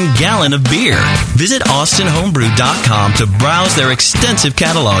 1 gallon of beer. Visit austinhomebrew.com homebrew.com to browse their extensive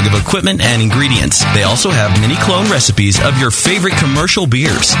catalog of equipment and ingredients. They also have mini clone recipes of your favorite commercial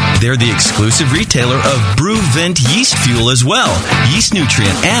beers. They're the exclusive retailer of BrewVent yeast fuel as well, yeast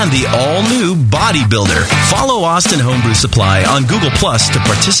nutrient, and the all-new Bodybuilder. Follow Austin Homebrew Supply on Google Plus to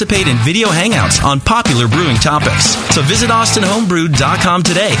participate in video hangouts on popular brewing topics. So visit austinhomebrew.com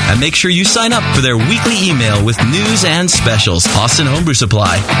today and make sure you sign up for their weekly email with news and specials. Austin Homebrew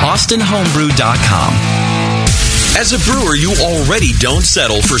Supply, austinhomebrew.com. As a brewer, you already don't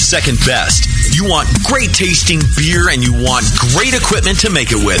settle for second best. You want great tasting beer and you want great equipment to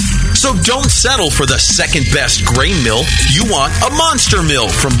make it with. So don't settle for the second best grain mill. You want a Monster Mill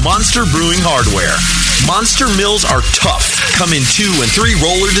from Monster Brewing Hardware. Monster Mills are tough, come in 2 and 3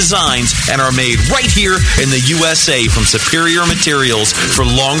 roller designs, and are made right here in the USA from superior materials for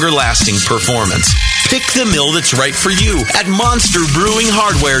longer lasting performance. Pick the mill that's right for you at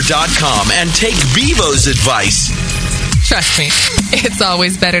monsterbrewinghardware.com and take Bevo's advice. Trust me, it's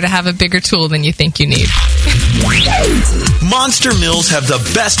always better to have a bigger tool than you think you need. Monster Mills have the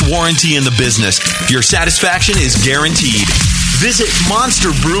best warranty in the business. Your satisfaction is guaranteed. Visit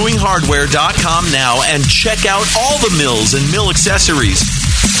monsterbrewinghardware.com now and check out all the mills and mill accessories.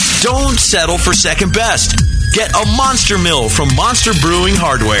 Don't settle for second best. Get a Monster Mill from Monster Brewing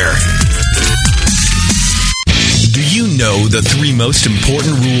Hardware. Do you know the 3 most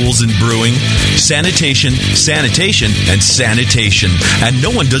important rules in brewing? Sanitation, sanitation, and sanitation. And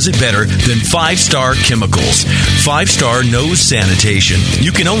no one does it better than 5-Star Chemicals. 5-Star knows sanitation.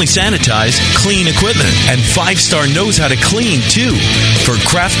 You can only sanitize clean equipment. And 5-Star knows how to clean, too. For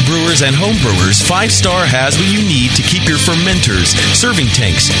craft brewers and home brewers, 5-Star has what you need to keep your fermenters, serving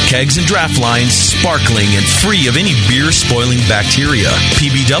tanks, kegs, and draft lines sparkling and free of any beer-spoiling bacteria.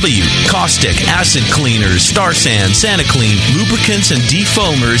 PBW, caustic, acid cleaners, Star San, SaniClean, lubricants and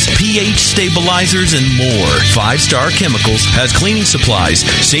defoamers, pH stabilizers, and more. 5-Star Chemicals has cleaning supplies,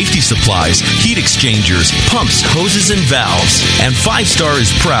 safety supplies, heat exchangers, pumps, hoses, and valves. And 5-Star is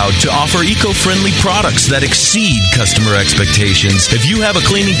proud to offer eco-friendly products that exceed customer expectations. If you have a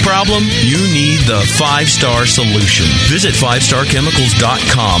cleaning problem, you need the 5-Star solution. Visit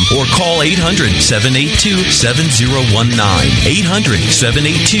 5starchemicals.com or call 800-782-7019.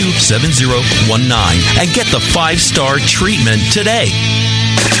 800-782-7019 and get the 5-Star treatment today.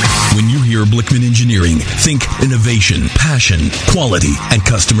 When you hear Blickman Engineering, think innovation, passion, quality, and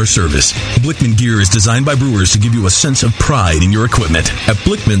customer service. Blickman gear is designed by brewers to give you a sense of pride in your equipment. At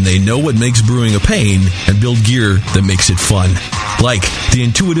Blickman, they know what makes brewing a pain and build gear that makes it fun. Like the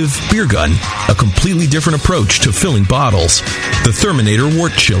intuitive beer gun, a completely different approach to filling bottles. The Therminator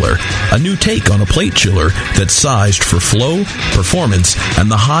Wort Chiller, a new take on a plate chiller that's sized for flow, performance,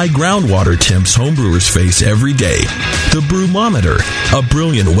 and the high groundwater temps homebrewers face every day. The Brewmometer, a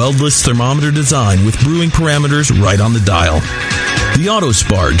brilliant weldless thermometer design with brewing parameters right on the dial. The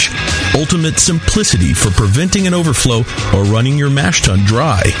Autosparge, ultimate simplicity for preventing an overflow or running your mash tun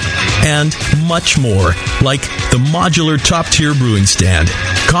dry. And much more, like the modular top-tier brewing stand,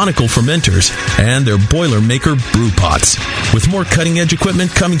 conical fermenters, and their Boilermaker brew pots. With more cutting-edge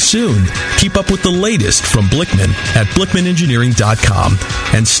equipment coming soon, keep up with the latest from Blickman at blickmanengineering.com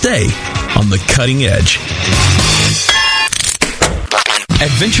and stay on the cutting edge.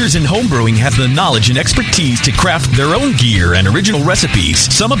 Adventures in Homebrewing have the knowledge and expertise to craft their own gear and original recipes.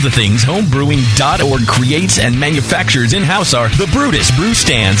 Some of the things homebrewing.org creates and manufactures in-house are the Brutus brew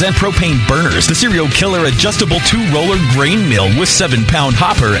stands and propane burners, the Serial Killer adjustable 2-roller grain mill with 7-pound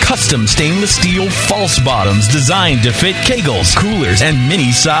hopper, custom stainless steel false bottoms designed to fit kegels, coolers, and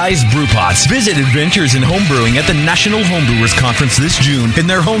mini-sized brew pots. Visit Adventures in Homebrewing at the National Homebrewers Conference this June in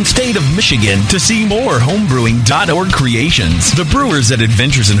their home state of Michigan to see more homebrewing.org creations. The brewers at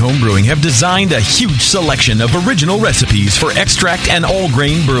Adventures in Homebrewing have designed a huge selection of original recipes for extract and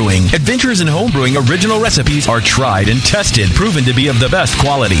all-grain brewing. Adventures in Homebrewing original recipes are tried and tested, proven to be of the best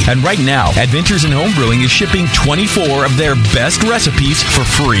quality. And right now, Adventures in Homebrewing is shipping 24 of their best recipes for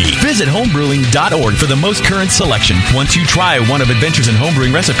free. Visit homebrewing.org for the most current selection. Once you try one of Adventures in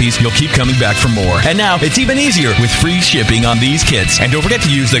Homebrewing recipes, you'll keep coming back for more. And now, it's even easier with free shipping on these kits. And don't forget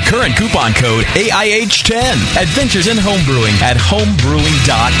to use the current coupon code AIH10. Adventures in Homebrewing at homebrewing.org.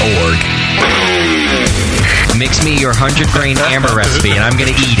 Mix me your 100-grain amber recipe, and I'm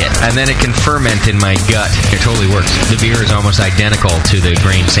going to eat it. And then it can ferment in my gut. It totally works. The beer is almost identical to the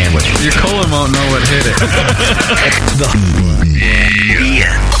grain sandwich. Your colon won't know what hit it.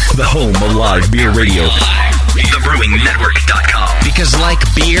 The home of live beer radio. TheBrewingNetwork.com. Because like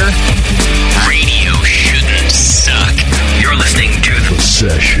beer, radio shouldn't suck. You're listening to The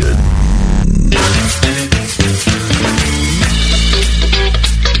Session.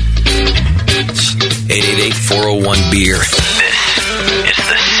 888-401-0009. beer. This is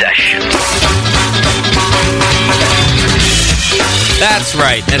the session. That's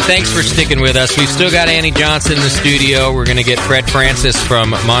right. And thanks for sticking with us. We've still got Annie Johnson in the studio. We're going to get Fred Francis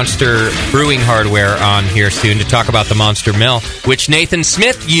from Monster Brewing Hardware on here soon to talk about the Monster Mill, which Nathan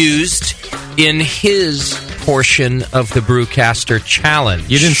Smith used in his portion of the Brewcaster Challenge.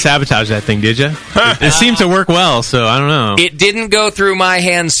 You didn't sabotage that thing, did you? It seemed to work well, so I don't know. It didn't go through my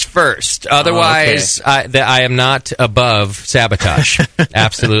hands first. Otherwise, I am not above sabotage.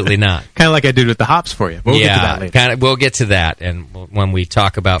 Absolutely not. Kind of like I did with the hops for you. We'll get to that later. We'll get to that, and when we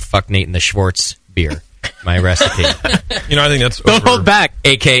talk about Fuck Nate and the Schwartz beer, my recipe. I think that's Don't hold back.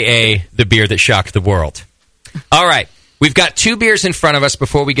 AKA the beer that shocked the world. All right. We've got two beers in front of us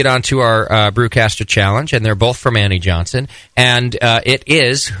before we get on to our Brewcaster Challenge, and they're both from Annie Johnson. And it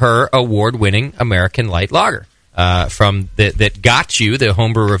is her award-winning American Light Lager that got you the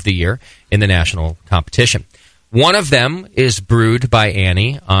Homebrewer of the Year in the national competition. One of them is brewed by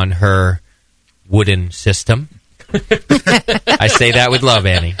Annie on her wooden system. I say that with love,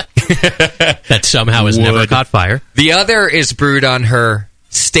 Annie. That somehow has never caught fire. The other is brewed on her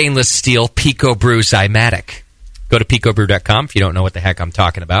stainless steel Pico Brew Zymatic. Go to picobrew.com if you don't know what the heck I'm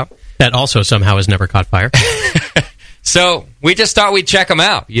talking about. That also somehow has never caught fire. So we just thought we'd check them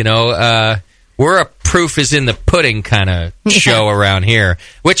out. We're a proof is in the pudding kind of show around here,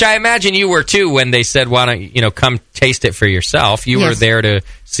 which I imagine you were too when they said, why don't come taste it for yourself. You were there to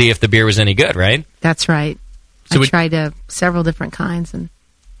see if the beer was any good, right? That's right. So I tried several different kinds. And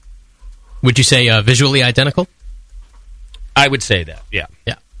would you say visually identical? I would say that, yeah.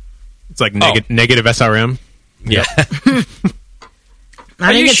 It's like negative SRM. Yeah.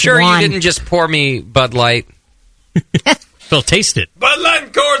 Are you sure you didn't just pour me Bud Light? Well, taste it. Bud Light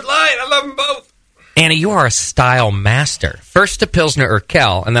and Coors Light. I love them both. Annie, you are a style master. First a Pilsner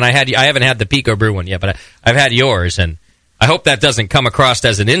Urquell, and then I haven't had the Pico Brew one yet, but I've had yours, and I hope that doesn't come across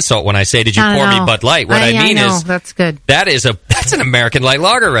as an insult when I say, did you pour me Bud Light? What I mean is, that's good. That's an American Light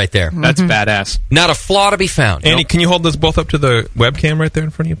Lager right there. That's badass. Not a flaw to be found. Annie, can you hold those both up to the webcam right there in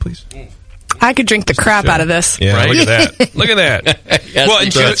front of you, please? I could drink the crap out of this. Yeah, right? Look at that. Look at that. Yes, well,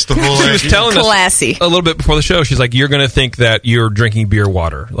 and she was telling us a little bit before the show. She's like, "You're going to think that you're drinking beer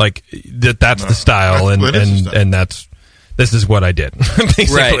water, like that's the style, and this is what I did."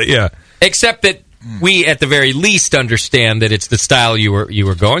 Basically, right? Yeah. Except that we, at the very least, understand that it's the style you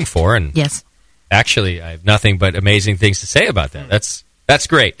were going for, and yes, actually, I have nothing but amazing things to say about that. That's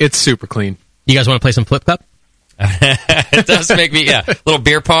great. It's super clean. You guys want to play some Flip Cup? It does make me, a little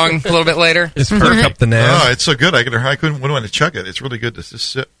beer pong a little bit later. Just perk up the nav. Oh, it's so good. I wouldn't want to chug it. It's really good to just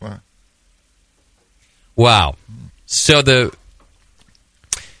sit. Wow. So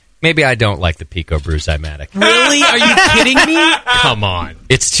maybe I don't like the Pico Brew Zymatic. Really? Are you kidding me? Come on.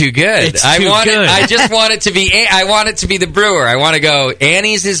 It's too good. I just want it to be. I want it to be the brewer. I want to go.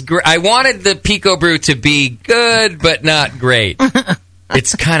 Annie's is great. I wanted the Pico Brew to be good, but not great.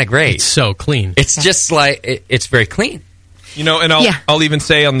 It's kind of great. It's so clean. It's just like it's very clean. And I'll even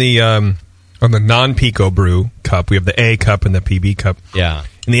say on the non-Pico Brew cup, we have the A cup and the PB cup. Yeah.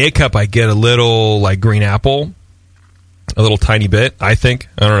 In the A cup, I get a little like green apple, a little tiny bit. I think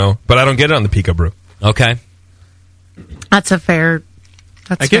I don't know, but I don't get it on the Pico Brew. Okay. That's a fair.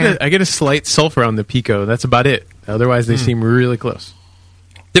 I get a slight sulfur on the Pico. That's about it. Otherwise, they seem really close.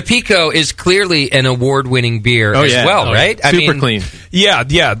 The Pico is clearly an award-winning beer as well, right? Super clean. Yeah.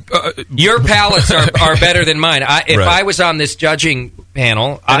 Your palates are better than mine. If I was on this judging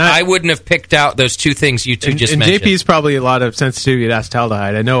panel, I wouldn't have picked out those two things you two just mentioned. And JP's probably a lot of sensitivity to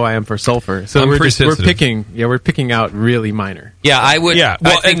acetaldehyde. I know I am for sulfur. So we're picking out really minor. Yeah, I would. Yeah,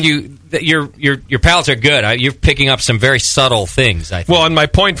 well, I think your palates are good. You're picking up some very subtle things. I think. Well, and my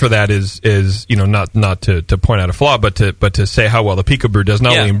point for that is not to point out a flaw, but to say how well the Pico Brew does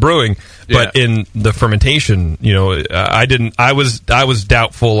not only in brewing but in the fermentation. I was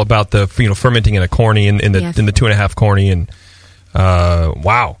doubtful about the fermenting in a corny in the 2.5 corny and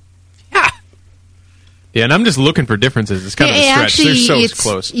wow. Yeah, and I'm just looking for differences. It's kind of a stretch. Actually, they're so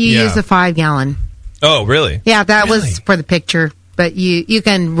close. You use a 5-gallon. Oh, really? Yeah, that was for the picture. But you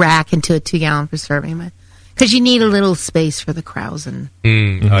can rack into a 2-gallon for serving, because you need a little space for the krausen.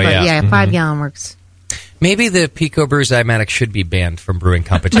 Yeah, 5-gallon works. Maybe the Pico Brew Zymatic should be banned from brewing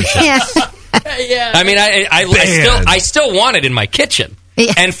competitions. Yeah. I mean, I still want it in my kitchen,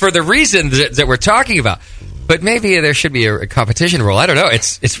 and for the reasons that we're talking about. But maybe there should be a competition rule. I don't know.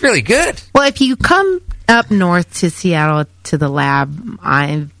 It's really good. Well, if you come up north to Seattle to the lab,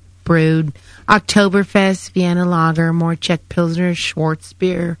 I've brewed Oktoberfest, Vienna Lager, Morchek Pilsner, Schwartz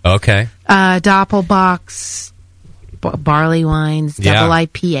beer. Okay. Doppelbox, barley wines, double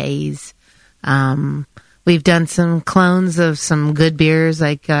IPAs, We've done some clones of some good beers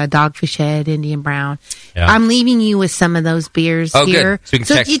like Dogfish Head, Indian Brown. Yeah. I'm leaving you with some of those beers Oh, here. good. So we can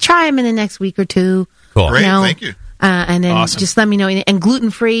So text- you try them in the next week or two. Cool. Great, thank you. And then Awesome. just let me know. And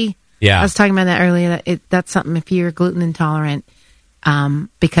gluten free. Yeah. I was talking about that earlier. That's something if you're gluten intolerant,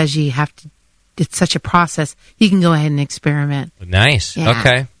 because you have to. It's such a process. You can go ahead and experiment. Nice. Yeah.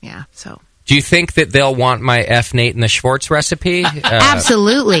 Okay. Yeah. So. Do you think that they'll want my F. Nate and the Schwartz recipe?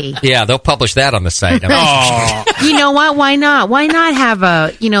 Absolutely. Yeah, they'll publish that on the site. You know what? Why not? Why not have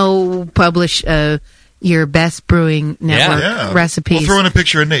publish your best brewing network recipes? We'll throw in a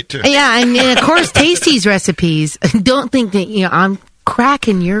picture of Nate too. Yeah, and of course, Tasty's recipes. Don't think that I'm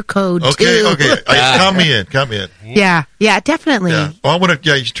cracking your code too. Okay. Count me in. Yeah, definitely. Yeah. Well, I want to.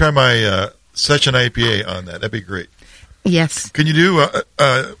 Yeah, you should try my Session IPA on that. That'd be great. Yes. Can you do? I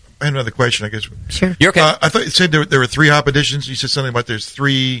have another question, I guess. Sure. You're okay. I thought you said there were 3 hop additions. You said something about there's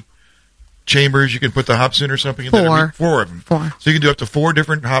 3 chambers you can put the hops in or something. 4. 4 of them. 4. So you can do up to 4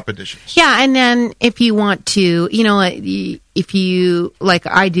 different hop additions. Yeah, and then if you want to, if you like,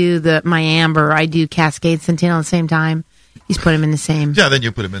 I do my amber, I do Cascade Centennial at the same time. You just put them in the same. Yeah, then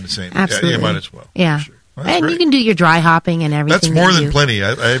you put them in the same. Absolutely. Yeah, you might as well. Yeah. Sure. Well, and great. you can do your dry hopping and everything. That's more that you than do. plenty.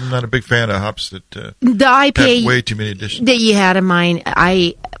 I'm not a big fan of hops that The IPA have way too many additions. that you had in mind.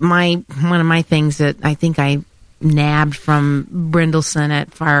 One of my things that I think I nabbed from Brindleson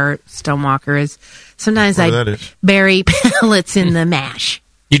at Firestone is sometimes Whatever I that is. bury pellets in the mash.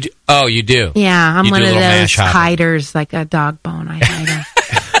 You do? Oh, you do? Yeah, I'm You one do a of little those mash hopping. hiders, like a dog bone. I hide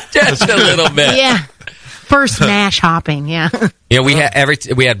Just a little bit. Yeah. First mash hopping, yeah. Yeah, we had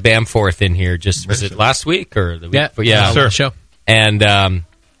we had Bamforth in here. Was it last week or the week? Yeah, sure. show. And I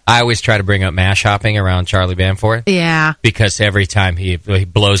always try to bring up mash hopping around Charlie Bamforth. Yeah. Because every time he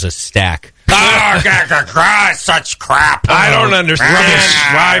blows a stack. Such crap. I don't understand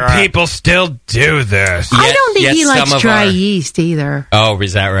why people still do this. I don't think he likes some of dry our- yeast either. Oh,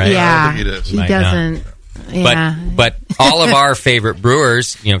 is that right? Yeah. He He might not. doesn't. Yeah. But all of our favorite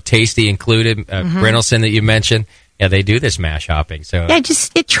brewers, Tasty included, Brindleson that you mentioned, yeah, they do this mash hopping. So Yeah,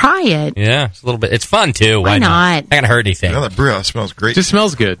 just try it. yeah, it's a little bit. It's fun too. Why not? Not gonna hurt anything. That brew house smells great. Just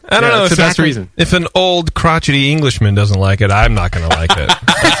smells good. I don't know. It's If the best reason. If an old crotchety Englishman doesn't like it, I'm not going to like it.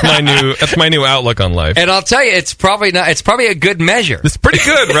 That's my new outlook on life. And I'll tell you, it's probably not. It's probably a good measure. It's pretty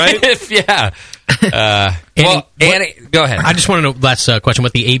good, right? Yeah. Annie, go ahead. I just want to know, last question,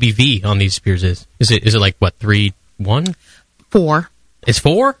 what the ABV on these beers is. Is it like, what, 3.1? 4. It's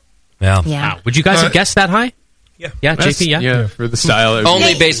 4? Yeah. Yeah. Wow. Would you guys have guessed that high? Yeah. Yeah, JP, yeah? Yeah, for the style. it would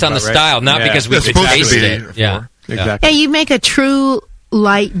Only be based on the about right. style, not Yeah. because we It's supposed to tasted be it. a Yeah. 4. Exactly. Yeah, you make a true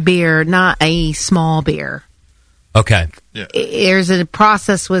light beer, not a small beer. Okay. There's a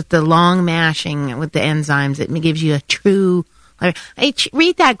process with the long mashing with the enzymes that gives you a true.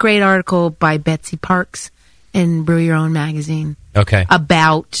 Read that great article by Betsy Parks in Brew Your Own magazine Okay.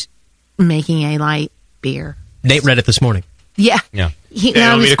 about making a light beer. Nate read it this morning. Yeah. Yeah.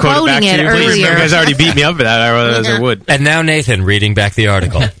 I was quoting it You earlier. guys already beat me up for that. I realized I would. And now Nathan reading back the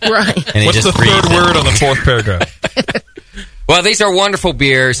article. Right. And he What's just the reads third it. word on the fourth paragraph? Well, these are wonderful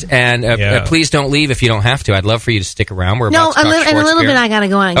beers, and please don't leave if you don't have to. I'd love for you to stick around. We're No, about to talk in a Schwartz little beer. bit I got to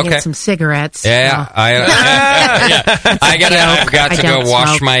go out and Okay. get some cigarettes. Yeah, So. I've got I to go don't wash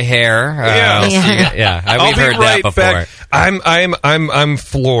smoke. my hair. Yeah. We've I'll be heard right that before. back. I'm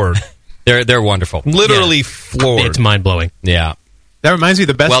floored. They're wonderful. Literally floored. It's mind-blowing. Yeah. That reminds me,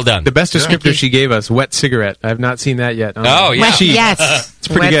 Well done. the best Thank descriptor you. she gave us, wet cigarette. I have not seen that yet. Oh, yeah. Cheap. Yes. It's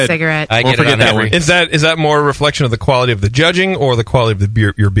pretty Wet good. cigarette. I Won't get it forget on that every. one. Is that more a reflection of the quality of the judging or the quality of the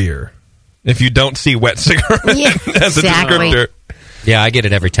beer, your beer? If you don't see wet cigarette Yeah, as a exactly. descriptor. Yeah, I get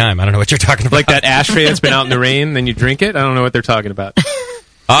it every time. I don't know what you're talking about. Like that ashtray that's been out in the rain, then you drink it. I don't know what they're talking about.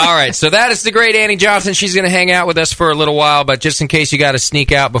 All right, so that is the great Annie Johnson. She's going to hang out with us for a little while, but just in case you got to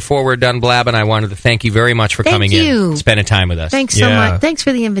sneak out before we're done blabbing, I wanted to thank you very much for Thank coming you. in, spending time with us. Thanks so Yeah. much. Thanks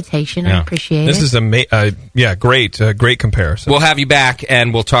for the invitation. I Yeah. appreciate This it. is great comparison. We'll have you back,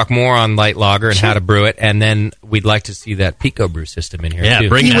 and we'll talk more on light lager and how to brew it, and then we'd like to see that Pico brew system in here, Yeah, too.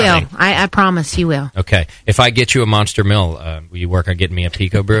 bring You that will. thing. I promise you will. Okay. If I get you a Monster Mill, will you work on getting me a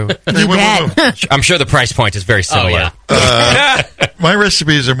Pico brew? You bet. I'm sure the price point is very similar. My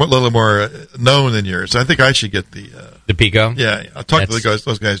recipes are a little more known than yours. I think I should get the Pico? Yeah, I'll talk to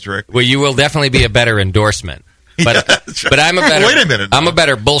those guys directly. Well, you will definitely be a better endorsement. But Yeah, that's right. but I'm a better. Wait a minute. I'm a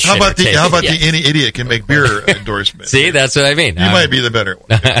better bullshit. How about the any idiot can make beer endorsement? See, that's what I mean. You might be the better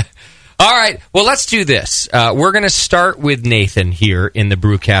one. All right. Well, let's do this. We're going to start with Nathan here in the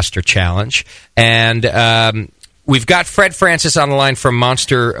Brewcaster Challenge. And we've got Fred Francis on the line from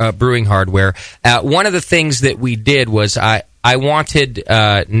Monster Brewing Hardware. One of the things that we did was I wanted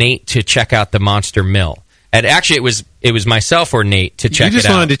Nate to check out the Monster Mill. And actually, it was myself or Nate to check it out. You just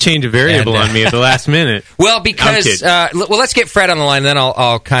wanted to change a variable on me at the last minute. Well, because let's get Fred on the line, and then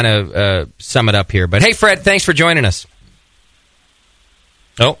I'll kind of sum it up here. But hey, Fred, thanks for joining us.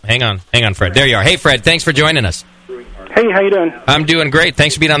 Oh, hang on, Fred. There you are. Hey, Fred, thanks for joining us. Hey, how you doing? I'm doing great.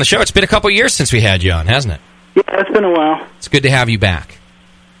 Thanks for being on the show. It's been a couple years since we had you on, hasn't it? Yeah, it's been a while. It's good to have you back.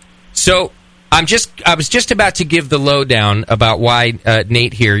 So I was just about to give the lowdown about why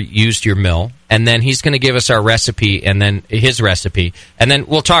Nate here used your mill, and then he's going to give us our recipe and then his recipe, and then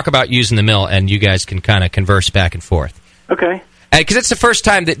we'll talk about using the mill, and you guys can kind of converse back and forth. Okay. Because it's the first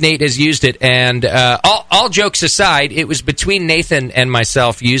time that Nate has used it, and all jokes aside, it was between Nathan and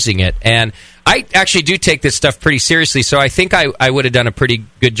myself using it, and I actually do take this stuff pretty seriously, so I think I would have done a pretty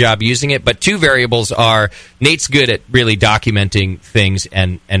good job using it, but two variables are, Nate's good at really documenting things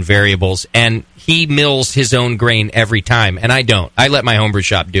and variables, and he mills his own grain every time, and I don't. I let my homebrew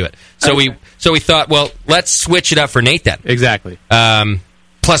shop do it. So we thought, well, let's switch it up for Nate then. Exactly.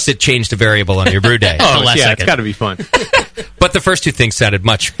 Plus, it changed a variable on your brew day. Yeah, it's got to be fun. But the first two things sounded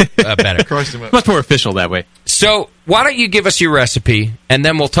much better. Much more official that way. So why don't you give us your recipe, and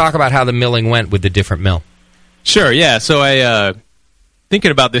then we'll talk about how the milling went with the different mill. Sure, yeah. So I, thinking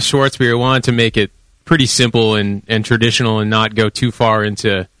about this Schwarzbier, I wanted to make it pretty simple and traditional and not go too far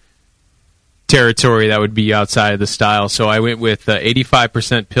into territory that would be outside of the style. So I went with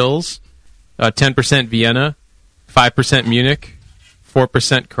 85% Pils, 10% Vienna, 5% Munich,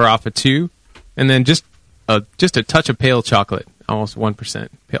 4% Carafa 2, and then just a touch of pale chocolate, almost 1%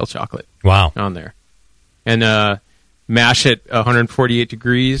 pale chocolate. Wow. On there. And mash it 148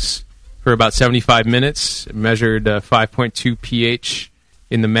 degrees for about 75 minutes, measured 5.2 pH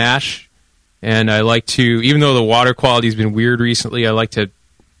in the mash. And I like to, even though the water quality has been weird recently, I like to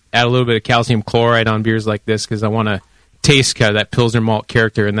add a little bit of calcium chloride on beers like this because I want to taste kind of that Pilsner malt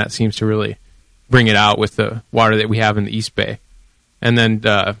character, and that seems to really bring it out with the water that we have in the East Bay. And then,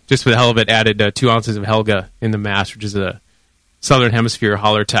 just for the hell of it, added 2 ounces of Helga in the mash, which is a Southern Hemisphere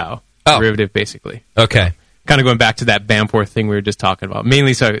Hallertau derivative, basically. Okay. Kind of going back to that Bamporth thing we were just talking about.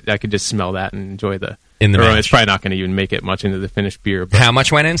 Mainly so I could just smell that and enjoy the aroma. It's probably not going to even make it much into the finished beer. But how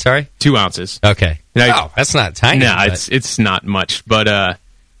much went in, sorry? 2 ounces. Okay. That's not tiny. No, it's not much. But I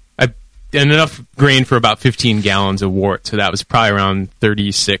enough grain for about 15 gallons of wort, so that was probably around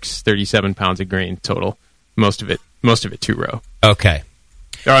 37 pounds of grain total. Most of it 2-row. Okay.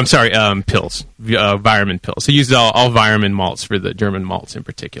 Or I'm sorry, Pils, Weyermann Pils. So I used all Weyermann malts for the German malts in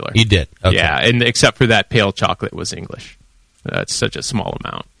particular. You did? Okay. Yeah, and except for that pale chocolate was English. That's such a small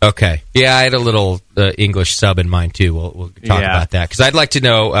amount. Okay. Yeah, I had a little English sub in mine too. We'll talk about that because I'd like to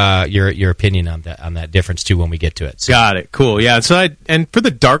know your opinion on that difference too when we get to it. So. Got it. Cool. Yeah. So and for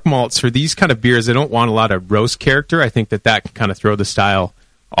the dark malts, for these kind of beers, I don't want a lot of roast character. I think that can kind of throw the style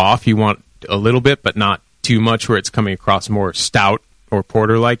off. You want a little bit, but not too much where it's coming across more stout or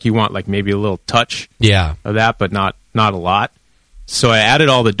porter-like. You want like maybe a little touch of that, but not a lot. So I added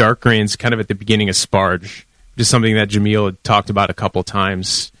all the dark grains kind of at the beginning of Sparge, just something that Jamil had talked about a couple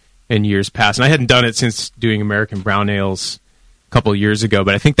times in years past. And I hadn't done it since doing American Brown Ales a couple of years ago,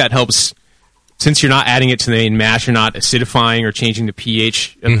 but I think that helps. Since you're not adding it to the main mash, you're not acidifying or changing the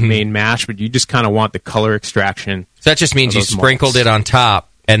pH of the main mash, but you just kind of want the color extraction. So that just means you sprinkled it on top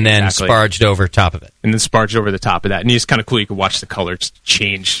and then sparged over top of it. And then sparged over the top of that. And it's kind of cool. You can watch the colors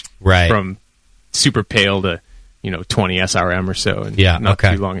change from super pale to 20 SRM or so in not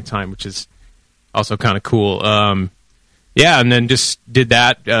too long a time, which is also kind of cool. And then just did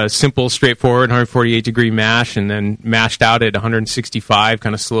that simple, straightforward 148 degree mash, and then mashed out at 165,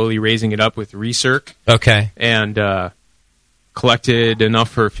 kind of slowly raising it up with recirc. Okay. And collected enough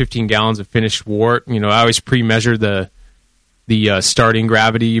for 15 gallons of finished wort. I always pre-measure the starting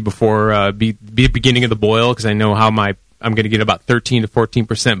gravity before beginning of the boil because I know how I'm going to get about 13 to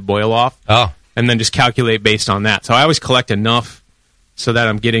 14% boil off. Oh. And then just calculate based on that. So I always collect enough so that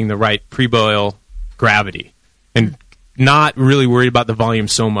I'm getting the right pre-boil gravity. And not really worried about the volume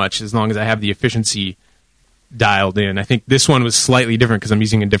so much as long as I have the efficiency dialed in. I think this one was slightly different because I'm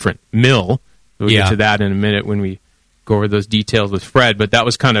using a different mill. We'll get to that in a minute when we go over those details with Fred. But that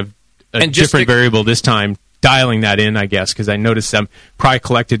was kind of a different variable this time, dialing that in, I guess, because I noticed I'm probably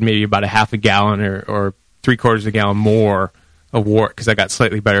collected maybe about a half a gallon or 3/4 of a gallon more of wort because I got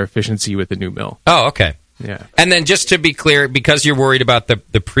slightly better efficiency with the new mill. Oh, okay. Yeah. And then just to be clear, because you're worried about the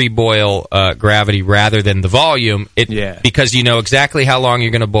pre-boil gravity rather than the volume, because you know exactly how long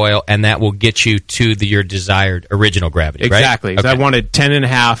you're going to boil, and that will get you to your desired original gravity, right? Exactly. Okay. I wanted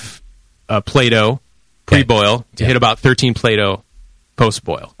 10.5 Plato pre-boil to hit about 13 Plato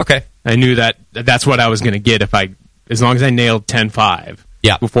post-boil. Okay. I knew that's what I was going to get as long as I nailed 10.5.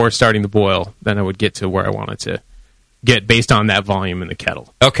 before starting the boil, then I would get to where I wanted to get based on that volume in the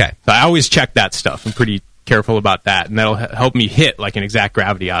kettle. Okay. So I always check that stuff. I'm pretty careful about that, and that'll help me hit like an exact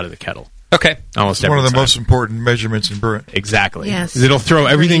gravity out of the kettle. Okay. Almost It's one of the every time. most important measurements in brewing. Exactly. Yes. 'Cause it'll throw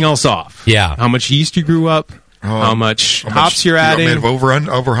everything else off. Yeah. How much yeast you grew up, how much hops you're adding. You over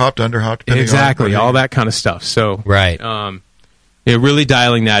hopped, under hopped. Exactly. All that kind of stuff. So, right. Really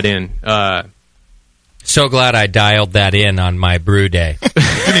dialing that in. So glad I dialed that in on my brew day.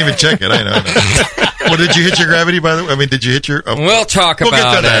 Didn't even check it. I know. Well, did you hit your gravity, by the way? I mean, did you hit your... We'll talk get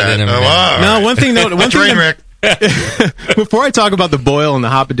about to that. it in a minute. Wow. No, one thing though, Train wreck. before I talk about the boil and the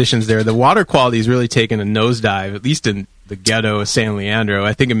hop additions there, the water quality has really taken a nosedive, at least in the ghetto of San Leandro.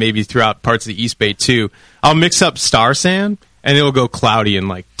 I think it may be throughout parts of the East Bay too. I'll mix up Star Sand and it'll go cloudy in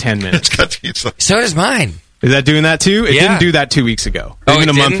like 10 minutes. So does mine. Is that doing that too? It Yeah. didn't do that 2 weeks ago. Oh, Even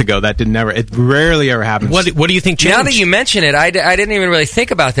it a month didn't? ago. That did never. It rarely ever happens. What do you think changed? Now that you mention it, I didn't even really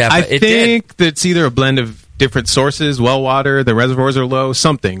think about that, I but it did. think that it's either a blend of different sources, well water, the reservoirs are low,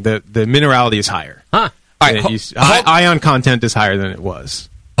 something. The minerality is higher. Huh. All right, ion content is higher than it was.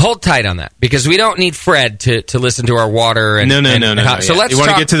 Hold tight on that, because we don't need Fred to listen to our water. And, No. So Yeah. let's You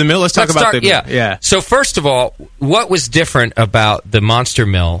wanna talk- get to the mill? Let's talk about the mill. Yeah. So first of all, what was different about the Monster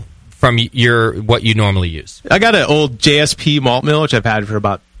Mill from what you normally use? I got an old JSP malt mill, which I've had for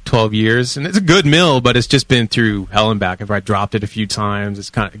about 12 years, and it's a good mill, but it's just been through hell and back. I dropped it a few times. It's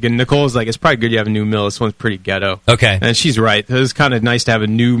kind of Nicole's like, it's probably good you have a new mill. This one's pretty ghetto. Okay, and she's right. It was kind of nice to have a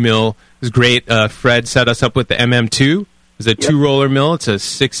new mill. It was great. Fred set us up with the MM2. It's a 2-roller mill. It's a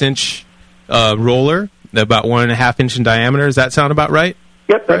 6-inch roller, about 1.5 inch in diameter. Does that sound about right?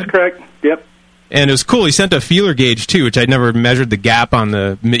 Yep, that's correct. Yep. And it was cool. He sent a feeler gauge too, which I'd never measured the gap on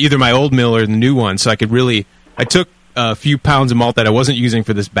either my old mill or the new one, so I could really. I took a few pounds of malt that I wasn't using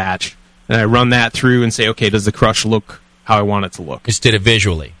for this batch, and I run that through and say, okay, does the crush look how I want it to look? Just did it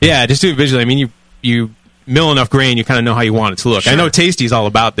visually. Yeah, just do it visually. I mean, you mill enough grain, you kind of know how you want it to look. Sure. I know Tasty's all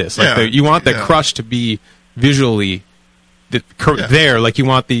about this. Like you want the crush to be visually there, like you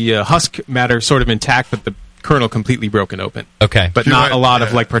want the husk matter sort of intact, but the kernel completely broken open. Okay. But not a lot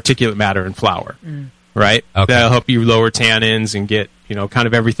of like particulate matter in flour. Right? Okay. That'll help you lower tannins and get, kind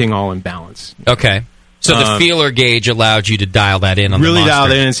of everything all in balance. Okay. So the feeler gauge allowed you to dial that in on really the dial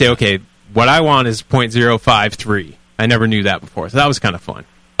Monster. it in and say, okay, what I want is 0.053. I never knew that before, so that was kind of fun.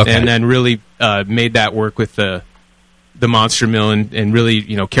 Okay. And then really made that work with the Monster Mill and really,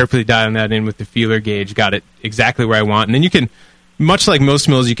 carefully dialing that in with the feeler gauge, got it exactly where I want. And then you can, much like most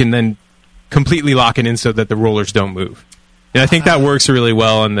mills, you can then completely lock it in so that the rollers don't move. And I think that works really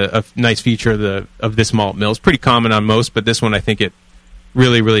well, and a nice feature of this malt mill. It's pretty common on most, but this one I think it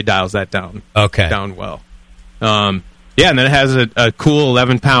really, really dials that down. Okay. Down well. And then it has a cool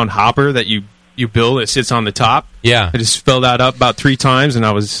 11-pound hopper that you build. It sits on the top. Yeah. I just filled that up about 3 times, and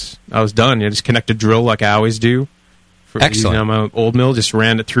I was done. I just connect a drill like I always do. Excellent. On my old mill, just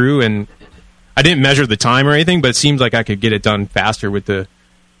ran it through, and I didn't measure the time or anything, but it seems like I could get it done faster with the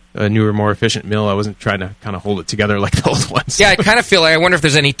newer, more efficient mill. I wasn't trying to kind of hold it together like the old ones. Yeah, I kind of feel like I wonder if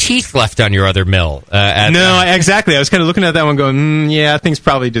there's any teeth left on your other mill. Exactly. I was kind of looking at that one going, yeah, thing's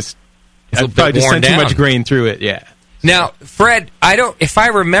probably just... I probably just sent too much grain through it, yeah. Now, Fred, if I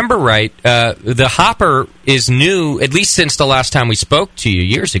remember right, the hopper is new, at least since the last time we spoke to you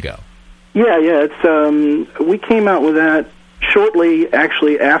years ago. Yeah. It's we came out with that shortly,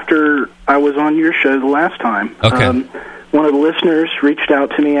 actually, after I was on your show the last time. Okay. One of the listeners reached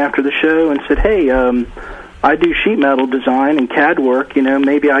out to me after the show and said, "Hey, I do sheet metal design and CAD work.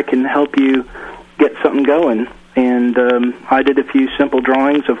 Maybe I can help you get something going." And I did a few simple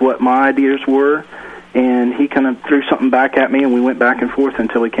drawings of what my ideas were, and he kind of threw something back at me, and we went back and forth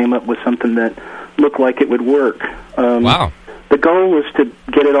until he came up with something that looked like it would work. Wow. The goal was to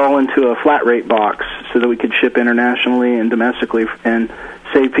get it all into a flat rate box so that we could ship internationally and domestically and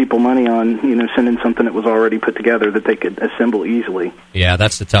save people money on, sending something that was already put together that they could assemble easily. Yeah,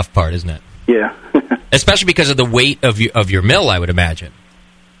 that's the tough part, isn't it? Yeah. Especially because of the weight of your mill, I would imagine.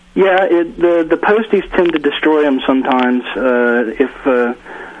 Yeah, the posties tend to destroy them sometimes if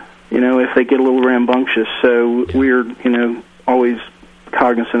they get a little rambunctious. So we're always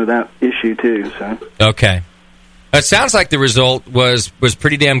cognizant of that issue too. So okay, it sounds like the result was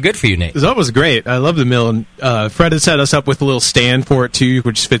pretty damn good for you, Nate. The result was great. I love the mill, and Fred had set us up with a little stand for it too,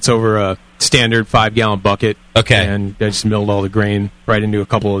 which fits over a standard 5-gallon bucket. Okay, and I just milled all the grain right into a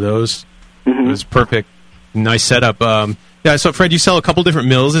couple of those. Mm-hmm. It was perfect, nice setup. Yeah, so Fred, you sell a couple different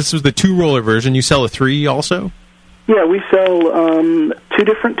mills. This was the 2-roller version. You sell a 3 also? Yeah, we sell 2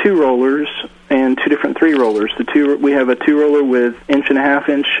 different 2-rollers and 2 different 3-rollers. We have a 2-roller with inch and a half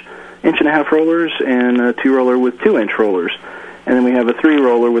rollers and a 2-roller with 2-inch rollers. And then we have a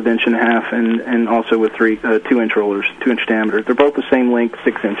 3-roller with 1.5 inch and also with 2-inch rollers, 2-inch diameter. They're both the same length,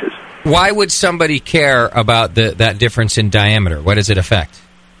 6 inches. Why would somebody care about that difference in diameter? What does it affect?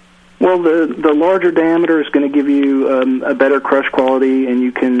 Well, the larger diameter is going to give you a better crush quality, and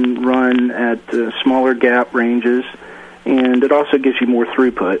you can run at smaller gap ranges, and it also gives you more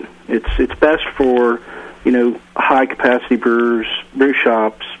throughput. It's best for, high capacity brewers, brew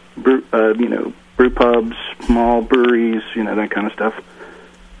shops, brew pubs, small breweries, that kind of stuff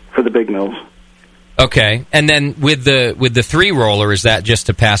for the big mills. Okay, and then with the 3-roller, is that just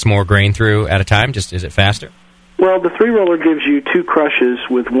to pass more grain through at a time? Is it faster? Well, the 3-roller gives you 2 crushes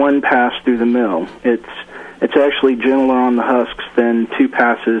with 1 pass through the mill. It's actually gentler on the husks than 2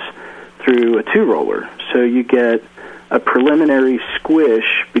 passes through a 2-roller. So you get a preliminary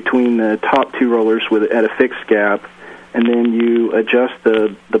squish between the top 2 rollers at a fixed gap, and then you adjust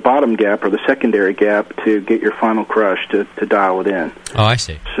the bottom gap or the secondary gap to get your final crush to dial it in. Oh, I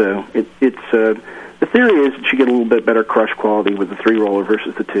see. So the theory is that you get a little bit better crush quality with the 3-roller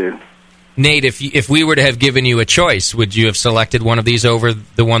versus the 2. Nate, if we were to have given you a choice, would you have selected one of these over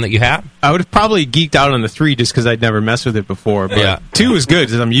the one that you have? I would have probably geeked out on the 3 just because I'd never messed with it before. But 2 is good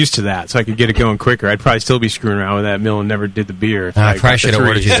because I'm used to that, so I could get it going quicker. I'd probably still be screwing around with that mill and never did the beer. If I probably should have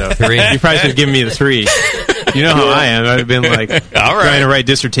ordered you the 3. You probably should have given me the 3. You know how I am. I'd have been like trying to write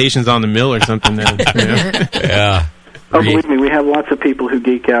dissertations on the mill or something. Then, Yeah. Oh, believe me, we have lots of people who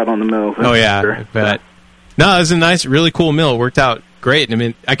geek out on the mills. Oh, yeah. Sure. But no, it was a nice, really cool mill. It worked out great. I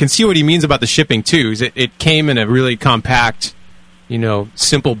mean, I can see what he means about the shipping, too. It came in a really compact,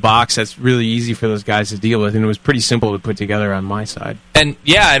 simple box that's really easy for those guys to deal with, and it was pretty simple to put together on my side. And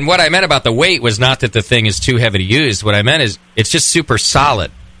what I meant about the weight was not that the thing is too heavy to use. What I meant is it's just super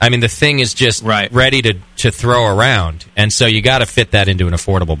solid. I mean, the thing is just ready to throw around, and so you got to fit that into an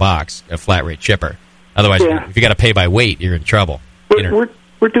affordable box, a flat rate shipper. Otherwise, if you got to pay by weight, you're in trouble.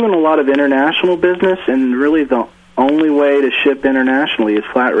 We're doing a lot of international business, and really the only way to ship internationally is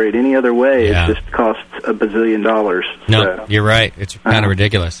flat rate. Any other way, it just costs $1 bazillion. No, so. You're right. It's kind of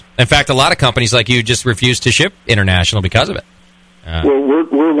ridiculous. In fact, a lot of companies like you just refuse to ship international because of it. Well,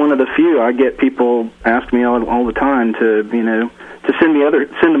 we're one of the few. I get people ask me all the time to send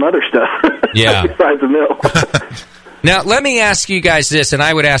them other stuff. Yeah. Besides the mill. Now, let me ask you guys this, and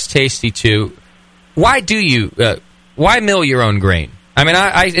I would ask Tasty too. Why mill your own grain? I mean,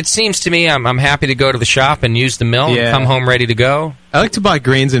 it seems to me I'm happy to go to the shop and use the mill and come home ready to go. I like to buy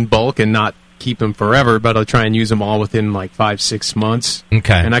grains in bulk and not keep them forever, but I'll try and use them all within like 5-6 months.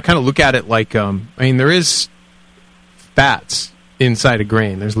 Okay. And I kind of look at it like, there is fats inside a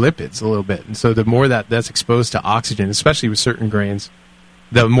grain. There's lipids a little bit. And so the more that's exposed to oxygen, especially with certain grains,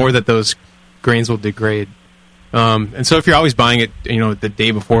 the more that those grains will degrade. And so if you're always buying it, the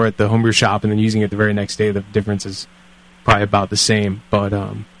day before at the homebrew shop and then using it the very next day, the difference is probably about the same. But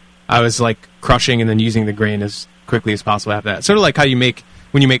I was like crushing and then using the grain as quickly as possible after that. Sort of like how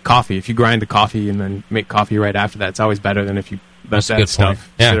when you make coffee. If you grind the coffee and then make coffee right after that, it's always better than if you let that stuff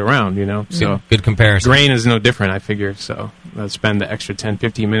sit around, So good comparison. Grain is no different, I figure. So I'll spend the extra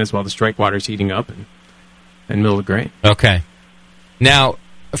 10-15 minutes while the strike water is heating up and mill the grain. Okay. Now,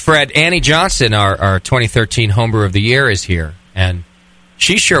 Fred, Annie Johnson, our 2013 Homebrewer of the Year, is here, and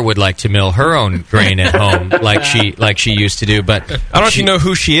she sure would like to mill her own grain at home like she used to do. But I don't know if you know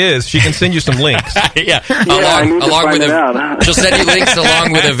who she is. She can send you some links. along with she'll send you links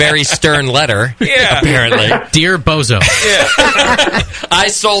along with a very stern letter. Yeah, apparently, dear Bozo. Yeah, I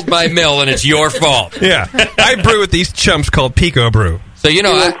sold my mill and it's your fault. Yeah, I brew with these chumps called Pico Brew. So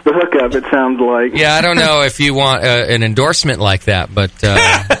that's the hookup. It sounds like. Yeah, I don't know if you want an endorsement like that, but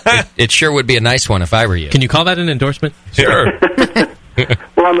it sure would be a nice one if I were you. Can you call that an endorsement? Sure.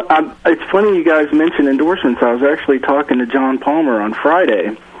 Well, it's funny you guys mentioned endorsements. I was actually talking to John Palmer on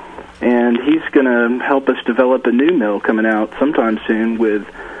Friday, and he's going to help us develop a new mill coming out sometime soon with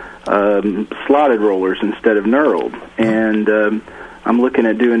slotted rollers instead of knurled. And I'm looking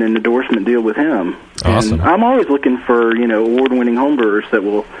at doing an endorsement deal with him. Awesome. And I'm always looking for award-winning homebrewers that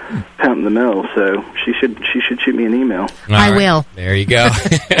will pound the mill. So she should shoot me an email. I will. There you go.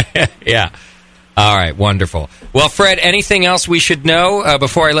 Yeah. All right, wonderful. Well, Fred, anything else we should know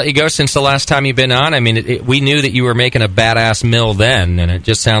before I let you go since the last time you've been on? I mean, we knew that you were making a badass mill then, and it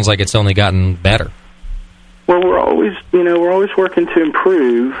just sounds like it's only gotten better. Well, we're always working to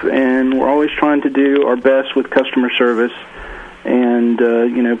improve, and we're always trying to do our best with customer service and,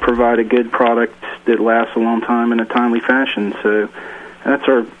 provide a good product that lasts a long time in a timely fashion. So that's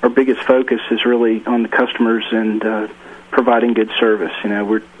our biggest focus is really on the customers and providing good service.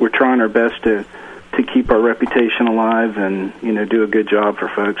 We're trying our best to keep our reputation alive and do a good job for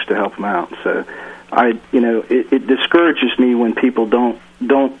folks to help them out. So it discourages me when people don't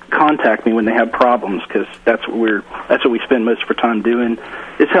contact me when they have problems, because that's what we spend most of our time doing,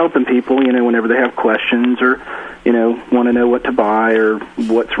 is helping people, whenever they have questions or, want to know what to buy or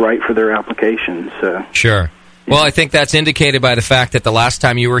what's right for their application. So. Sure. Well, I think that's indicated by the fact that the last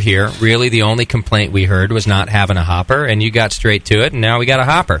time you were here, really the only complaint we heard was not having a hopper, and you got straight to it, and now we got a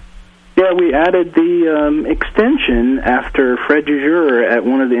hopper. Yeah, we added the extension after Fred Jujur at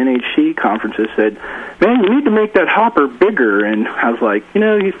one of the NHC conferences said, "Man, you need to make that hopper bigger." And I was like,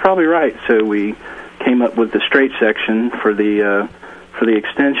 he's probably right. So we came up with the straight section for the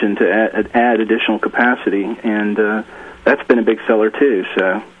extension to add additional capacity, and that's been a big seller too.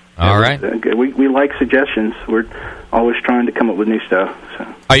 So. All right. We like suggestions. We're always trying to come up with new stuff. So.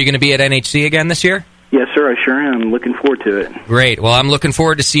 Are you going to be at NHC again this year? Yes, sir, I sure am. Looking forward to it. Great. Well, I'm looking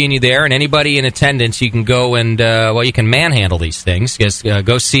forward to seeing you there. And anybody in attendance, you can go and, you can manhandle these things. Just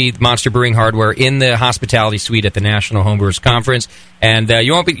go see Monster Brewing Hardware in the hospitality suite at the National Homebrewers Conference. And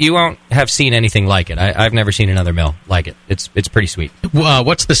you won't have seen anything like it. I've never seen another mill like it. It's pretty sweet.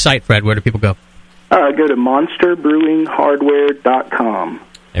 What's the site, Fred? Where do people go? Go to monsterbrewinghardware.com.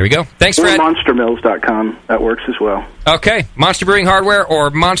 There we go. Thanks, Fred. Or monstermills.com. That works as well. Okay. Monster Brewing Hardware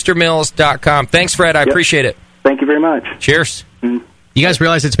or monstermills.com. Thanks, Fred. I appreciate it. Thank you very much. Cheers. You guys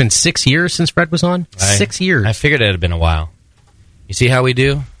realize it's been 6 years since Fred was on? 6 years. I figured it had been a while. You see how we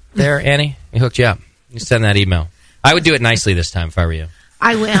do there, Annie? We hooked you up. You send that email. I would do it nicely this time if I were you.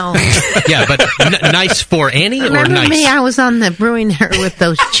 I will. Yeah, but nice for Annie or Remember nice? me? I was on the brewing with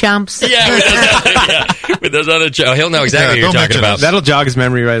those chumps. With those other he'll know exactly what you're talking about. That'll jog his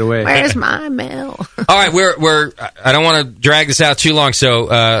memory right away. Where's my mill? All right, we're. I don't want to drag this out too long. So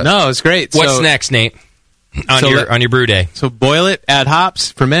no, it's great. What's next, Nate? On your brew day. So boil it, add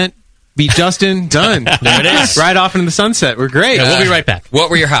hops, ferment, beat Justin, done. There it is. Right off into the sunset. We're great. Yeah, we'll be right back.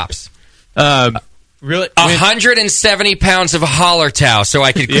 What were your hops? Really, 170 pounds of Hallertau, so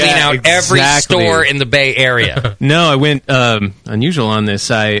I could clean out every store in the Bay Area. No, I went unusual on this.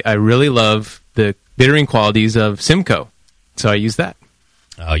 I really love the bittering qualities of Simcoe, so I use that.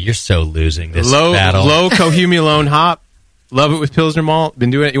 Oh, you're so losing this low battle. Low cohumulone hop. Love it with Pilsner malt. Been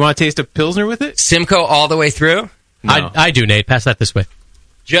doing it. You want to taste a Pilsner with it? Simcoe all the way through? No. I do, Nate. Pass that this way.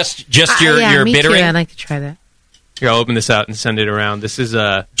 Just your me bittering? Too. I'd like to try that. Here, I'll open this out and send it around. This is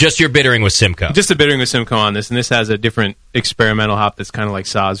just your bittering with Simcoe. Just the bittering with Simcoe on this, and this has a different experimental hop that's kind of like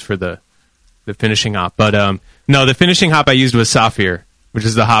Saz for the finishing hop. But no, the finishing hop I used was Saphir, which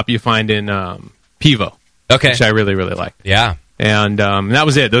is the hop you find in Pivo. Okay, which I really really like. Yeah, and that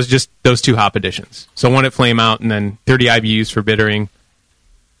was it. Those two hop additions. So one at flame out, and then 30 IBUs for bittering.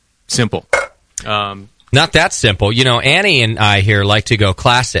 Simple. Not that simple. Annie and I here like to go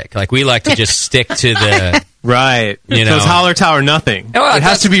classic. Like, we like to just stick to the... Right. So it's Hallertau or nothing. Well, it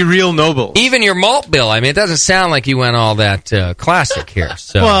has to be real noble. Even your malt bill, it doesn't sound like you went all that classic here.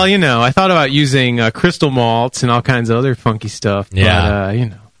 So. Well, I thought about using crystal malts and all kinds of other funky stuff. Yeah.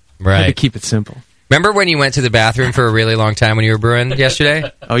 But, right. I had to keep it simple. Remember when you went to the bathroom for a really long time when you were brewing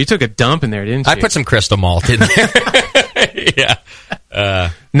yesterday? Oh, you took a dump in there, didn't you? I put some crystal malt in there. Yeah.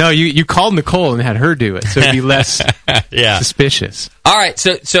 No, you called Nicole and had her do it, so it'd be less suspicious. All right,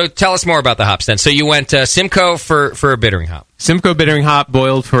 so tell us more about the hops then. So you went Simcoe for a bittering hop. Simcoe bittering hop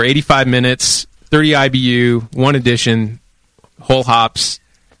boiled for 85 minutes, 30 IBU, one addition, whole hops.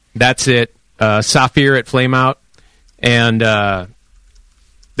 That's it. Saphir at flame out, and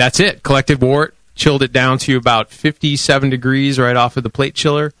that's it. Collected wort, chilled it down to about 57 degrees right off of the plate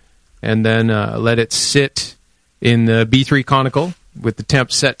chiller, and then let it sit in the B3 conical with the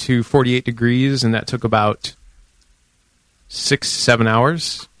temp set to 48 degrees, and that took about 6-7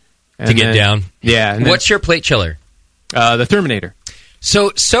 hours. To get down? Yeah. What's your plate chiller? The Terminator.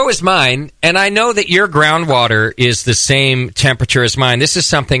 So is mine, and I know that your groundwater is the same temperature as mine. This is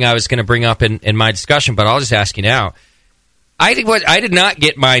something I was going to bring up in my discussion, but I'll just ask you now. I did not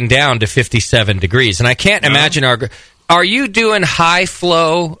get mine down to 57 degrees, and I can't imagine Are you doing high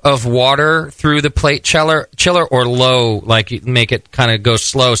flow of water through the plate chiller or low, like you make it kind of go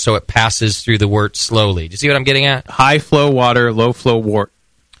slow so it passes through the wort slowly? Do you see what I'm getting at? High flow water, low flow wort.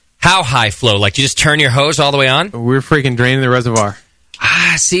 How high flow? Like you just turn your hose all the way on? We're freaking draining the reservoir.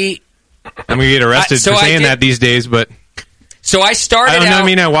 See. I'm going to get arrested for saying that these days, but... So I started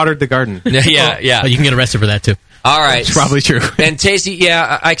I watered the garden. Yeah. Oh, you can get arrested for that, too. All right. It's probably true. And Tasty,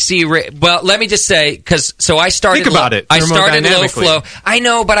 I see. Well, let me just say, I started... Think about it. I started low flow. I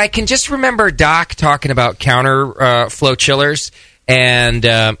know, but I can just remember Doc talking about counter flow chillers. And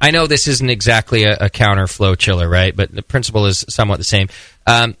I know this isn't exactly a counter flow chiller, right? But the principle is somewhat the same.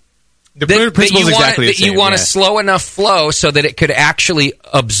 The principle is exactly the same. You want a slow enough flow so that it could actually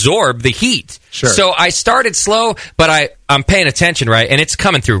absorb the heat. Sure. So I started slow, but I'm paying attention, right? And it's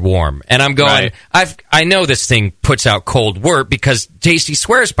coming through warm. And I'm going, I know this thing puts out cold wort because Tasty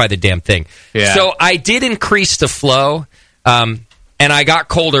swears by the damn thing. Yeah. So I did increase the flow, and I got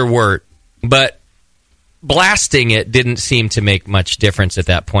colder wort, but blasting it didn't seem to make much difference at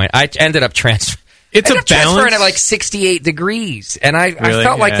that point. I ended up transferring at like 68 degrees, and I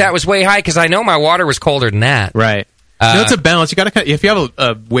felt like that was way high because I know my water was colder than that. Right. It's a balance. You got to, if you have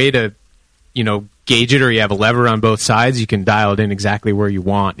a way to, gauge it, or you have a lever on both sides, you can dial it in exactly where you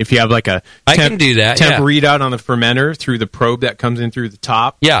want. If you have like a I can do that, temp readout on the fermenter through the probe that comes in through the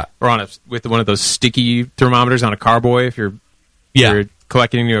top, or with one of those sticky thermometers on a carboy. If you're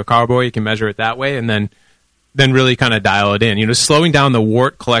collecting into a carboy, you can measure it that way, and then really kind of dial it in. Slowing down the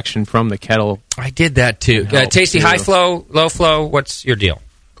wort collection from the kettle. I did that too. Tasty, high flow, low flow. What's your deal?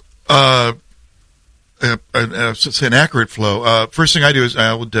 It's an accurate flow. First thing I do is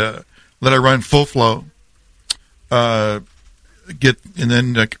I would let it run full flow. And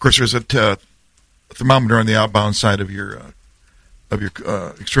then of course there's a thermometer on the outbound side of your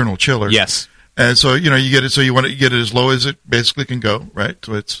external chiller. Yes. And so you get it. So you want to get it as low as it basically can go, right?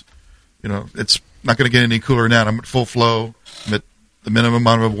 So it's it's not going to get any cooler than that. I'm at full flow. I'm at the minimum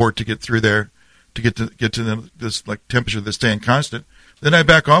amount of wort to get through there, to get to this like temperature that's staying constant. Then I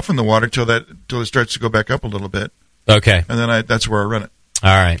back off in the water till it starts to go back up a little bit. Okay. And then that's where I run it. All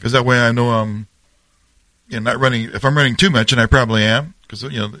right. Because that way I know I'm not running. If I'm running too much, and I probably am, because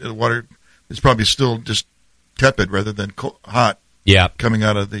the water is probably still just tepid rather than hot. Yeah. Coming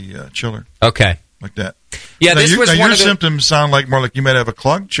out of the chiller. Okay. Like that. Yeah. This was one your of the symptoms sound more like you might have a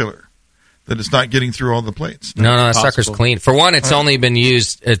clogged chiller. That it's not getting through all the plates. No, that sucker's clean. For one, it's only been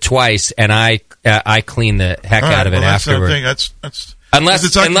used twice, and I clean the heck out of it afterward. That's unless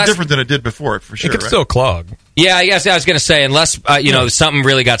it's different than it did before, for sure. It could still clog. Yeah, I guess I was going to say unless something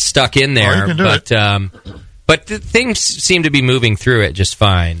really got stuck in there. You can do it. But the things seem to be moving through it just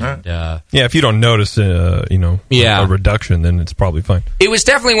fine. Right. And, if you don't notice, a reduction, then it's probably fine. It was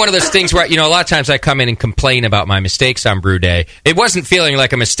definitely one of those things where, a lot of times I come in and complain about my mistakes on brew day. It wasn't feeling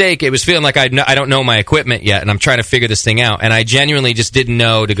like a mistake. It was feeling like I don't know my equipment yet, and I'm trying to figure this thing out. And I genuinely just didn't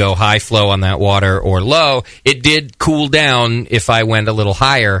know to go high flow on that water or low. It did cool down if I went a little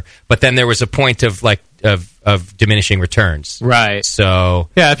higher, but then there was a point of of diminishing returns. Right. So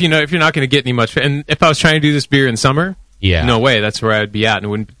yeah, if you're not going to get any much, and if I was trying to do this beer in summer, no way, that's where I'd be at, and it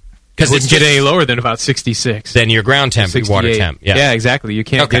wouldn't get any lower than about 66. Then your ground temp, your water temp. Yeah, exactly. You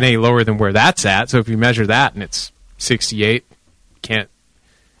can't get any lower than where that's at. So if you measure that and it's 68, can't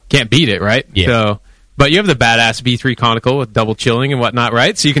beat it, right? Yeah. So, but you have the badass B3 conical with double chilling and whatnot,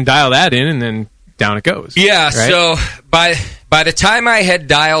 right? So you can dial that in, and then down it goes. Yeah. Right? So by the time I had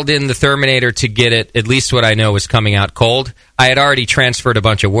dialed in the Therminator to get it, at least what I know was coming out cold, I had already transferred a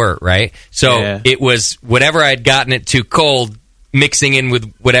bunch of wort, right? So it was whatever I had gotten it to cold mixing in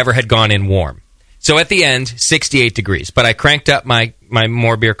with whatever had gone in warm. So at the end, 68 degrees. But I cranked up my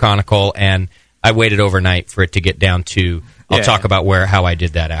more beer conical, and I waited overnight for it to get down to... I'll talk about how I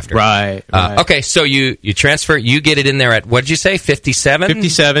did that after. Right. Okay, so you transfer, you get it in there at, what did you say, 57?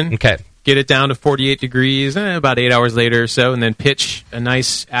 57. Okay. Get it down to 48 degrees about 8 hours later or so, and then pitch a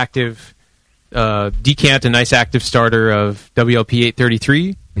nice active, decant a nice active starter of WLP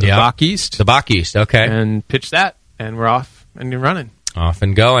 833, the Bach East. The Bach East, okay. And pitch that, and we're off and running. Off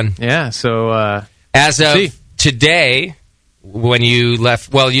and going. Yeah, so... As of today, when you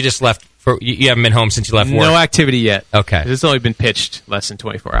left, you just left, you haven't been home since you left work? No activity yet. Okay. It's only been pitched less than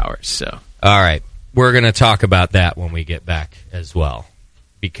 24 hours, so... All right. We're going to talk about that when we get back as well.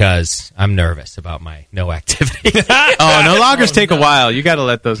 Because I'm nervous about my no activity. No loggers take a while. You got to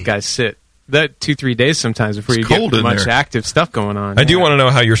let those guys sit. That 2-3 days sometimes before you get much active stuff going on. I do want to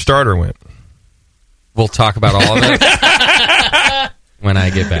know how your starter went. We'll talk about all of it when I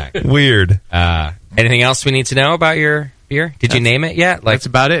get back. Weird. Anything else we need to know about your beer? Did you name it yet? That's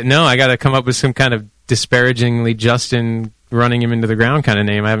about it. No, I got to come up with some kind of disparagingly Justin running him into the ground kind of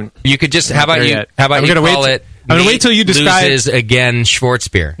name. I haven't. You could just. How about you call it? I'm going to wait till you describe. Loses again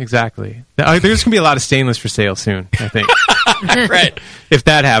Schwarzbier. Exactly. There's going to be a lot of stainless for sale soon, I think. Right. If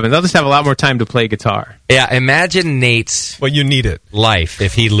that happens, I'll just have a lot more time to play guitar. Yeah, imagine Nate's you need it. life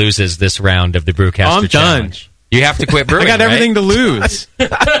if he loses this round of the Brewcaster I'm Challenge. done. You have to quit brewing. I got everything to lose.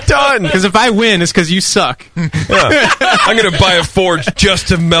 I'm done. Because if I win, it's because you suck. Yeah. I'm going to buy a forge just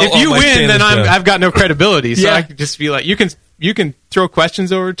to melt. If you all my win, then stainless down. I've got no credibility. So I can just be like, you can you can throw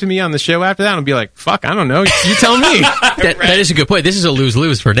questions over to me on the show after that, and I'll be like, "Fuck, I don't know. You tell me." That is a good point. This is a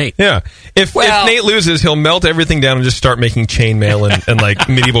lose-lose for Nate. Yeah. If Nate loses, he'll melt everything down and just start making chainmail and like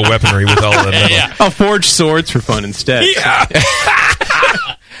medieval weaponry with all of the metal. I'll forge swords for fun instead. Yeah.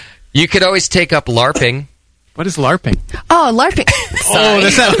 You could always take up LARPing. What is LARPing? Oh, LARPing.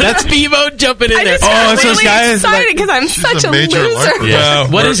 That's Bevo jumping in there. I'm really excited because I'm such a loser. Yeah.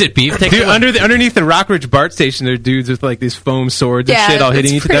 What is it, Bevo? Dude, underneath the Rockridge BART station, there are dudes with like these foam swords and shit all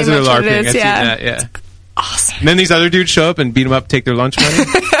hitting each other. That's what they're LARPing. Is, yeah. Awesome. And then these other dudes show up and beat them up, take their lunch money.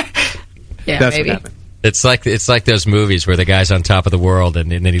 That's maybe. what happened. It's like those movies where the guy's on top of the world and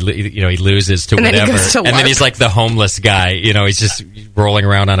then he loses to and whatever, then he goes to and then he's like the homeless guy. He's just rolling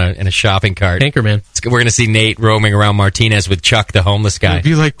around in a shopping cart. Anchorman. We're going to see Nate roaming around Martinez with Chuck, the homeless guy. It'd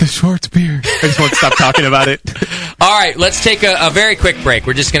be like the Schwartz beer. I just won't stop talking about it. All right, let's take a very quick break.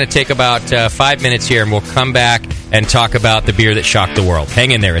 We're just going to take about 5 minutes here, and we'll come back and talk about the beer that shocked the world. Hang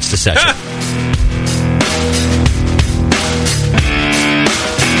in there. It's The Session.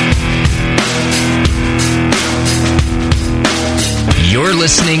 You're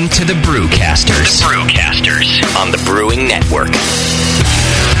listening to the Brewcasters. The Brewcasters on the Brewing Network.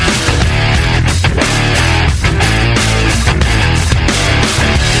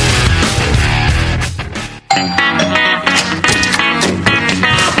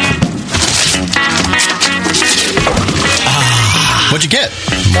 What'd you get?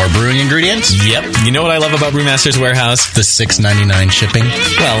 More brewing ingredients? Yep. You know what I love about Brewmaster's Warehouse? The $6.99 shipping?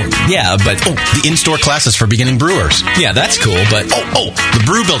 Well, yeah, but... the in-store classes for beginning brewers. Yeah, that's cool, but... the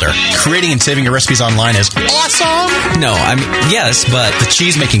Brew Builder. Creating and saving your recipes online is awesome! No, I mean, yes, but... The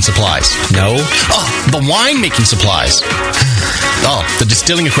cheese-making supplies. No. Oh, the wine-making supplies. Oh, the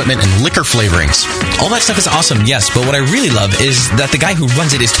distilling equipment and liquor flavorings. All that stuff is awesome, yes, but what I really love is that the guy who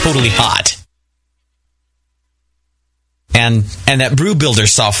runs it is totally hot. And that Brew Builder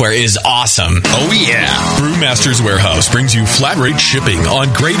software is awesome. Oh, yeah. Brewmaster's Warehouse brings you flat rate shipping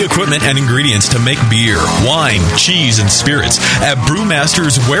on great equipment and ingredients to make beer, wine, cheese, and spirits at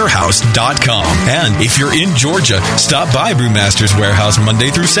brewmasterswarehouse.com. And if you're in Georgia, stop by Brewmaster's Warehouse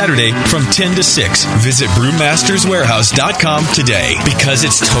Monday through Saturday from 10 to 6. Visit brewmasterswarehouse.com today because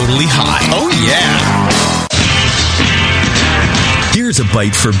it's totally hot. Oh, yeah. Here's a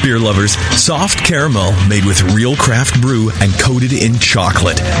bite for beer lovers. Soft caramel made with real craft brew and coated in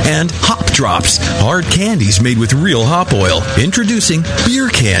chocolate. And Hop Drops, hard candies made with real hop oil. Introducing Beer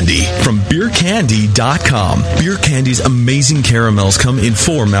Candy from beercandy.com. Beer Candy's amazing caramels come in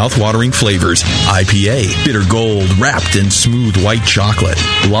 4 mouth-watering flavors. IPA, bitter gold, wrapped in smooth white chocolate.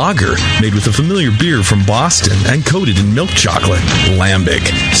 Lager, made with a familiar beer from Boston and coated in milk chocolate. Lambic,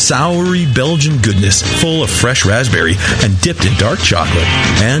 soury Belgian goodness full of fresh raspberry and dipped in dark chocolate.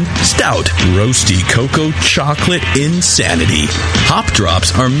 And Stout, roasty cocoa chocolate insanity. Hop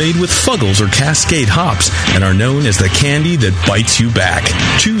Drops are made with Fuggles or Cascade hops and are known as the candy that bites you back.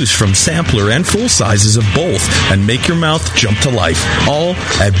 Choose from sampler and full sizes of both and make your mouth jump to life. All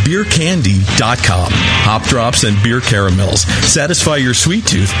at beercandy.com. Hop Drops and beer caramels. Satisfy your sweet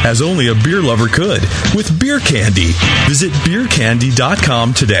tooth as only a beer lover could with Beer Candy. Visit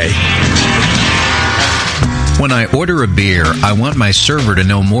beercandy.com today. When I order a beer, I want my server to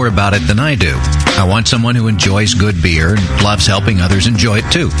know more about it than I do. I want someone who enjoys good beer and loves helping others enjoy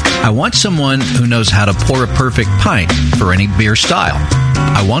it too. I want someone who knows how to pour a perfect pint for any beer style.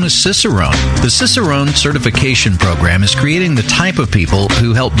 I want a Cicerone. The Cicerone certification program is creating the type of people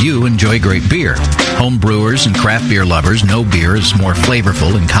who help you enjoy great beer. Home brewers and craft beer lovers know beer is more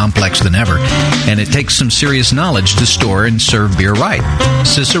flavorful and complex than ever, and it takes some serious knowledge to store and serve beer right.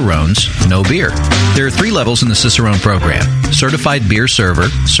 Cicerones know beer. There are 3 levels in the Cicerone program: Certified Beer Server,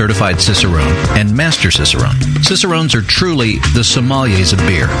 Certified Cicerone, and Master Cicerone. Cicerones are truly the sommeliers of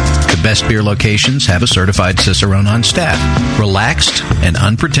beer. The best beer locations have a certified Cicerone on staff. Relaxed and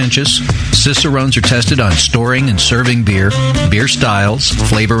unpretentious, Cicerones are tested on storing and serving beer, beer styles,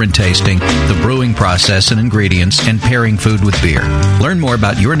 flavor and tasting, the brewing process and ingredients, and pairing food with beer. Learn more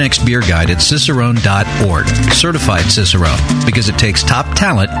about your next beer guide at cicerone.org. Certified Cicerone, because it takes top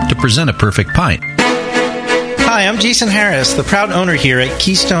talent to present a perfect pint. Hi, I'm Jason Harris, the proud owner here at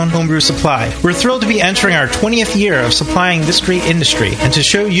Keystone Homebrew Supply. We're thrilled to be entering our 20th year of supplying this great industry, and to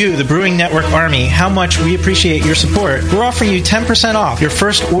show you, the Brewing Network Army, how much we appreciate your support, we're offering you 10% off your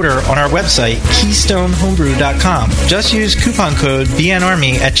first order on our website, KeystoneHomebrew.com. Just use coupon code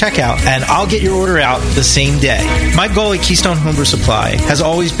BNARMY at checkout, and I'll get your order out the same day. My goal at Keystone Homebrew Supply has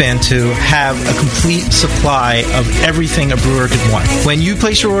always been to have a complete supply of everything a brewer could want. When you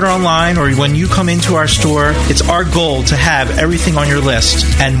place your order online or when you come into our store, it's It's our goal to have everything on your list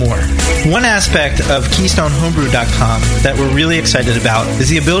and more. One aspect of KeystoneHomebrew.com that we're really excited about is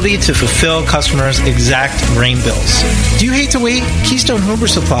the ability to fulfill customers' exact grain bills. Do you hate to wait? Keystone Homebrew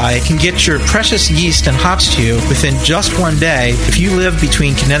Supply can get your precious yeast and hops to you within just one day if you live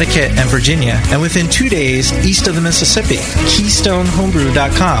between Connecticut and Virginia, and within 2 days east of the Mississippi.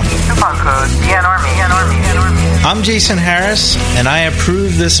 KeystoneHomebrew.com. Coupon code DNARMY. I'm Jason Harris, and I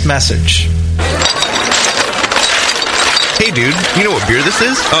approve this message. Hey, dude, you know what beer this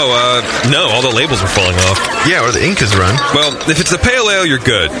is? No, all the labels are falling off. Yeah, or the ink is run. Well, if it's the pale ale, you're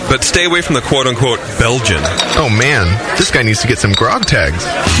good, but stay away from the quote-unquote Belgian. Oh, man, this guy needs to get some grog tags.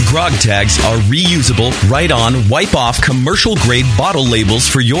 Grog tags are reusable, write-on, wipe-off, commercial-grade bottle labels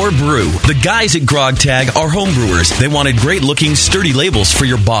for your brew. The guys at Grog Tag are homebrewers. They wanted great-looking, sturdy labels for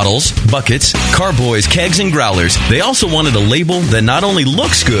your bottles, buckets, carboys, kegs, and growlers. They also wanted a label that not only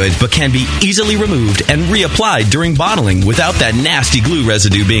looks good, but can be easily removed and reapplied during bottling without that nasty glue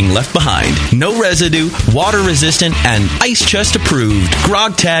residue being left behind. No residue, water-resistant, and ice chest approved.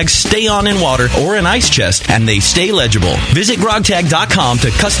 Grog tags stay on in water or an ice chest, and they stay legible. Visit grogtag.com to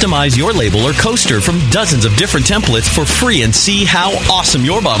customize your label or coaster from dozens of different templates for free and see how awesome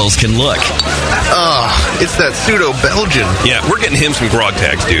your bottles can look. It's that pseudo-Belgian. Yeah, we're getting him some grog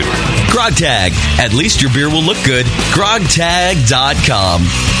tags, dude. Grog Tag. At least your beer will look good. grogtag.com.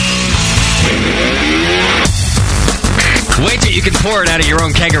 Wait till you can pour it out of your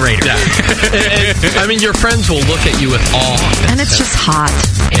own kegerator. I mean, your friends will look at you with awe. And it's just hot.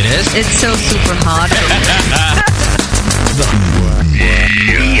 It is? It's so super hot.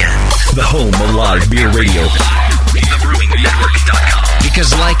 The home of live beer radio. TheBrewingNetwork.com.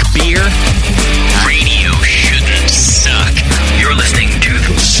 Because like beer, radio shouldn't suck. You're listening to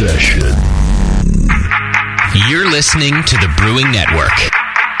The Session. You're listening to The Brewing Network.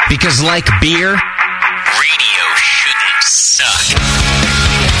 Because like beer, radio shouldn't suck.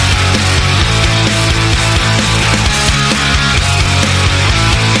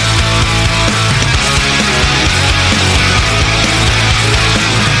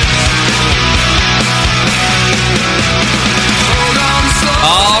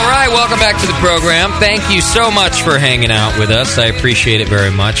 All right, welcome back to the program. Thank you so much for hanging out with us. I appreciate it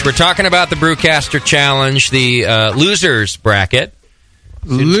very much. We're talking about the Brewcaster Challenge, the losers bracket.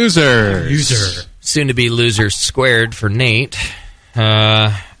 Loser. Soon to be losers squared for Nate.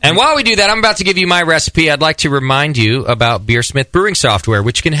 And while we do that, I'm about to give you my recipe. I'd like to remind you about Beersmith Brewing Software,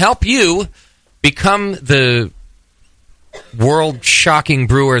 which can help you become the world-shocking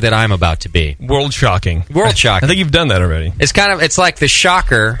brewer that I'm about to be. World-shocking. World-shocking. I think you've done that already. It's like the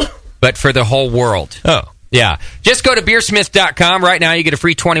shocker, but for the whole world. Oh. Yeah. Just go to beersmith.com. Right now, you get a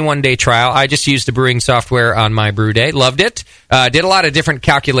free 21-day trial. I just used the brewing software on my brew day. Loved it. Did a lot of different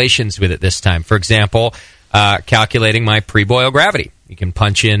calculations with it this time. For example, calculating my pre-boil gravity. You can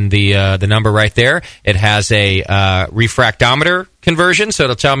punch in the number right there. It has a refractometer conversion, so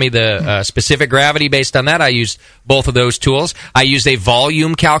it'll tell me the specific gravity based on that. I used both of those tools. I used a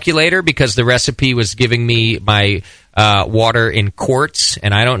volume calculator because the recipe was giving me my water in quarts,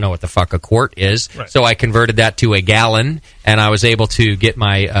 and I don't know what the fuck a quart is. Right. So I converted that to a gallon, and I was able to get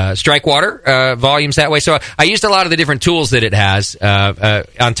my strike water volumes that way. So I used a lot of the different tools that it has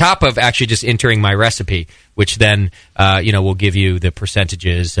on top of actually just entering my recipe, which then will give you the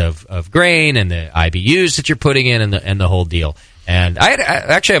percentages of grain and the IBUs that you're putting in and the whole deal. And I had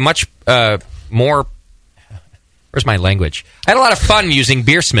actually a much more... Where's my language? I had a lot of fun using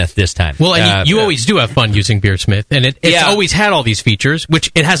Beersmith this time. Well, and you always do have fun using Beersmith, and it's always had all these features, which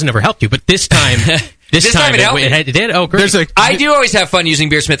it hasn't ever helped you, but this time... This time it did? Oh, great. I do always have fun using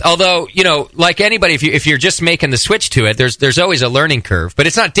Beersmith, although, like anybody, if you're just making the switch to it, there's always a learning curve, but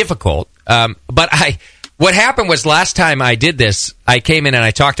it's not difficult. What happened was last time I did this, I came in and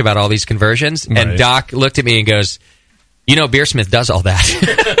I talked about all these conversions, and Doc looked at me and goes, Beersmith does all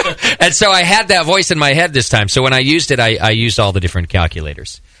that. And so I had that voice in my head this time. So when I used it, I used all the different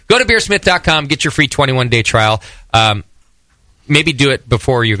calculators. Go to beersmith.com, get your free 21-day trial. Maybe do it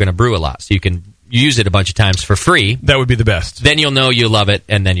before you're going to brew a lot, so you can use it a bunch of times for free. That would be the best. Then you'll know you love it,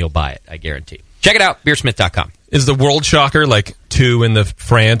 and then you'll buy it, I guarantee. Check it out, beersmith.com. Is the World Shocker like 2 in the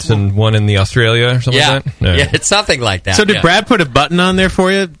France and 1 in the Australia or something like that? No. Yeah, it's something like that. So did Brad put a button on there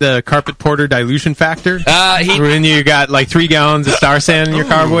for you, the Carpet Porter dilution factor? When you got like 3 gallons of Star Sand in your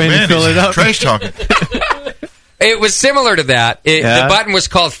carboy and you fill it up? Trash talking. It was similar to that. The button was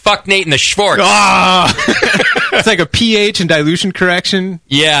called Fuck Nate and the Schwartz. It's like a pH and dilution correction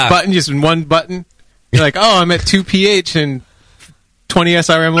button, just in one button. You're like, I'm at 2 pH and 20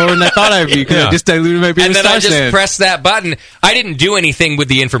 SRM lower than I thought I'd be because I just diluted my beer and with then I Star just Sand. pressed that button. I didn't do anything with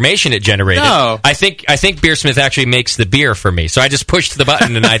the information it generated. No. I think Beersmith actually makes the beer for me. So I just pushed the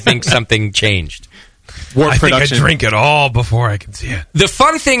button, and I think something changed. I think I drink it all before I can see it. The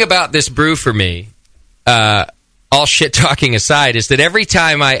fun thing about this brew for me, all shit talking aside, is that every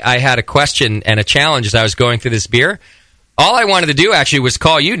time I had a question and a challenge as I was going through this beer, all I wanted to do actually was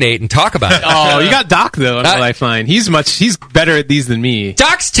call you, Nate, and talk about it. Oh, you got Doc though on Lifeline. He's better at these than me.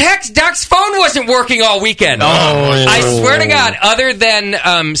 Doc's phone wasn't working all weekend. Oh. I swear to God, other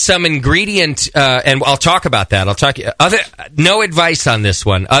than some ingredient, and I'll talk about that. No advice on this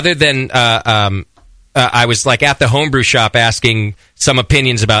one, other than I was like at the homebrew shop asking some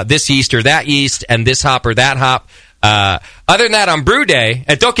opinions about this yeast or that yeast and this hop or that hop. Other than that, on brew day,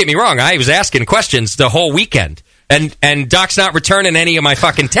 and don't get me wrong, I was asking questions the whole weekend. And Doc's not returning any of my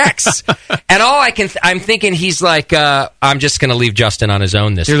fucking texts. And I'm thinking he's like, I'm just going to leave Justin on his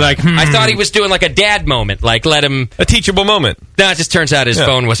own this time. You're like, I thought he was doing like a dad moment, like let him... A teachable moment. No, it just turns out his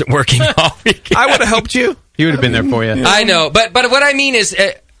phone wasn't working all weekend. I would have helped you. He would have been there for you. I know, but what I mean is...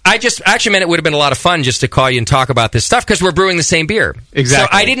 I actually meant it would have been a lot of fun just to call you and talk about this stuff because we're brewing the same beer. Exactly. So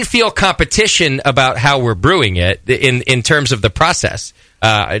I didn't feel competition about how we're brewing it in terms of the process.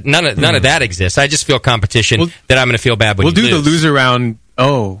 None of that exists. I just feel competition that I'm going to feel bad when we'll you do lose. the loser round.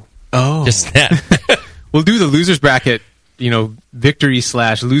 Oh, just that. We'll do the losers bracket.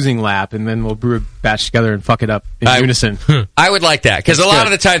 Victory/losing lap, and then we'll brew a batch together and fuck it up in unison. I would like that because a lot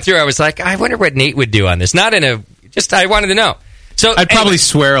of the time through, I was like, I wonder what Nate would do on this. Not in a just. I wanted to know. So I'd probably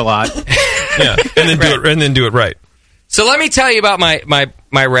swear a lot. Yeah, and then do it right. So let me tell you about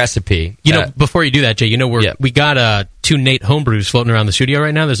my recipe. Before you do that, Jay, we got 2 Nate homebrews floating around the studio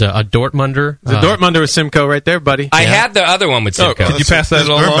right now. There's a Dortmunder. There's a Dortmunder with Simcoe right there, buddy. I had the other one with Simcoe. Could you pass that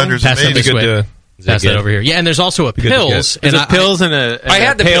along? Dortmunder's Pass that amazing. this way. Pass that over here. Yeah, and there's also a Pils. There's a Pils and I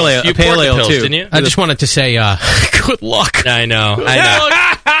had the pale Pils. ale, You a pale poured the ale Pils, too. didn't you? I just wanted to say, good luck. I know.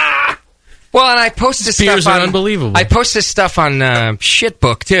 Well, and I post this Beers stuff are on unbelievable. I post this stuff on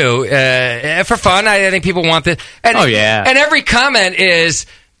Shitbook too for fun. I think people want this. And, oh yeah. And every comment is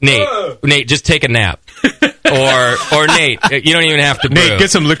Nate, just take a nap, or Nate, you don't even have to brew. Nate, get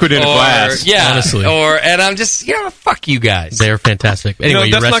some liquid in a glass. Yeah, honestly. And I'm just fuck you guys. They're fantastic.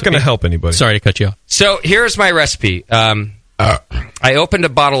 Anyway, that's not going to help anybody. Sorry to cut you off. So here's my recipe. I opened a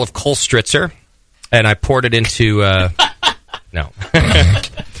bottle of Kolstritzer and I poured it into. No.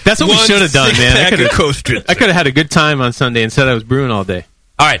 That's what we should have done, man. I could Kolstritzer. have had a good time on Sunday instead I was brewing all day.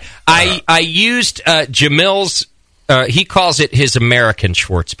 All right. I used Jamil's, he calls it his American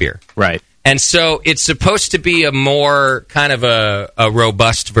Schwarzbier. Right. And so it's supposed to be a more kind of a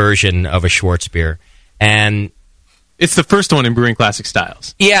robust version of a Schwarzbier. And it's the first one in Brewing Classic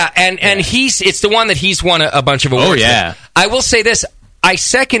Styles. Yeah, and it's the one that he's won a bunch of awards. Oh, yeah. with. I will say this. I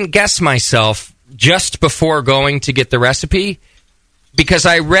second-guessed myself just before going to get the recipe because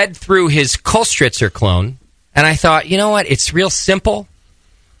I read through his Kolstritzer clone, and I thought, you know what? It's real simple.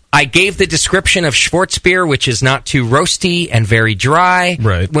 I gave the description of Schwarzbier, which is not too roasty and very dry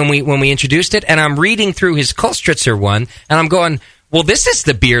when we introduced it, and I'm reading through his Kolstritzer one, and I'm going, well, this is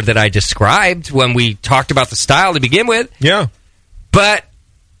the beer that I described when we talked about the style to begin with. Yeah. But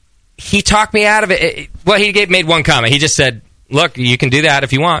he talked me out of it. Well, he made one comment. He just said, look, you can do that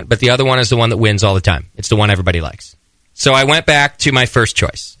if you want, but the other one is the one that wins all the time. It's the one everybody likes. So I went back to my first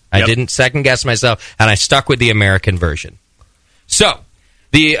choice. I didn't second-guess myself, and I stuck with the American version. So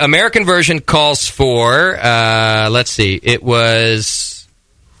the American version calls for, let's see, it was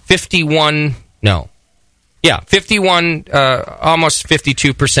 51, almost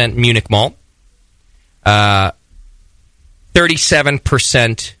 52% Munich malt,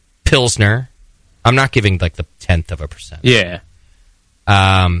 37% Pilsner. I'm not giving like the 10th of a percent. Yeah.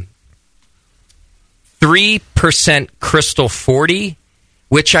 3% Crystal 40,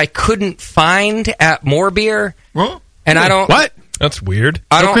 which I couldn't find at More Beer. Well, and I don't. What? That's weird.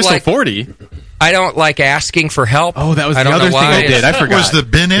 I don't Crystal like 40. I don't like asking for help. Oh, that was I the don't other know thing why. I did. I forgot. Was the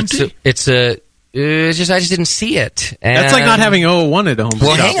bin empty? I just didn't see it. And That's like not having 001 at home.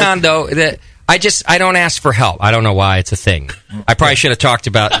 Well, hang on though. I don't ask for help. I don't know why it's a thing. I probably should have talked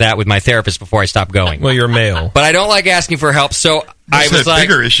about that with my therapist before I stopped going. Well, you're male, but I don't like asking for help. So I was like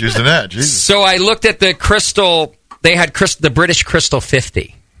bigger issues than that. Jesus. So I looked at the Crystal. They had the British Crystal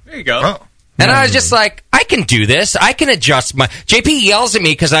 50. There you go. Oh. And I was just like, I can do this. I can adjust my... JP yells at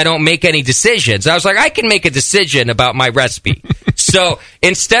me because I don't make any decisions. I was like, I can make a decision about my recipe. So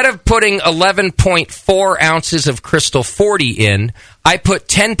instead of putting 11.4 ounces of Crystal 40 in, I put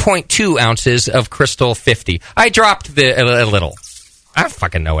 10.2 ounces of Crystal 50. I dropped a little. I don't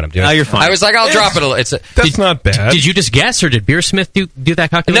fucking know what I'm doing. No, you're fine. I was like, I'll drop it a little. That's not bad. Did you just guess, or did Beersmith do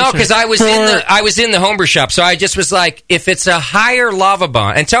that calculation? No, because I was in the homebrew shop, so I just was like, if it's a higher lava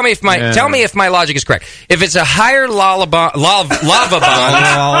bond, and tell me if my logic is correct. If it's a higher lava bond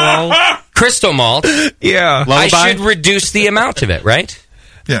crystal malt, I should reduce the amount of it, right?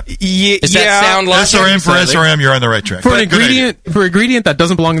 Yeah. Does that sound logical? SRM for SRM, you're on the right track. For an ingredient that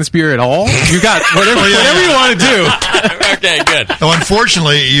doesn't belong in this beer at all, you got whatever you want to do. Okay, good. Now,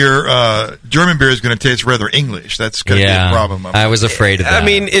 unfortunately, your German beer is going to taste rather English. That's going to be a problem. I was afraid of that. I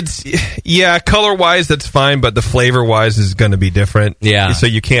mean, color-wise, that's fine, but the flavor-wise is going to be different. Yeah. So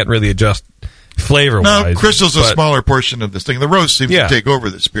you can't really adjust flavor-wise. No, crystal's a smaller portion of this thing. The roast seems to take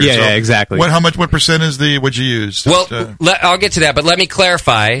over this beer. Yeah, exactly. What percent is what'd you use? Well, I'll get to that, but let me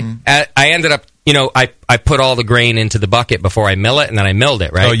clarify. I ended up, I put all the grain into the bucket before I mill it, and then I milled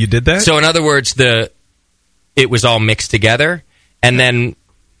it, right? Oh, you did that? So in other words, it was all mixed together, and then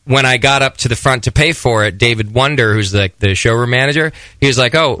when I got up to the front to pay for it, David Wonder, who's the showroom manager, he was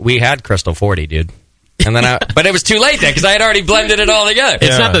like, "Oh, we had Crystal 40, dude." And then but it was too late then because I had already blended it all together.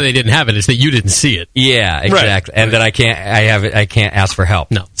 It's not that they didn't have it; it's that you didn't see it. Yeah, exactly. Right. And then I can't ask for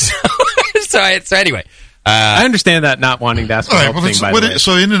help. No. So anyway, I understand that not wanting to ask for help thing. By the way,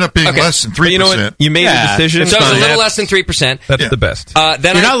 so it ended up being less than 3%. You know what? You made a decision. So it's a little less than 3%. That's the best.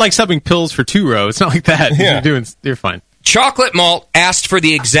 Then you're not like subbing pills for 2 rows. It's not like that. Yeah. You're fine. Chocolate malt asked for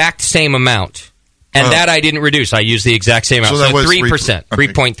the exact same amount, and that I didn't reduce. I used the exact same amount. So that was 3%,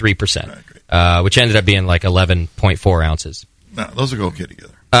 3.3%, which ended up being like 11.4 ounces. No, those will go okay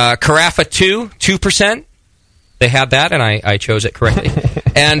together. Carafa 2%. They had that, and I chose it correctly.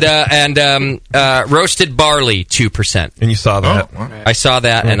 and roasted barley 2%. And you saw that? Oh, wow. I saw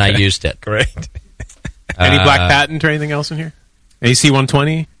that, and I used it. Great. Any black patent or anything else in here? AC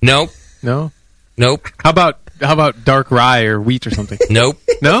 120? Nope. No. Nope. How about dark rye or wheat or something? Nope.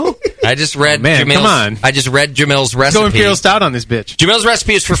 No? I just read come on. I just read Jamil's recipe. Go Imperial Stout on this bitch. Jamil's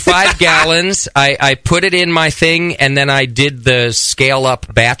recipe is for 5 gallons. I put it in my thing, and then I did the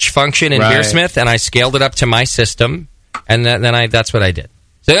scale-up batch function in Beersmith, and I scaled it up to my system, and then that's what I did.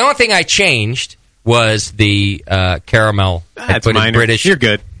 So the only thing I changed was the caramel. That's minor. British. You're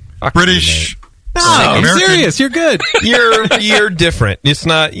good. British. No, I'm serious. You're good. You're different. It's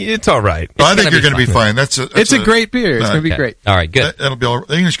not. It's all right. Well, I think you're going to be fine. It's a great beer. It's going to be great. All right, good. That'll be all,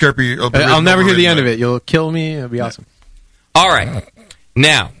 the English Carpy. I'll never hear the end of it. You'll kill me. It'll be awesome. All right.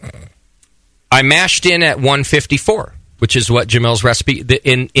 Now, I mashed in at 154, which is what Jamil's recipe.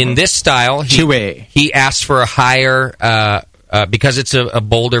 In this style, he asked for a higher. Because it's a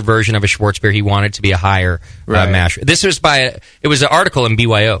bolder version of a Schwarzbier, he wanted to be a higher mash. This was it was an article in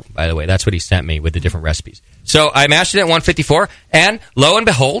BYO, by the way. That's what he sent me with the different recipes. So I mashed it at 154, and lo and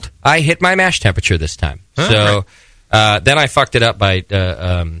behold, I hit my mash temperature this time. So then I fucked it up by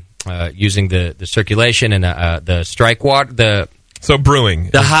using the circulation and the strike water. So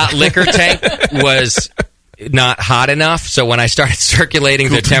brewing. The hot liquor tank was not hot enough, so when I started circulating,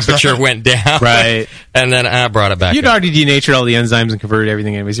 the temperature went down. Right. And then I brought it back You'd already denatured all the enzymes and converted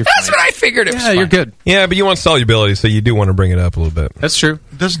everything anyways. That's what I figured it was you're good. Yeah, but you want solubility, so you do want to bring it up a little bit. That's true.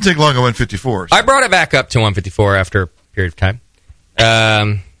 It doesn't take long at 154. So. I brought it back up to 154 after a period of time.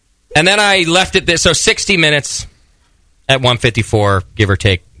 And then I left it there, so 60 minutes at 154, give or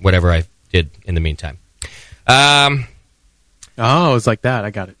take, whatever I did in the meantime. It's like that.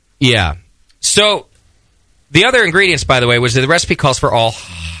 I got it. Yeah. So the other ingredients, by the way, was that the recipe calls for all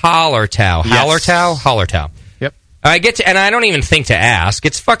Hallertau. Yes. Hallertau. Yep. And I don't even think to ask.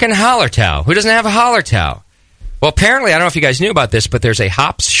 It's fucking Hallertau. Who doesn't have a Hallertau? Well, apparently, I don't know if you guys knew about this, but there's a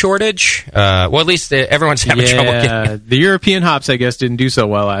hops shortage. Well, at least everyone's having trouble getting it. The European hops, I guess, didn't do so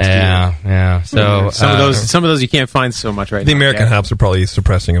well last year. Yeah. So some of those you can't find so much right now. The American hops are probably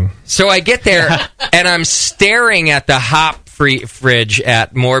suppressing them. So I get there, and I'm staring at the hop-free fridge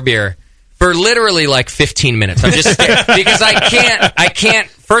at More Beer for literally like 15 minutes. I'm just because I can't.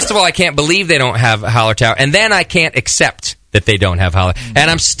 First of all, I can't believe they don't have Hallertau, and then I can't accept that they don't have Hallertau.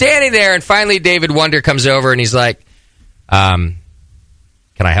 And I'm standing there, and finally David Wonder comes over, and he's like, "Can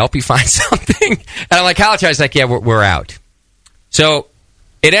I help you find something?" And I'm like, "Hallertau." He's like, "Yeah, we're out." So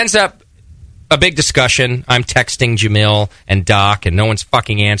it ends up a big discussion. I'm texting Jamil and Doc, and no one's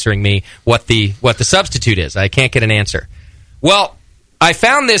fucking answering me what the substitute is. I can't get an answer. Well, I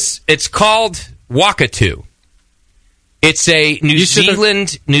found this. It's called Wakatu. It's a New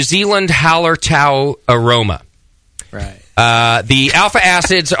Zealand Hallertau aroma. Right. The alpha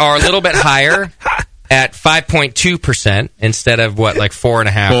acids are a little bit higher at 5.2% instead of like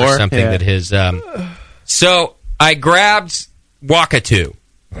 4.5 or something that his. So I grabbed Wakatu.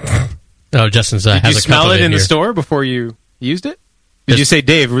 Oh, Justin's Did has you a smell cup it of in here. the store before you used it? Did you say,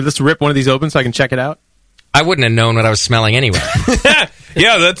 Dave, let's rip one of these open so I can check it out? I wouldn't have known what I was smelling anyway.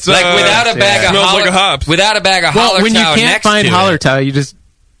 Yeah, that's like without a bag of smells like a hops. Without a bag of Hallertau when you can't next find to Hallertau, you just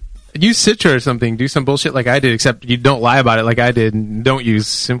use Citra or something. Do some bullshit like I did, except you don't lie about it like I did, and don't use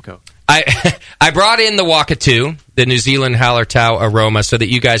Simcoe. I brought in the Wakatu, the New Zealand Hallertau aroma, so that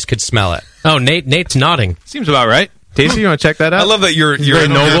you guys could smell it. Oh, Nate's nodding. Seems about right. Tasty, you want to check that out? I love that you're very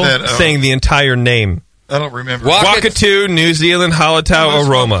noble. saying the entire name. I don't remember. Wakatu, New Zealand Hallertau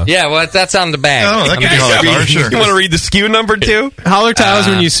aroma. Yeah, well, that's on the bag. Oh, that could be Hallertau, sure. You want to read the SKU number too? Hallertau is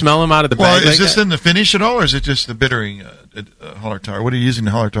when you smell them out of the Well, bag. is this in the finish at all, or is it just the bittering Hallertau? What are you using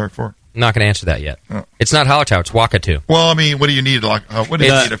the Hallertau for? I'm not going to answer that yet. It's not Hallertau, it's Wakatu. Well, I mean, what do you need? What do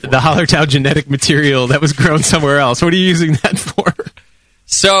you need it for? The Hallertau genetic material that was grown somewhere else. What are you using that for?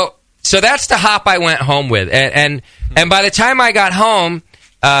 So that's the hop I went home with, and by the time I got home,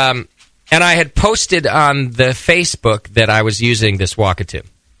 and I had posted on the Facebook that I was using this Wakatu.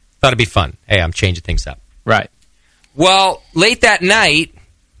 Thought it'd be fun. Hey, I'm changing things up. Right. Well, late that night,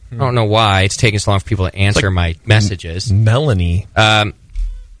 I don't know why it's taking so long for people to answer my messages. Melanie.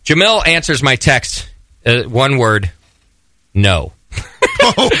 Jamil answers my text. One word. No.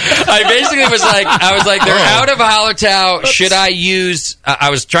 I basically was like, they're out of Hallertau. Should I use?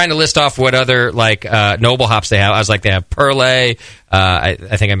 I was trying to list off what other noble hops they have. I was like, they have Perle. I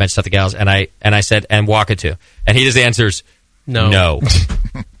think I mentioned something else, and I said and Wakatu, and he just answers no.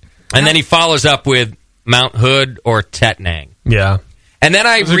 And then he follows up with Mount Hood or Tettnang. Yeah. And then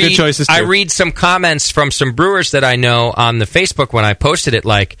I Those are good choices, too. read some comments from some brewers that I know on the Facebook when I posted it,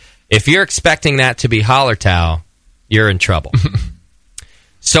 like, if you're expecting that to be Hallertau, you're in trouble.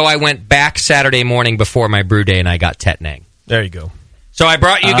 So I went back Saturday morning before my brew day and I got Tettnang. There you go. So I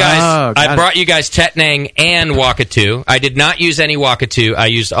brought you guys got brought you guys Tettnang and Wakatu. I did not use any Wakatu. I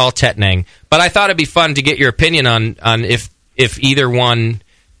used all Tettnang. But I thought it'd be fun to get your opinion on if either one,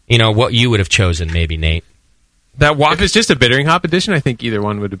 what you would have chosen, maybe, Nate. If it's just a bittering hop edition, I think either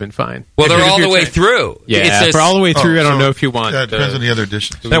one would have been fine. Well, they're all the way through. Yeah, for all the way through, I don't know if you want. Yeah, it depends on the other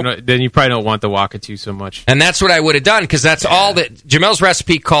editions. Then you probably don't want the Wakatu so much. And that's what I would have done, because that's all that Jamel's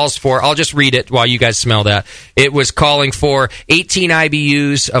recipe calls for. I'll just read it while you guys smell that. It was calling for 18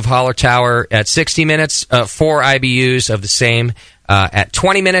 IBUs of Hallertau at 60 minutes, 4 IBUs of the same at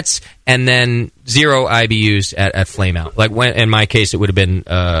 20 minutes, and then 0 IBUs at flame out. Like in my case, it would have been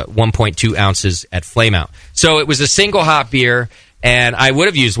 1.2 ounces at flame out. So it was a single hop beer, and I would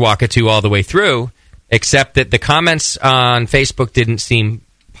have used Wakatu all the way through, except that the comments on Facebook didn't seem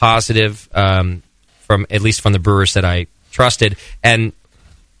positive, from at least from the brewers that I trusted. And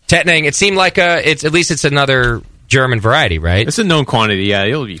Tettnang, it seemed like it's another German variety, right? It's a known quantity. Yeah,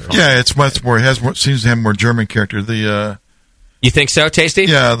 it'll be fine. Yeah, it's much more. Seems to have more German character. You think so, Tasty?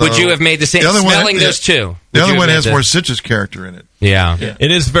 Yeah. Would you have made the same? Smelling those two. The other one has more citrus character in it. Yeah.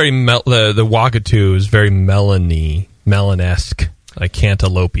 It is very the Wakatu is very melon-esque, like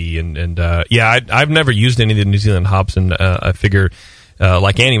cantaloupe, and I've never used any of the New Zealand hops, and I figure,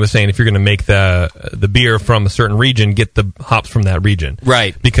 like Annie was saying, if you're going to make the beer from a certain region, get the hops from that region,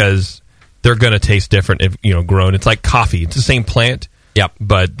 right? Because they're going to taste different if grown. It's like coffee; it's the same plant. Yep.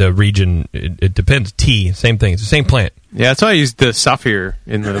 But the region, it depends. Tea, same thing. It's the same plant. Yeah, that's why I used the Saphir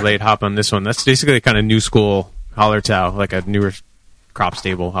in the late hop on this one. That's basically kind of new school Hallertau, like a newer crop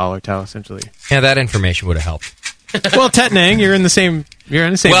stable Hallertau, essentially. Yeah, that information would have helped. Well, Tettnang, you're in the same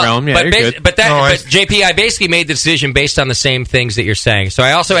realm. Yeah, you're good. But JP, I basically made the decision based on the same things that you're saying. So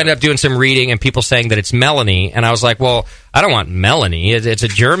I also ended up doing some reading and people saying that it's Melanie, and I was like, well, I don't want Melanie. It's a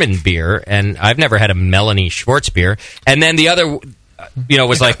German beer, and I've never had a Melanie Schwarzbier. And then the other,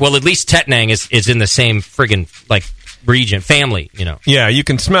 was like, well, at least Tettnang is in the same friggin' region, family, Yeah, you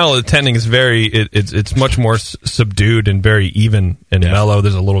can smell it. Tettnang is it's much more subdued and very even and mellow.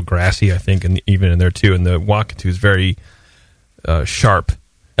 There's a little grassy, I think, even in there too. And the Wakatu is very sharp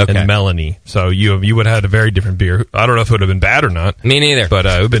and melony. So you would have had a very different beer. I don't know if it would have been bad or not. Me neither. But it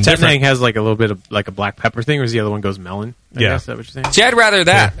would have been different. Tettnang has like a little bit of like a black pepper thing, whereas the other one goes melon. I guess, is that what you're saying? See, I'd rather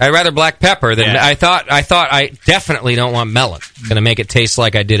that. Yeah. I'd rather black pepper than I thought I definitely don't want melon. It's going to make it taste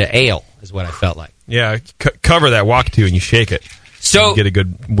like I did an ale, is what I felt like. Yeah, cover that Wakatu and you shake it. So you get a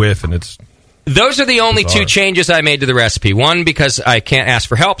good whiff, and it's... Those are the only two changes I made to the recipe. One, because I can't ask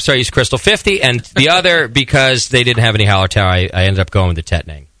for help, so I used Crystal 50, and the other, because they didn't have any Hallertau, I ended up going with the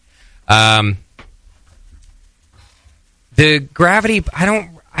Tettnang. The gravity,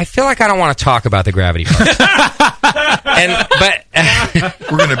 I feel like I don't want to talk about the gravity part.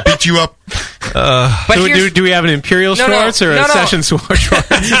 We're going to beat you up. But do we have an Imperial Schwartz or a Session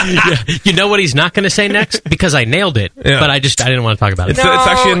Schwartz? You know what he's not going to say next? Because I nailed it, but I didn't want to talk about it. It's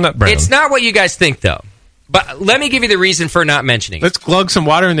actually a nut brown. It's not what you guys think, though. But let me give you the reason for not mentioning. Let's glug some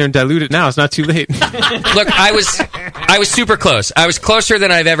water in there and dilute it now. It's not too late. Look, I was super close. I was closer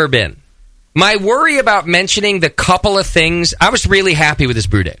than I've ever been. My worry about mentioning the couple of things, I was really happy with this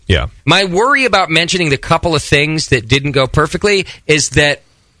brew day. Yeah. My worry about mentioning the couple of things that didn't go perfectly is that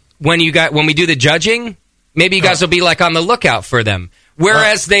when we do the judging, maybe you guys will be like on the lookout for them.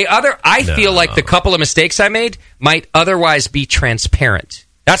 Whereas I feel like the couple of mistakes I made might otherwise be transparent.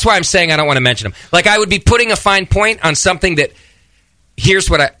 That's why I'm saying I don't want to mention them. Like I would be putting a fine point on something that, here's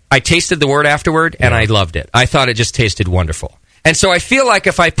what I tasted the word afterward and I loved it. I thought it just tasted wonderful. And so I feel like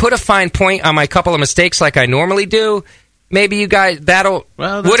if I put a fine point on my couple of mistakes like I normally do, maybe you guys,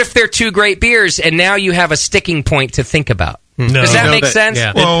 what if they're two great beers and now you have a sticking point to think about? Does that make sense?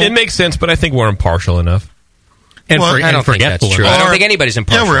 Yeah. Well, it makes sense, but I think we're impartial enough. I don't think that's true. I don't think anybody's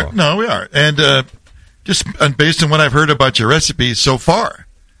impartial. No, we are. And just based on what I've heard about your recipe so far,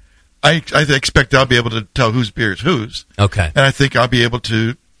 I expect I'll be able to tell whose beer is whose. Okay. And I think I'll be able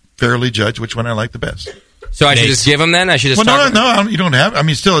to fairly judge which one I like the best. So I should just give them then? I should just no, you don't have. I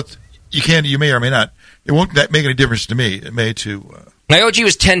mean, still, you may or may not. It won't make any difference to me. It may to. My OG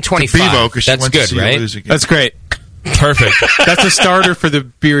was 10.25. That's good, right? That's great. Perfect. That's a starter for the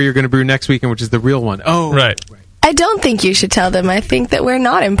beer you're going to brew next weekend, which is the real one. Oh, right. I don't think you should tell them. I think that we're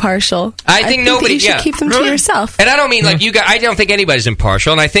not impartial. I think nobody. That you should keep them to yourself. And I don't mean like you guys. I don't think anybody's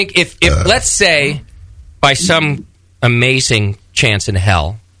impartial. And I think if let's say by some amazing chance in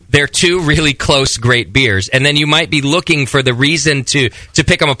hell, they're two really close, great beers, and then you might be looking for the reason to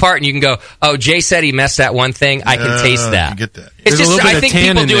pick them apart, and you can go, "Oh, Jay said he messed that one thing. I can taste that." I get that. It's just I think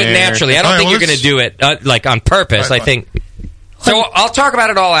people do it naturally. I don't think you're going to do it like on purpose. I think. So I'll talk about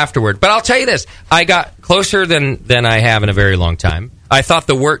it all afterward. But I'll tell you this. I got closer than I have in a very long time. I thought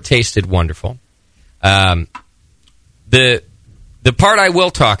the wort tasted wonderful. The part I will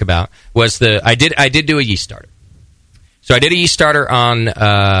talk about was I did do a yeast starter. So I did a yeast starter on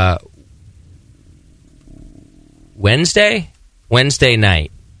Wednesday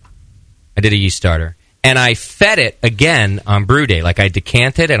night. I did a yeast starter. And I fed it again on brew day. Like I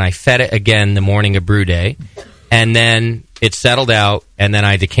decanted and I fed it again the morning of brew day. And then it settled out, and then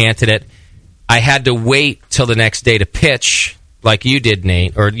I decanted it. I had to wait till the next day to pitch, like you did,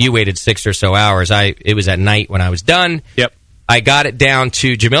 Nate, or you waited 6 or so hours. It was at night when I was done. Yep. I got it down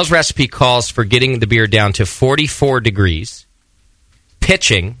to, Jamil's recipe calls for getting the beer down to 44 degrees,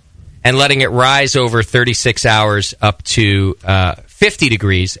 pitching, and letting it rise over 36 hours up to 50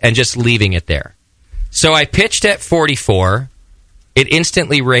 degrees, and just leaving it there. So I pitched at 44. It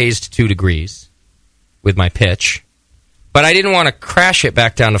instantly raised 2 degrees with my pitch. But I didn't want to crash it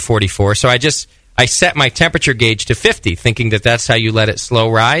back down to 44, so I set my temperature gauge to 50, thinking that that's how you let it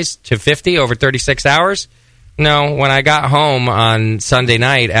slow rise to 50 over 36 hours. No, when I got home on Sunday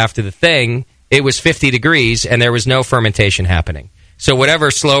night after the thing, it was 50 degrees, and there was no fermentation happening. So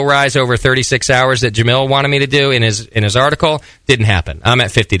whatever slow rise over 36 hours that Jamil wanted me to do in his article didn't happen. I'm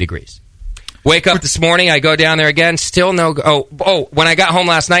at 50 degrees. Wake up this morning, I go down there again, still no... Oh, when I got home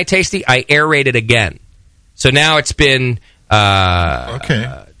last night, Tasty, I aerated again. So now it's been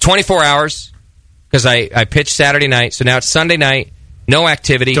 24 hours because I pitched Saturday night. So now it's Sunday night, no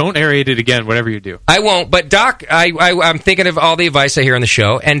activity. Don't aerate it again, whatever you do. I won't. But Doc, I'm thinking of all the advice I hear on the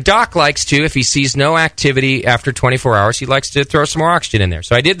show. And Doc likes to, if he sees no activity after 24 hours, he likes to throw some more oxygen in there.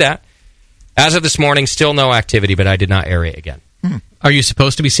 So I did that. As of this morning, still no activity, but I did not aerate again. Are you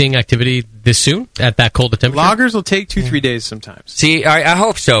supposed to be seeing activity this soon at that cold a temperature? Lagers will take 2-3 days sometimes. See, I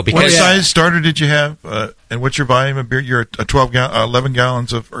hope so. Because what size starter did you have? And what's your volume of beer? You're at 11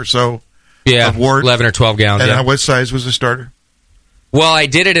 gallons of wort. 11 or 12 gallons. And what size was the starter? Well, I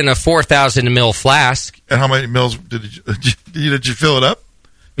did it in a 4,000 ml flask. And how many mils did you fill it up?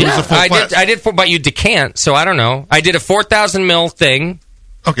 Yeah, I did, but you decant, so I don't know. I did a 4,000 ml thing.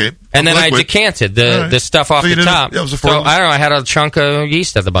 Okay. And then liquid. I decanted the stuff off the top. That was so I don't know, I had a chunk of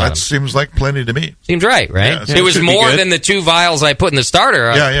yeast at the bottom. That seems like plenty to me. Seems right? Yeah, it was more than the 2 vials I put in the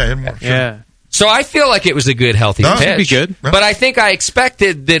starter. Yeah. So I feel like it was a good, healthy pitch. It'd be good. But I think I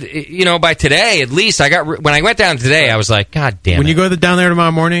expected that, by today, at least, when I went down today, I was like, God damn it. When you go down there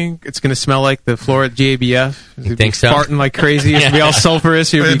tomorrow morning, it's going to smell like the floor at GABF. You think so? Farting like crazy. It's going to be all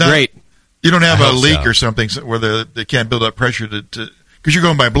sulfurous. It'll be great. You don't have a leak or something where they can't build up pressure to because you're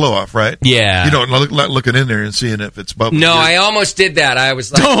going by blow off, right? Yeah. You don't looking in there and seeing if it's bubbling. No, I almost did that. I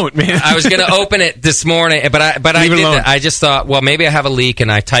was like, don't, man. I was going to open it this morning, but I did that. I just thought, well, maybe I have a leak,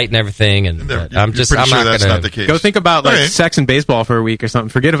 and I tighten everything, and I'm that's not the case. Go think about sex and baseball for a week or something.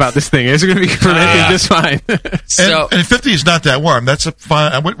 Forget about this thing. It's going to be fermenting just fine. And 50 is not that warm. That's a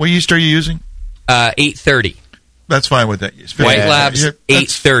fine. What yeast are you using? 830. That's fine with that yeast. White Labs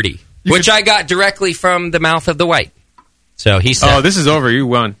 830. which I got directly from the mouth of the white. So he said, "Oh, this is over. You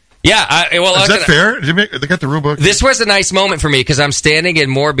won." Yeah, is that fair? They got the rule book. This was a nice moment for me because I'm standing in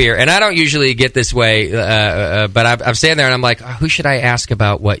More Beer, and I don't usually get this way, but I'm standing there and I'm like, who should I ask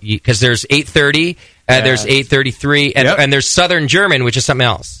about what? Because there's 8:30, there's 8:33, and there's Southern German, which is something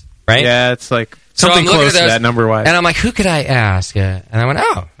else, right? Yeah, it's like something close to that number-wise. And I'm like, who could I ask? And I went,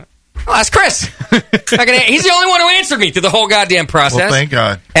 I'll ask Chris. He's the only one who answered me through the whole goddamn process. Well, thank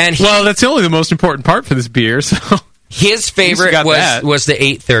God. And well, that's only the most important part for this beer. So his favorite was the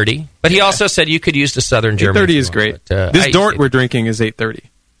 8:30, but he also said you could use the Southern German. 8:30 is great. But, this Dort we're drinking is 8:30.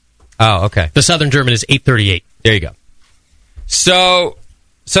 Oh, okay. The Southern German is 8:38. There you go. So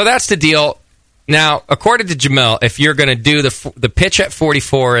that's the deal. Now, according to Jamil, if you're going to do the pitch at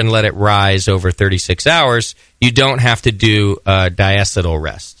 44 and let it rise over 36 hours, you don't have to do a diacetyl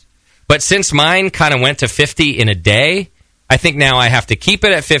rest. But since mine kind of went to 50 in a day, I think now I have to keep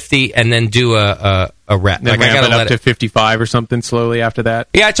it at 50 and then do a rep. Then ramp it up to 55 or something slowly after that.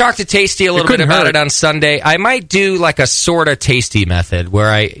 Yeah, I talked to Tasty a little bit about it on Sunday. I might do like a sort of Tasty method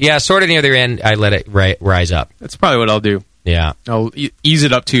where sort of near the end, I let it rise up. That's probably what I'll do. Yeah. I'll ease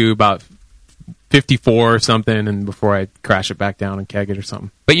it up to about 54 or something, and before I crash it back down and keg it or something.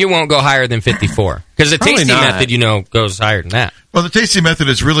 But you won't go higher than 54 because the Tasty method, goes higher than that. Well, the Tasty method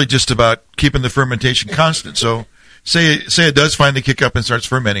is really just about keeping the fermentation constant. So, say it does finally kick up and starts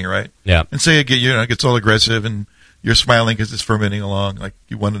fermenting, right? Yeah. And say it gets all aggressive and you're smiling because it's fermenting along like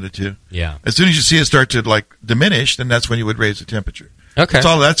you wanted it to. Yeah. As soon as you see it start to diminish, then that's when you would raise the temperature. Okay.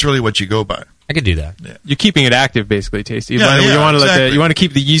 That's really what you go by. I could do that. Yeah. You're keeping it active, basically, Tasty. You Yeah, want to exactly. you want to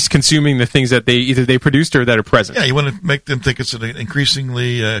keep the yeast consuming the things that they produced or that are present. Yeah, you want to make them think it's an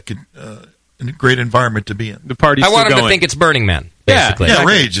increasingly great environment to be in. The party's I want still them to going. think it's Burning Man, basically. Yeah,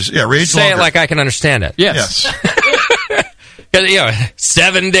 rage. Rage Say longer. it like I can understand it. Yes. 'Cause,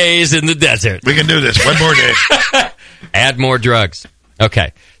 7 days in the desert. We can do this. One more day. Add more drugs.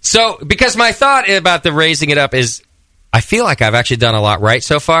 Okay. So, because my thought about the raising it up is, I feel like I've actually done a lot right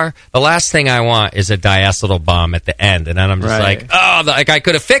so far. The last thing I want is a diacetyl bomb at the end, and then I'm just I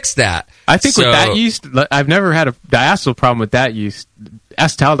could have fixed that. I think with that yeast, I've never had a diacetyl problem with that yeast.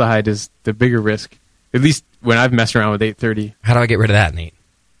 Acetaldehyde is the bigger risk, at least when I've messed around with 830. How do I get rid of that, Nate?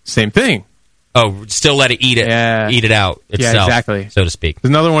 Same thing. Oh, still let it eat it out itself, yeah, exactly, so to speak. There's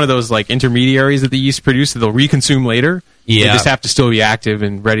another one of those intermediaries that the yeast produce that they'll reconsume later. Yeah. They just have to still be active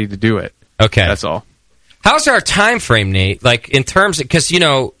and ready to do it. Okay. That's all. How's our time frame, Nate? Like, in terms of, because,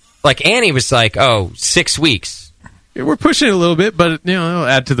 Annie was like, 6 weeks. Yeah, we're pushing it a little bit, but, it'll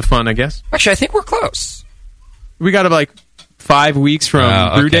add to the fun, I guess. Actually, I think we're close. We got about 5 weeks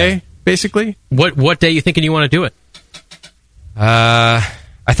from brew day, basically. What day you thinking you want to do it?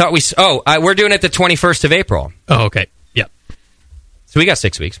 I thought we're doing it the 21st of April. Oh, okay. Yeah. So we got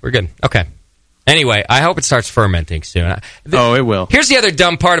 6 weeks. We're good. Okay. Anyway, I hope it starts fermenting soon. It will. Here's the other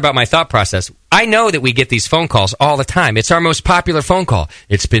dumb part about my thought process. I know that we get these phone calls all the time. It's our most popular phone call.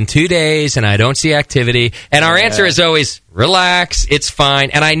 It's been 2 days and I don't see activity. And our answer is always, relax, it's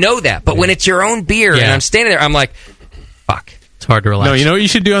fine. And I know that. But when it's your own beer and I'm standing there, I'm like, fuck. It's hard to relax. No, you know what you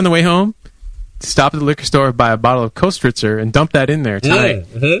should do on the way home? Stop at the liquor store, buy a bottle of Kostritzer, and dump that in there tonight.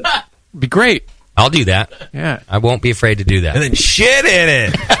 Mm-hmm. Be great. I'll do that. Yeah. I won't be afraid to do that. And then shit in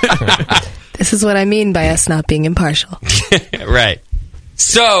it. This is what I mean by us not being impartial. Right.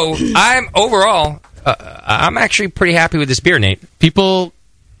 So, I'm actually pretty happy with this beer, Nate. People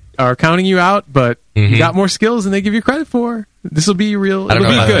are counting you out, but you got more skills than they give you credit for. This will be real. It'll be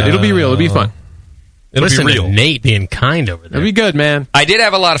good. It'll be real. It'll be fun. Listen to Nate being kind over there. It'll be good, man. I did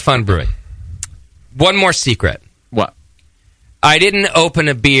have a lot of fun brewing. One more secret. What? I didn't open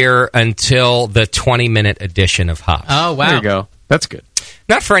a beer until the 20-minute edition of Hops. Oh, wow. There you go. That's good.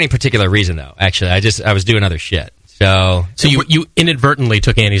 Not for any particular reason, though. Actually, I was doing other shit. So you inadvertently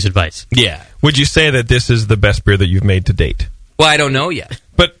took Annie's advice. Yeah. Would you say that this is the best beer that you've made to date? Well, I don't know yet.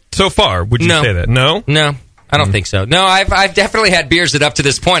 But so far, would you say that? No? No. I don't think so. No, I've definitely had beers that up to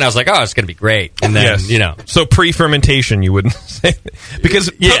this point I was like, oh, it's going to be great. And then, So pre-fermentation, you wouldn't say that.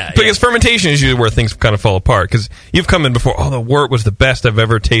 Because fermentation is usually where things kind of fall apart. Because you've come in before, the wort was the best I've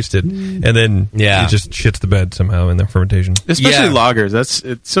ever tasted. And then it just shits the bed somehow in the fermentation. Especially lagers.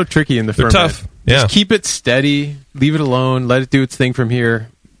 It's so tricky in the They're ferment. tough. Yeah. Just keep it steady. Leave it alone. Let it do its thing from here.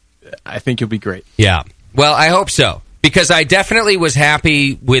 I think you'll be great. Yeah. Well, I hope so. Because I definitely was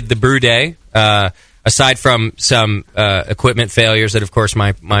happy with the brew day. Aside from some equipment failures that, of course,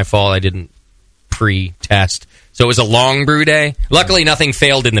 my fault. I didn't pre-test. So it was a long brew day. Luckily, nothing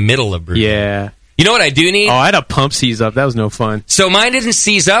failed in the middle of brew day. Yeah. You know what I do need? Oh, I had a pump seize up. That was no fun. So mine didn't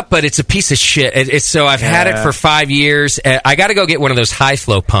seize up, but it's a piece of shit. So I've had it for 5 years. I got to go get one of those high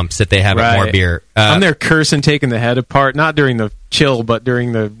flow pumps that they have at More Beer. I'm there cursing, taking the head apart, not during the chill, but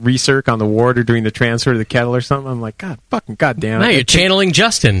during the recirc on the ward or during the transfer to the kettle or something. I'm like, goddamn. Now you're channeling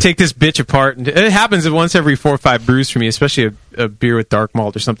Justin. Take this bitch apart. And it happens once every 4 or 5 brews for me, especially a beer with dark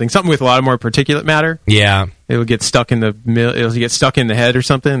malt or something with a lot of more particulate matter. Yeah. It'll get stuck in the it'll get stuck in the head or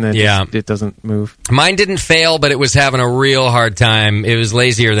something, and then it doesn't move. Mine didn't fail, but it was having a real hard time. It was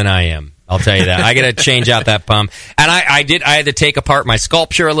lazier than I am. I'll tell you that. I got to change out that pump, and I had to take apart my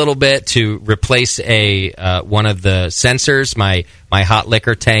Sculpture a little bit to replace one of the sensors, my hot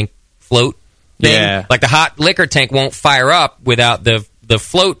liquor tank float thing. Yeah. Like the hot liquor tank won't fire up without the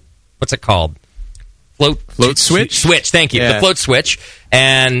float. What's it called? Float switch? Thank you. Yeah. The float switch.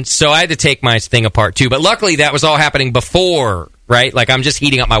 And so I had to take my thing apart too. But luckily that was all happening before, right? Like I'm just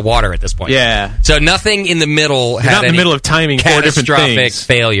heating up my water at this point. Yeah. So nothing in the middle had not in any the middle of timing 4 different catastrophic things.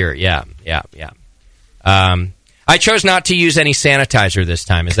 failure. Yeah. I chose not to use any sanitizer this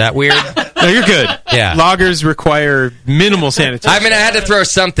time. Is that weird? No, you're good. Yeah. Lagers require minimal sanitation. I mean, I had to throw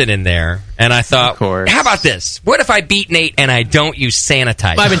something in there, and I thought, how about this? What if I beat Nate and I don't use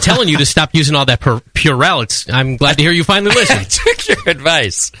sanitizer? I've been telling you to stop using all that Purell. I'm glad to hear you finally listened. I took your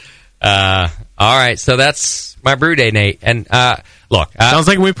advice. All right, so that's my brew day, Nate. And look, sounds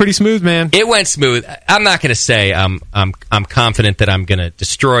like it went pretty smooth, man. It went smooth. I'm not going to say I'm confident that I'm going to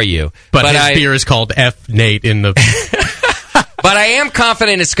destroy you, but his beer is called F Nate in the. But I am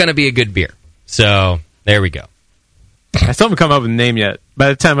confident it's going to be a good beer. So there we go. I still haven't come up with a name yet. By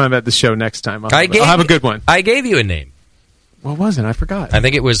the time I'm at the show next time, I'll have a good one. I gave you a name. What was it? I forgot. I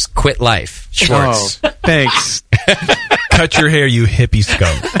think it was Quit Life. Schwartz. Oh, thanks. Cut your hair, you hippie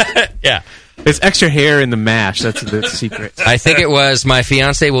scum. Yeah. It's extra hair in the mash. That's the secret. I think it was My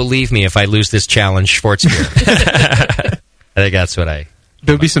Fiance Will Leave Me If I Lose This Challenge Schwartz beer. I think that's what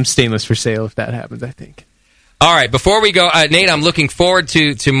There'll be some stainless for sale if that happens, I think. All right, before we go, Nate, I'm looking forward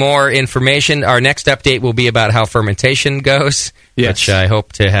to more information. Our next update will be about how fermentation goes, which I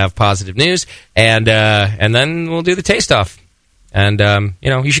hope to have positive news, and then we'll do the taste-off. And,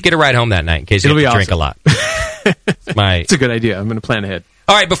 you should get a ride home that night in case you have to drink a lot. It's a good idea. I'm going to plan ahead.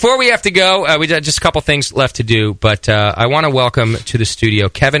 All right, before we have to go, we got just a couple things left to do, but I want to welcome to the studio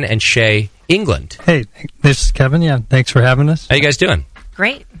Kevin and Shay England. Hey, this is Kevin. Yeah, thanks for having us. How you guys doing?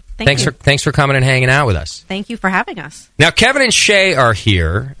 Great. Thanks for coming and hanging out with us. Thank you for having us. Now, Kevin and Shay are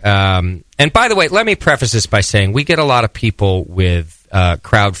here. And by the way, let me preface this by saying we get a lot of people with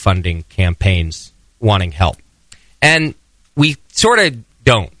crowdfunding campaigns wanting help. And we sort of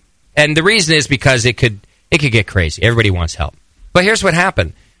don't. And the reason is because it could get crazy. Everybody wants help. But here's what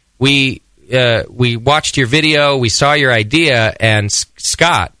happened. We watched your video, we saw your idea, and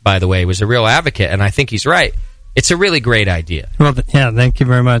Scott, by the way, was a real advocate, and I think he's right. It's a really great idea. Well, yeah, thank you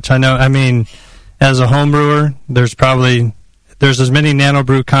very much. I mean, as a home brewer, there's as many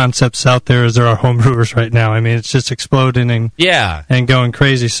nanobrew concepts out there as there are home brewers right now. I mean, it's just exploding and going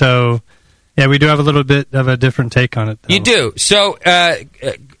crazy. So, yeah, we do have a little bit of a different take on it, though. You do. So,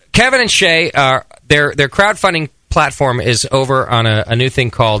 Kevin and Shay, their crowdfunding platform is over on a new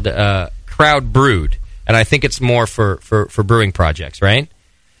thing called Crowd Brewed, and I think it's more for brewing projects, right?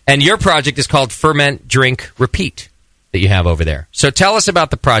 And your project is called Ferment, Drink, Repeat that you have over there. So tell us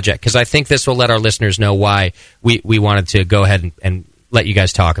about the project, because I think this will let our listeners know why we wanted to go ahead and let you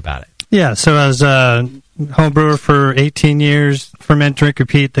guys talk about it. Yeah, so as a home brewer for 18 years, Ferment, Drink,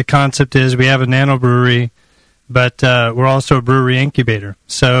 Repeat, the concept is we have a nano brewery, but we're also a brewery incubator.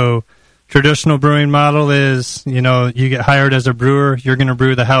 So traditional brewing model is, you get hired as a brewer, you're going to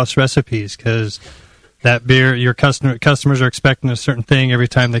brew the house recipes, because that beer, your customers are expecting a certain thing every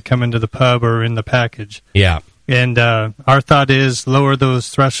time they come into the pub or in the package. Yeah. And our thought is lower those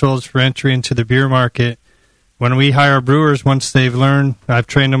thresholds for entry into the beer market. When we hire brewers, once they've learned, I've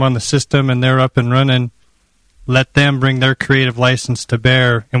trained them on the system and they're up and running, let them bring their creative license to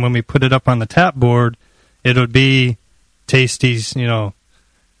bear. And when we put it up on the tap board, it'll be Tasty's,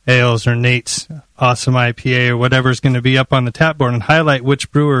 ales or Nate's Awesome IPA or whatever's going to be up on the tap board, and highlight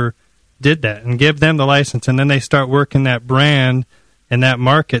which brewer did that and give them the license. And then they start working that brand and that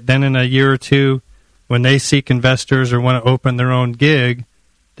market. Then in a year or two, when they seek investors or want to open their own gig,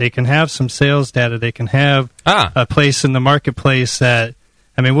 they can have some sales data. They can have a place in the marketplace that,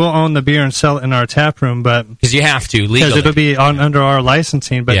 we'll own the beer and sell it in our tap room, but because you have to legally, because it'll be under our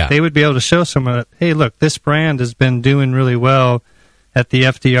licensing. But they would be able to show someone that, hey, look, this brand has been doing really well at the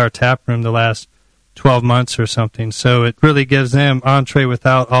FDR tap room the last 12 months or something. So it really gives them entree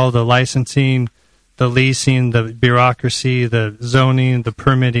without all the licensing the leasing, the bureaucracy, the zoning, the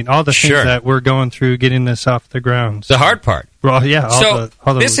permitting, all the Sure. things that we're going through getting this off the ground. The hard part. Well, yeah.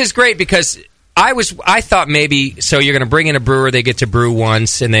 All the This is great because I thought maybe so you're going to bring in a brewer, they get to brew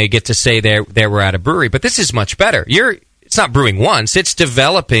once, and they get to say they were at a brewery. But this is much better. It's not brewing once; it's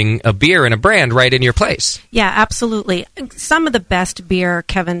developing a beer and a brand right in your place. Yeah, absolutely. Some of the best beer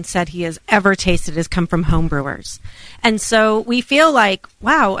Kevin said he has ever tasted has come from home brewers. And so we feel like,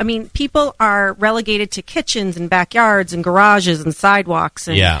 wow, I mean, people are relegated to kitchens and backyards and garages and sidewalks.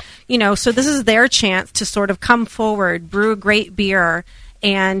 And, Yeah. So this is their chance to sort of come forward, brew a great beer,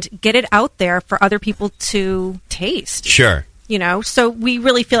 and get it out there for other people to taste. Sure. So we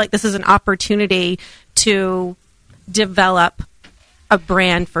really feel like this is an opportunity to develop a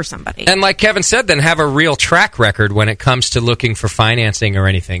brand for somebody. And like Kevin said, then have a real track record when it comes to looking for financing or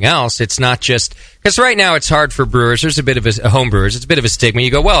anything else. It's not just because right now it's hard for brewers. There's a bit of a home brewers. It's a bit of a stigma.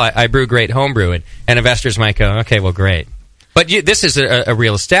 You go, well, I brew great home brew, and investors might go, okay, well, great. But this is a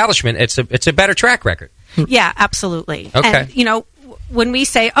real establishment. It's a better track record. Yeah, absolutely. Okay. And when we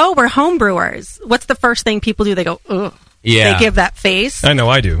say, "Oh, we're home brewers," what's the first thing people do? They go, "Ugh." Yeah. They give that face. I know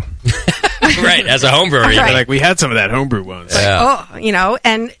I do. Right, as a home brewer. Right. Like, we had some of that homebrew once. Oh,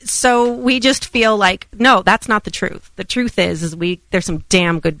 and so we just feel like, no, that's not the truth. The truth is there's some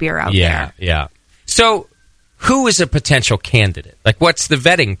damn good beer out there. Yeah. So, who is a potential candidate? Like, what's the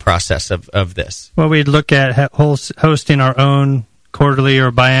vetting process of this? Well, we'd look at hosting our own quarterly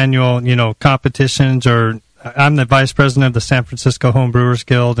or biannual, competitions. Or I'm the vice president of the San Francisco Home Brewers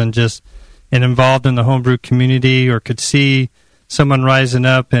Guild, and involved in the homebrew community, or could see someone rising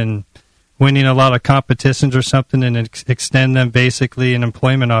up and winning a lot of competitions or something, and extend them basically an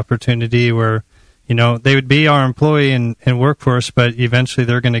employment opportunity where, they would be our employee and work for us, but eventually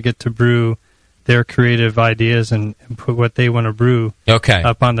they're going to get to brew their creative ideas and put what they want to brew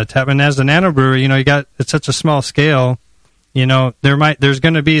up on the tap. And as a nano brewer, it's such a small scale, there's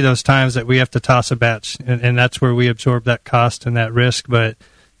going to be those times that we have to toss a batch, and that's where we absorb that cost and that risk. But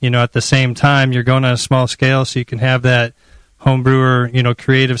at the same time, you're going on a small scale, so you can have that home brewer,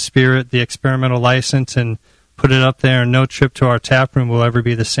 creative spirit, the experimental license, and put it up there. And no trip to our tap room will ever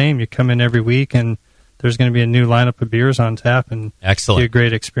be the same. You come in every week, and there's going to be a new lineup of beers on tap, and excellent, be a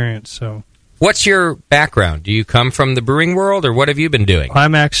great experience. So, what's your background? Do you come from the brewing world, or what have you been doing?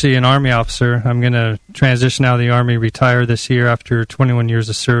 I'm actually an Army officer. I'm going to transition out of the Army, retire this year after 21 years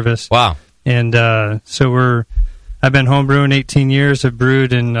of service. Wow! And I've been homebrewing 18 years. I've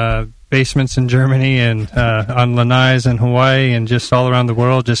brewed in basements in Germany and on lanais in Hawaii and just all around the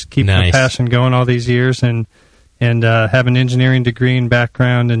world, just keeping the passion going all these years, and have an engineering degree and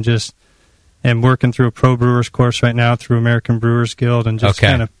background, and just am working through a pro brewers course right now through American Brewers Guild, and just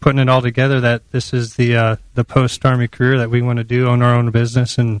kind of putting it all together that this is the post-Army career that we want to do, own our own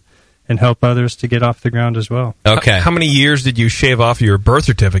business, and help others to get off the ground as well. Okay. How many years did you shave off your birth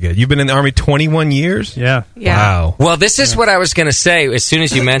certificate? You've been in the Army 21 years? Yeah. Wow. Well, this is what I was going to say as soon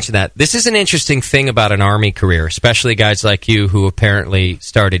as you mentioned that. This is an interesting thing about an Army career, especially guys like you who apparently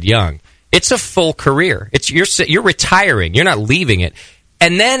started young. It's a full career. You're retiring. You're not leaving it.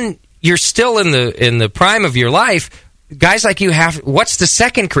 And then you're still in the prime of your life. Guys like you have, what's the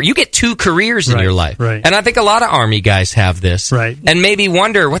second career? You get two careers in your life. Right. And I think a lot of Army guys have this. Right. And maybe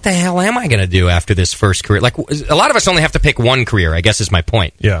wonder, what the hell am I going to do after this first career? Like, a lot of us only have to pick one career, I guess is my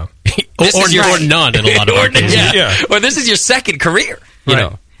point. Yeah. or none in a lot of our cases. Yeah. Or this is your second career, you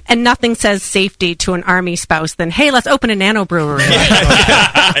know. And nothing says safety to an Army spouse than, hey, let's open a nano brewery.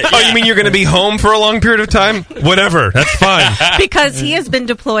 Oh, you mean you're going to be home for a long period of time? Whatever. That's fine. Because he has been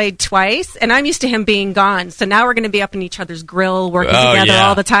deployed twice, and I'm used to him being gone. So now we're going to be up in each other's grill, working together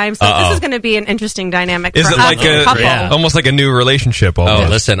all the time. So this is going to be an interesting dynamic Is for it us like as a couple. almost like a new relationship? Almost. Oh,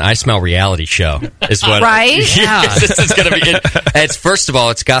 listen, I smell reality show. Is what Right? Yeah. This is going to be it. It's, first of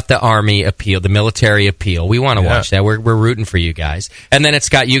all, it's got the Army appeal, the military appeal. We want to watch that. We're rooting for you guys. And then it's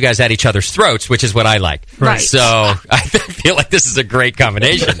got you guys at each other's throats, which is what I like. Right. So I feel like this is a great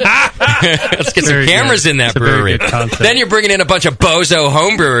combination. Let's get some cameras in that brewery. Then you're bringing in a bunch of bozo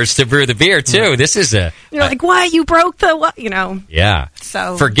homebrewers to brew the beer too. This is You're like, why? You broke the what? Yeah.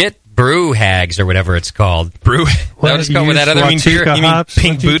 So forget Brew Hags or whatever it's called. Brew. What is going with that other beer? You mean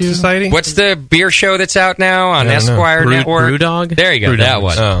Pink Boot Society? What's the beer show that's out now on Esquire Network? Brewdog? There you go. That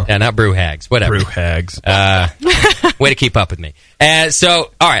one. Oh. Yeah, not Brew Hags. Whatever. Brew Hags. Way to keep up with me.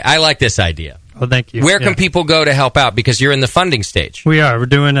 So, all right, I like this idea. Well, thank you. Where can people go to help out? Because you're in the funding stage. We are. We're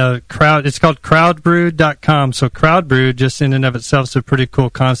doing a crowd. It's called crowdbrewed.com. So crowdbrewed, just in and of itself, is a pretty cool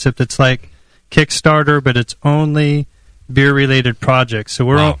concept. It's like Kickstarter, but it's only beer-related projects. So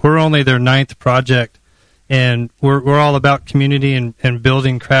we're only their 9th project, and we're all about community and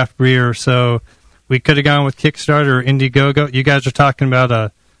building craft beer. So we could have gone with Kickstarter or Indiegogo. You guys are talking about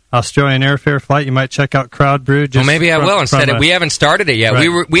a Australian airfare flight. You might check out Crowd Brew. Well, maybe I will. Instead, we haven't started it yet. Right.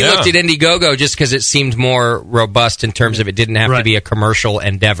 We looked at Indiegogo just because it seemed more robust in terms of it didn't have to be a commercial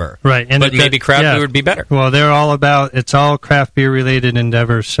endeavor. Right. But maybe Crowd Brew would be better. Well, they're all about, it's all craft beer related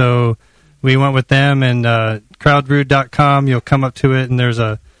endeavors. So we went with them, and crowdbrew.com, you'll come up to it, and there's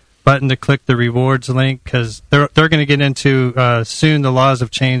a button to click the rewards link, because they're going to get into soon the laws have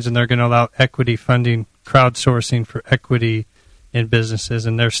changed, and they're going to allow equity funding, crowdsourcing for equity in businesses,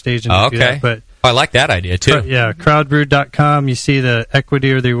 and they're staging to do that. But I like that idea too. Yeah, crowdbrew.com, you see the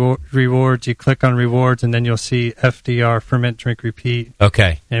equity or the rewards, you click on rewards, and then you'll see FDR, Ferment, Drink, Repeat.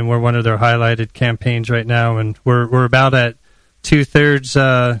 Okay. And we're one of their highlighted campaigns right now, and we're about at two-thirds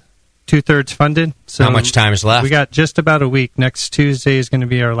funded. So how much time is left? We got just about a week. Next Tuesday is going to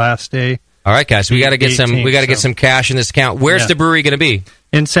be our last day. All right, guys, we got to get get some cash in this account. Where's the brewery going to be?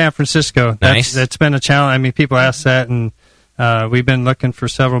 In San Francisco. Nice. That's been a challenge. I mean, people ask that, and we've been looking for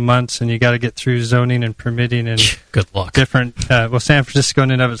several months, and you got to get through zoning and permitting and good luck. Different. San Francisco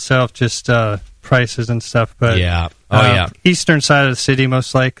in and of itself, just prices and stuff. But eastern side of the city,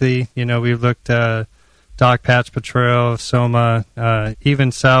 most likely. You know, we've looked Dogpatch, Potrero, Soma,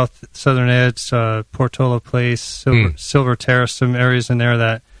 even southern edge, Portola Place, Silver Terrace, some areas in there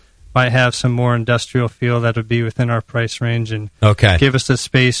that might have some more industrial feel that would be within our price range and give us the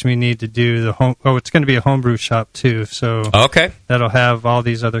space we need to do the home. Oh, it's going to be a homebrew shop too, so that'll have all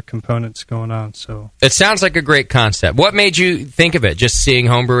these other components going on. So it sounds like a great concept. What made you think of it? Just seeing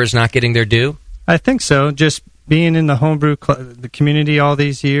homebrewers not getting their due? I think so. Just being in the homebrew the community all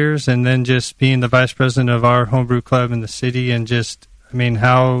these years, and then just being the vice president of our homebrew club in the city, and just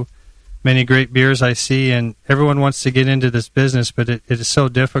how many great beers I see, and everyone wants to get into this business, but it is so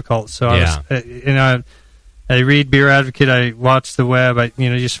difficult. So I read Beer Advocate, I watch the web, I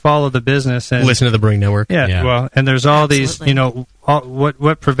just follow the business and listen to the Brewing Network. Yeah. Well, and there's all these,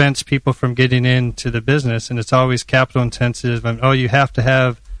 what prevents people from getting into the business, and it's always capital intensive. You have to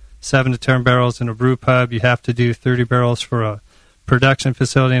have 7 to 10 barrels in a brew pub. You have to do 30 barrels for a production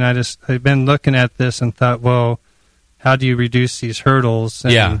facility. And I've been looking at this and thought, well, how do you reduce these hurdles?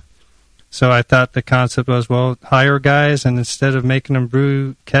 And so I thought the concept was, hire guys, and instead of making them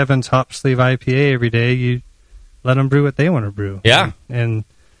brew Kevin's Hop Sleeve IPA every day, you let them brew what they want to brew. Yeah. And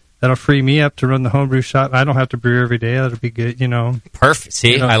that'll free me up to run the homebrew shop. I don't have to brew every day. That'll be good, Perfect.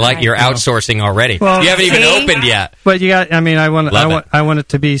 See, I like your outsourcing already. Well, you haven't even opened yet. But I want it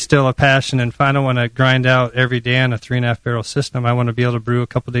to be still a passion, and I don't want to grind out every day on a 3.5 barrel system. I want to be able to brew a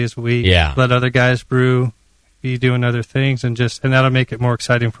couple days a week. Yeah. Let other guys brew, be doing other things, and that'll make it more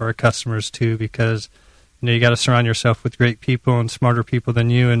exciting for our customers too, because you got to surround yourself with great people and smarter people than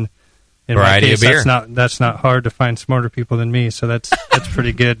you, and in variety my case, of beer. That's not hard to find smarter people than me, so that's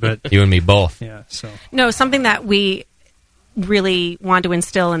pretty good. But you and me both. Yeah. So something that we really want to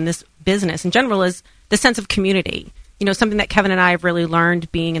instill in this business in general is the sense of community. Something that Kevin and I have really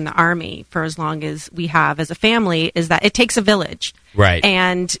learned being in the Army for as long as we have as a family is that it takes a village. Right.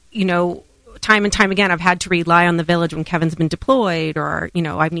 And time and time again, I've had to rely on the village when Kevin's been deployed, or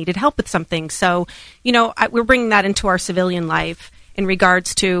I've needed help with something. So we're bringing that into our civilian life in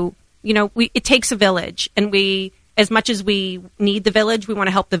regards to it takes a village, and as much as we need the village, we want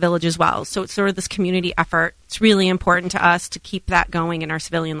to help the village as well. So it's sort of this community effort. It's really important to us to keep that going in our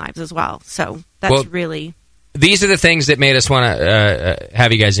civilian lives as well. So that's really. These are the things that made us want to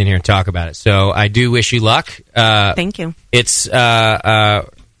have you guys in here and talk about it. So I do wish you luck. Thank you. It's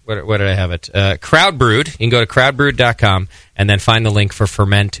where did I have it? Crowd Brewed. You can go to crowdbrewed.com and then find the link for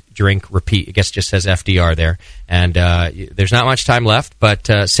Ferment, Drink, Repeat. I guess it just says FDR there. And there's not much time left, but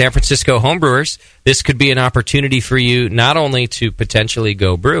San Francisco homebrewers, this could be an opportunity for you not only to potentially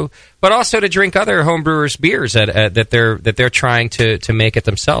go brew, but also to drink other homebrewers' beers that they're trying to make it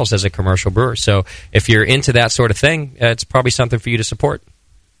themselves as a commercial brewer. So if you're into that sort of thing, it's probably something for you to support.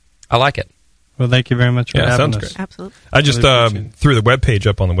 I like it. Well, thank you very much for having sounds us. great. Absolutely. I just threw the webpage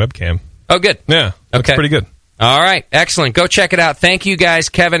up on the webcam. Oh, good. Yeah, that's pretty good. All right, excellent. Go check it out. Thank you guys,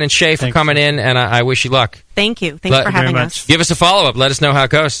 Kevin and Shay, for coming in, and I wish you luck. Thank you. Thanks for having us. Give us a follow-up. Let us know how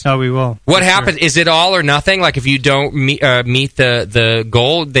it goes. Oh, we will. What happens? Is it all or nothing? Like if you don't meet the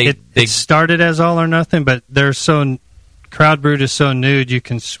goal, it started as all or nothing, but they're so Crowd Brewed is so new, you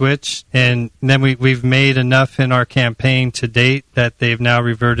can switch, and then we've made enough in our campaign to date that they've now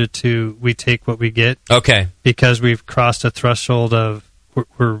reverted to we take what we get. Okay. Because we've crossed a threshold of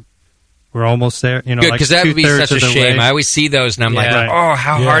we're almost there. Good, because that would be such a shame. I always see those, and I'm like, oh,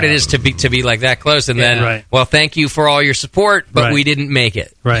 how hard it is to be like that close. And then, well, thank you for all your support, but we didn't make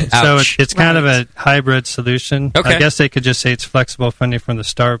it. Right. Ouch. So it's kind of a hybrid solution. Okay. I guess they could just say it's flexible funding from the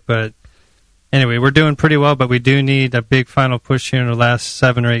start, but anyway, we're doing pretty well, but we do need a big final push here in the last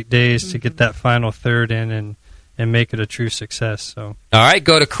 7 or 8 days to get that final third in and make it a true success. So, all right,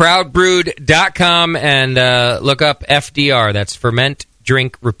 go to crowdbrewed.com and look up FDR. That's Ferment,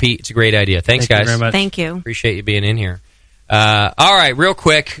 Drink, Repeat. It's a great idea. Thanks, Thank you guys. very much. Thank you. Appreciate you being in here. All right, real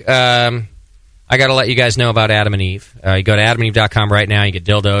quick, I got to let you guys know about Adam and Eve. You go to adamandeve.com right now. You get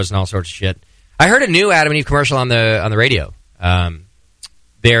dildos and all sorts of shit. I heard a new Adam and Eve commercial on the radio.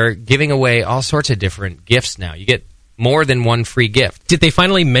 They're giving away all sorts of different gifts now. You get more than one free gift. Did they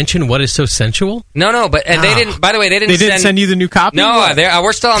finally mention what is so sensual? No, but and they didn't. By the way, they didn't send you the new copy. No,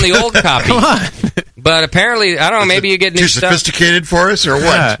 we're still on the old copy. Come on. But apparently, I don't know. Maybe you get new Too stuff. sophisticated for us, or what?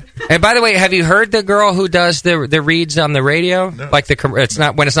 Yeah. And by the way, have you heard the girl who does the reads on the radio? No. Like it's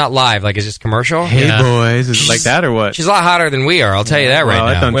not live. Like it's just commercial. Hey boys, is it like that or what? She's a lot hotter than we are. I'll tell you that right Well,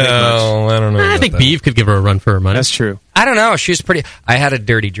 that now. doesn't take much. I don't know. I think Beeve could give her a run for her money. That's true. I don't know. She was pretty. I had a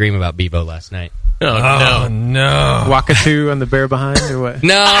dirty dream about Bebo last night. Oh, no. Wakatu on the bear behind or what?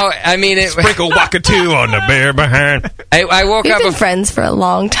 No, I mean it. Sprinkle Wakatu on the bear behind. I woke We've up. been friends for a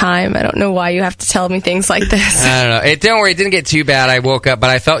long time. I don't know why you have to tell me things like this. I don't know. Don't worry. It didn't get too bad. I woke up, but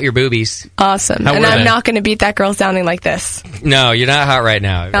I felt your boobies. Awesome. How And were I'm they? not going to beat that girl sounding like this. No, you're not hot right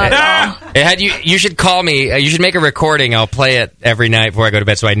now. Not at all. It had you. You should call me. You should make a recording. I'll play it every night before I go to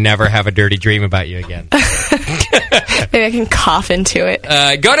bed, so I never have a dirty dream about you again. Maybe I can cough into it.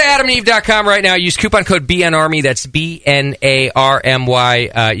 Go to adamandeve.com right now. Use coupon code BNARMY. That's BNARMY.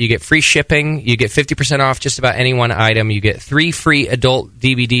 You get free shipping. You get 50% off just about any one item. You get 3 free adult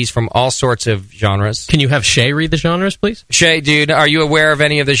DVDs from all sorts of genres. Can you have Shay read the genres, please? Shay, dude, are you aware of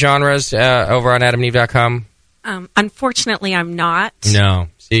any of the genres over on adamandeve.com? Unfortunately, I'm not. No.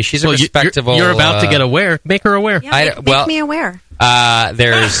 See, she's a Well, respectable... You're about to get aware. Make her aware. Yeah, make me aware.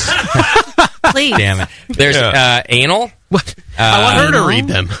 There's... Please. Damn it. There's anal. What? I want her to read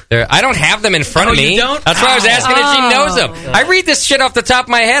them. I don't have them in front of me. You don't? That's why I was asking if she knows them. I read this shit off the top of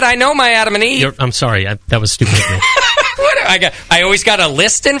my head. I know my Adam and Eve. I'm sorry. That was stupid of me. I always got a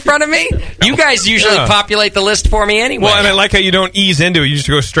list in front of me. You guys usually populate the list for me anyway. Well, and I like how you don't ease into it. You just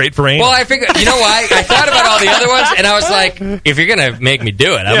go straight for anal. Well, I figured, you know why? I thought about all the other ones, and I was like, if you're going to make me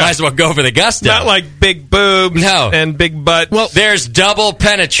do it, I might as well go for the gusto. Not like big boobs and big butts. Well, there's double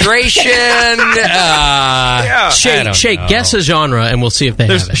penetration. Shay, guess a genre, and we'll see if they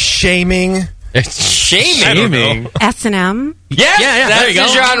have it. Shaming. It's shaming. S&M. Yes, Yeah, that's there you the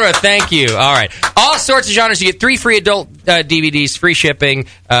go. genre. Thank you. All right. All sorts of genres. You get 3 free adult DVDs, free shipping,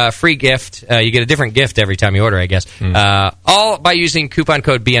 free gift. You get a different gift every time you order, I guess. All by using coupon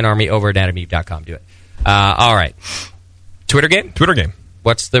code BNARMY over at adamandeve.com. Do it. All right. Twitter game? Twitter game.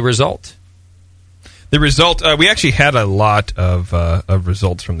 What's the result? The result, we actually had a lot of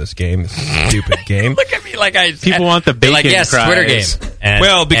results from this game. This stupid game. Look at me like People want the bacon like, yes, cries. Twitter game. And,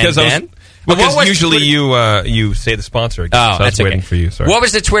 well, because and because usually you say the sponsor again. Oh, so I was that's waiting okay. for you. Sorry. What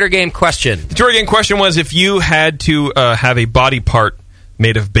was the Twitter game question? The Twitter game question was, if you had to have a body part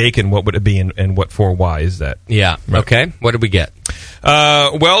made of bacon, what would it be, and what for? Why is that? Yeah. Right. Okay. What did we get?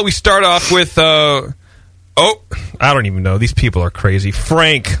 Well, we start off with. I don't even know. These people are crazy.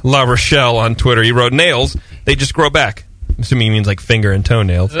 Frank La Rochelle on Twitter. He wrote, nails, they just grow back. I'm assuming he means like finger and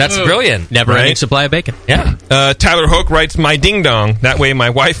toenails. That's brilliant. Never ending supply of bacon. Yeah. Tyler Hoke writes, my ding dong. That way my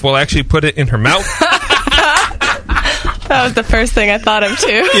wife will actually put it in her mouth. That was the first thing I thought of,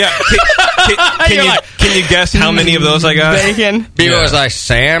 too. Yeah. Can you guess how many of those I got? Bacon. People was like,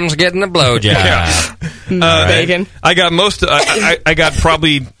 Sam's getting a blowjob. Yeah. Bacon. I got I got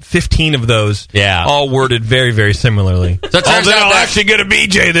probably 15 of those. Yeah. All worded very, very similarly. So it turns out I'll that- actually get a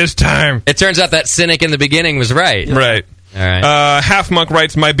BJ this time. It turns out that cynic in the beginning was right. Right. All right. Half Monk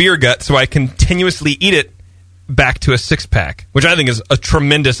writes, my beer gut, so I continuously eat it back to a 6-pack, which I think is a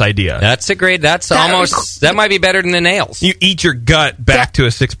tremendous idea. That's a great. That might be better than the nails. You eat your gut back to a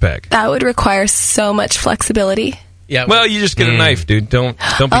 6-pack. That would require so much flexibility. Yeah. Well, you just get a knife, dude. Don't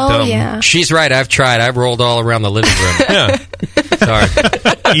be dumb. Yeah. She's right. I've tried. I've rolled all around the living room. Yeah. Sorry.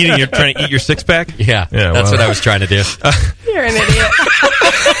 Trying to eat your 6-pack? Yeah. That's what I was trying to do. You're an idiot.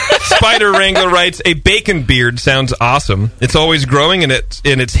 Spider Wrangler writes, a bacon beard sounds awesome. It's always growing and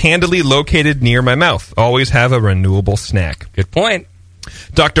it's handily located near my mouth. Always have a renewable snack. Good point.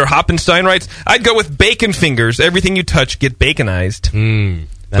 Dr. Hoppenstein writes, I'd go with bacon fingers. Everything you touch get baconized.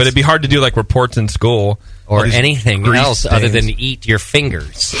 But it'd be hard to do like reports in school. Or anything grease else other stains. than eat your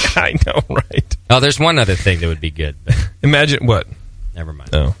fingers. I know, right? Oh, there's one other thing that would be good. But Imagine what? never mind.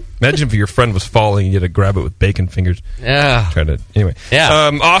 Oh. Imagine if your friend was falling and you had to grab it with bacon fingers. Yeah. Anyway.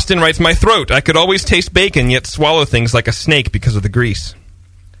 Yeah. Austin writes, my throat. I could always taste bacon, yet swallow things like a snake because of the grease.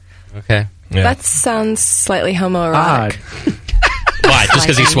 Okay. Yeah. That sounds slightly homoerotic. Why? Just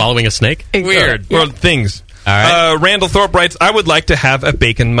because he's swallowing a snake? Weird. Well, things. All right. Randall Thorpe writes, I would like to have a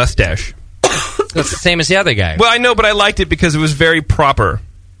bacon mustache. That's the same as the other guy. Well, I know, but I liked it because it was very proper.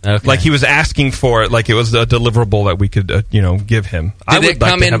 Okay. Like he was asking for it, like it was a deliverable that we could, give him. Did it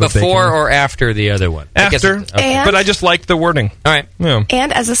come in before or after the other one? After, And- but I just liked the wording. All right. Yeah.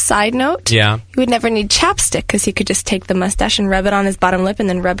 And as a side note, he would never need chapstick because he could just take the mustache and rub it on his bottom lip and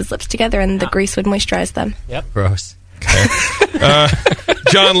then rub his lips together and the grease would moisturize them. Yep. Gross.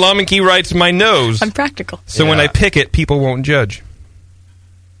 John Lomenke writes, my nose. I'm practical. So when I pick it, people won't judge.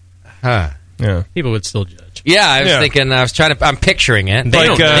 Huh. Yeah. People would still judge. Yeah, I was thinking, I'm picturing it. They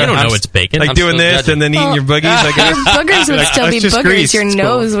don't know it's bacon. Like I'm doing still this judging. and then eating your boogies. I guess. Your boogers would still be That's just boogers. grease. Your It's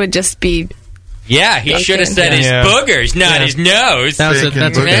nose would just be... Yeah, he should have said his Yeah. boogers, not his nose.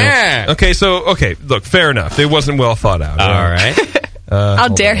 Yeah. Okay, look, fair enough. It wasn't well thought out. All right.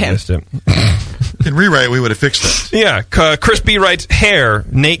 I'll dare him. In rewrite, we would have fixed that. Yeah, Chris B writes, hair.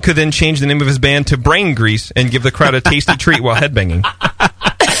 Nate could then change the name of his band to Brain Grease and give the crowd a tasty treat while headbanging.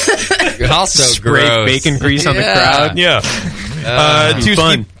 Also Spray gross. bacon grease on the crowd. Yeah.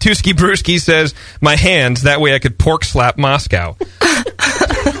 Tusky Brewski says, my hands, that way I could pork slap Moscow.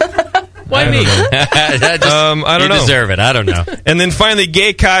 Why me? I don't You know. deserve it. I don't know. And then finally,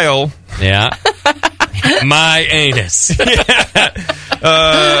 Gay Kyle. Yeah. My anus. Gay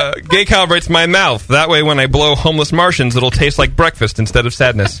Kyle writes, my mouth. That way when I blow homeless Martians, it'll taste like breakfast instead of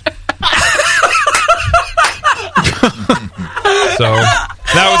sadness. So,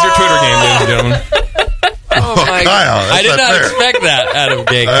 that was your Twitter game, ladies and gentlemen. Oh my Kyle, that's I did not not fair. expect that out of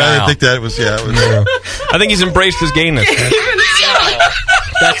Gay Kyle. I didn't think that was, I think he's embraced his gayness.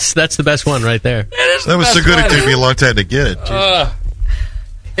 That's the best one right there. That was so good it took me a long time to get it.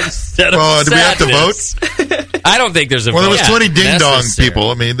 Instead of Oh, do we have to sadness. I don't think there's a Well, there vote was 20 ding-dong necessary.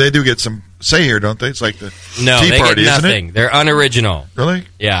 people. I mean, they do get some say here, don't they? It's like the No, Tea they Party, get isn't nothing. it? They're unoriginal. Really?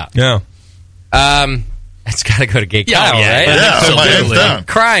 Yeah. Yeah. It's got to go to Gay Yeah, Kyle, yeah. right? Yeah, so my hands totally. down.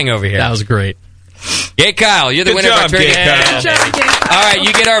 Crying over here. That was great. Gay Kyle, you're the Good winner job, of our Gay trivia. Kyle. Good job, Gay Kyle. All right,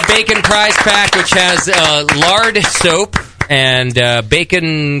 you get our bacon prize pack, which has lard soap and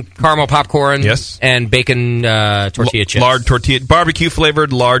bacon caramel popcorn. Yes. And bacon tortilla chips. Lard tortilla, barbecue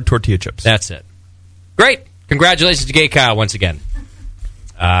flavored lard tortilla chips. That's it. Great. Congratulations to Gay Kyle once again.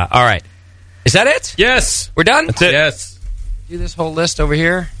 All right. Is that it? Yes. We're done? That's it. Yes. Do this whole list over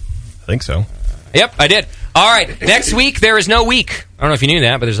here? I think so. Yep, I did. All right. Next week, there is no week. I don't know if you knew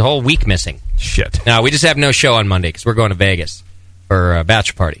that, but there's a whole week missing. Shit. No, we just have no show on Monday because we're going to Vegas for a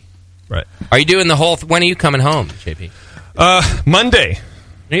bachelor party. Right. Are you doing the whole... when are you coming home, JP? Monday.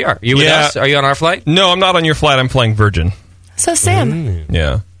 You are. You with us? Are you on our flight? No, I'm not on your flight. I'm flying Virgin. So Sam,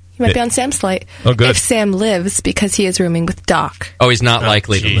 Yeah. he might be on Sam's flight. Oh, good. If Sam lives, because he is rooming with Doc, Oh, he's not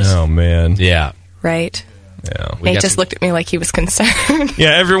likely to Oh, listen. man. Yeah. right? Yeah. We Nate got just some- looked at me like he was concerned.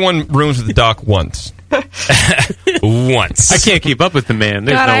 Yeah, everyone rooms with the doc once. Once. I can't keep up with the man.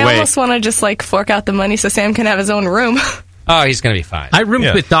 There's God, no I way. almost want to just like fork out the money so Sam can have his own room. Oh, he's going to be fine. I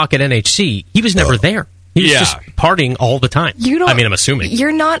roomed with Doc at NHC. He was never there. He was Yeah. just partying all the time. You don't. I mean, I'm assuming.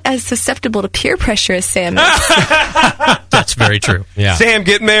 You're not as susceptible to peer pressure as Sam is. That's very true. Yeah. Sam,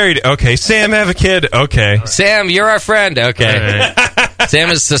 get married. Okay. Sam, have a kid. Okay. Sam, you're our friend. Okay. Sam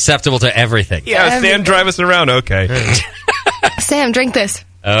is susceptible to everything. Yeah, Sam, drive us around. Okay. Sam, drink this.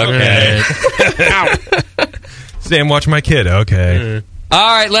 Okay. Sam, watch my kid. Okay. All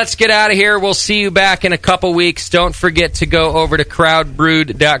right, let's get out of here. We'll see you back in a couple weeks. Don't forget to go over to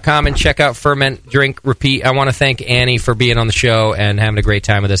crowdbrewed.com and check out Ferment, Drink, Repeat. I want to thank Annie for being on the show and having a great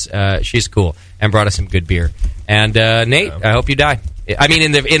time with us. She's cool and brought us some good beer. And Nate, I hope you die. I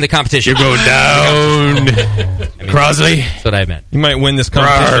mean, in the competition. You go down, Crosley. That's what I meant. You might win this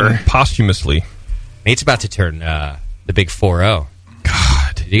competition posthumously. Nate's about to turn the big 4-0.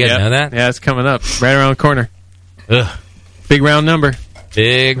 God. Did you guys know that? Yeah, it's coming up. Right around the corner. Ugh. Big round number.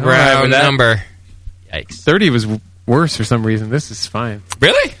 Big All right round with that. number. Yikes. 30 was worse for some reason. This is fine.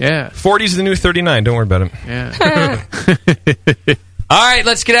 Really? Yeah. 40's the new 39. Don't worry about it. Yeah. All right,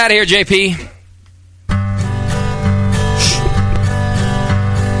 let's get out of here, JP.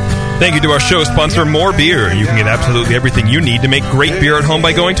 Thank you to our show sponsor, More Beer. You can get absolutely everything you need to make great beer at home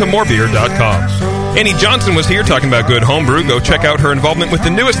by going to morebeer.com. Annie Johnson was here talking about good homebrew. Go check out her involvement with the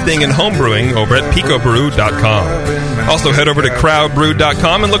newest thing in homebrewing over at picobrew.com. Also head over to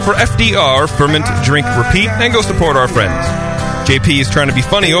crowdbrewed.com and look for FDR, Ferment, Drink, Repeat, and go support our friends. JP is trying to be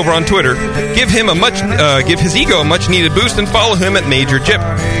funny over on Twitter. Give his ego a much-needed boost and follow him at Major Jip.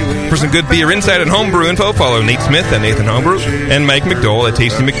 For some good beer insight and homebrew info, follow Nate Smith at Nathan Homebrew and Mike McDowell at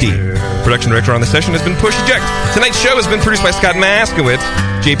Tasty McD. Production director on the session has been Push Eject. Tonight's show has been produced by Scott Maskowitz.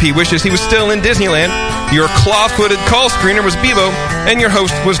 JP wishes he was still in Disneyland. Your claw-footed call screener was Bevo, and your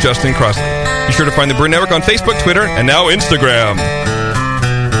host was Justin Crossley. Be sure to find the Brew Network on Facebook, Twitter, and now Instagram.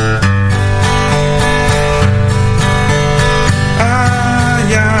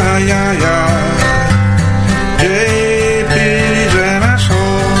 JP's an asshole.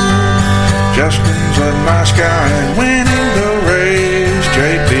 Justin's a nice guy and winning the race.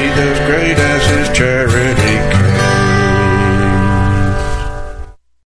 JP does great as his cherry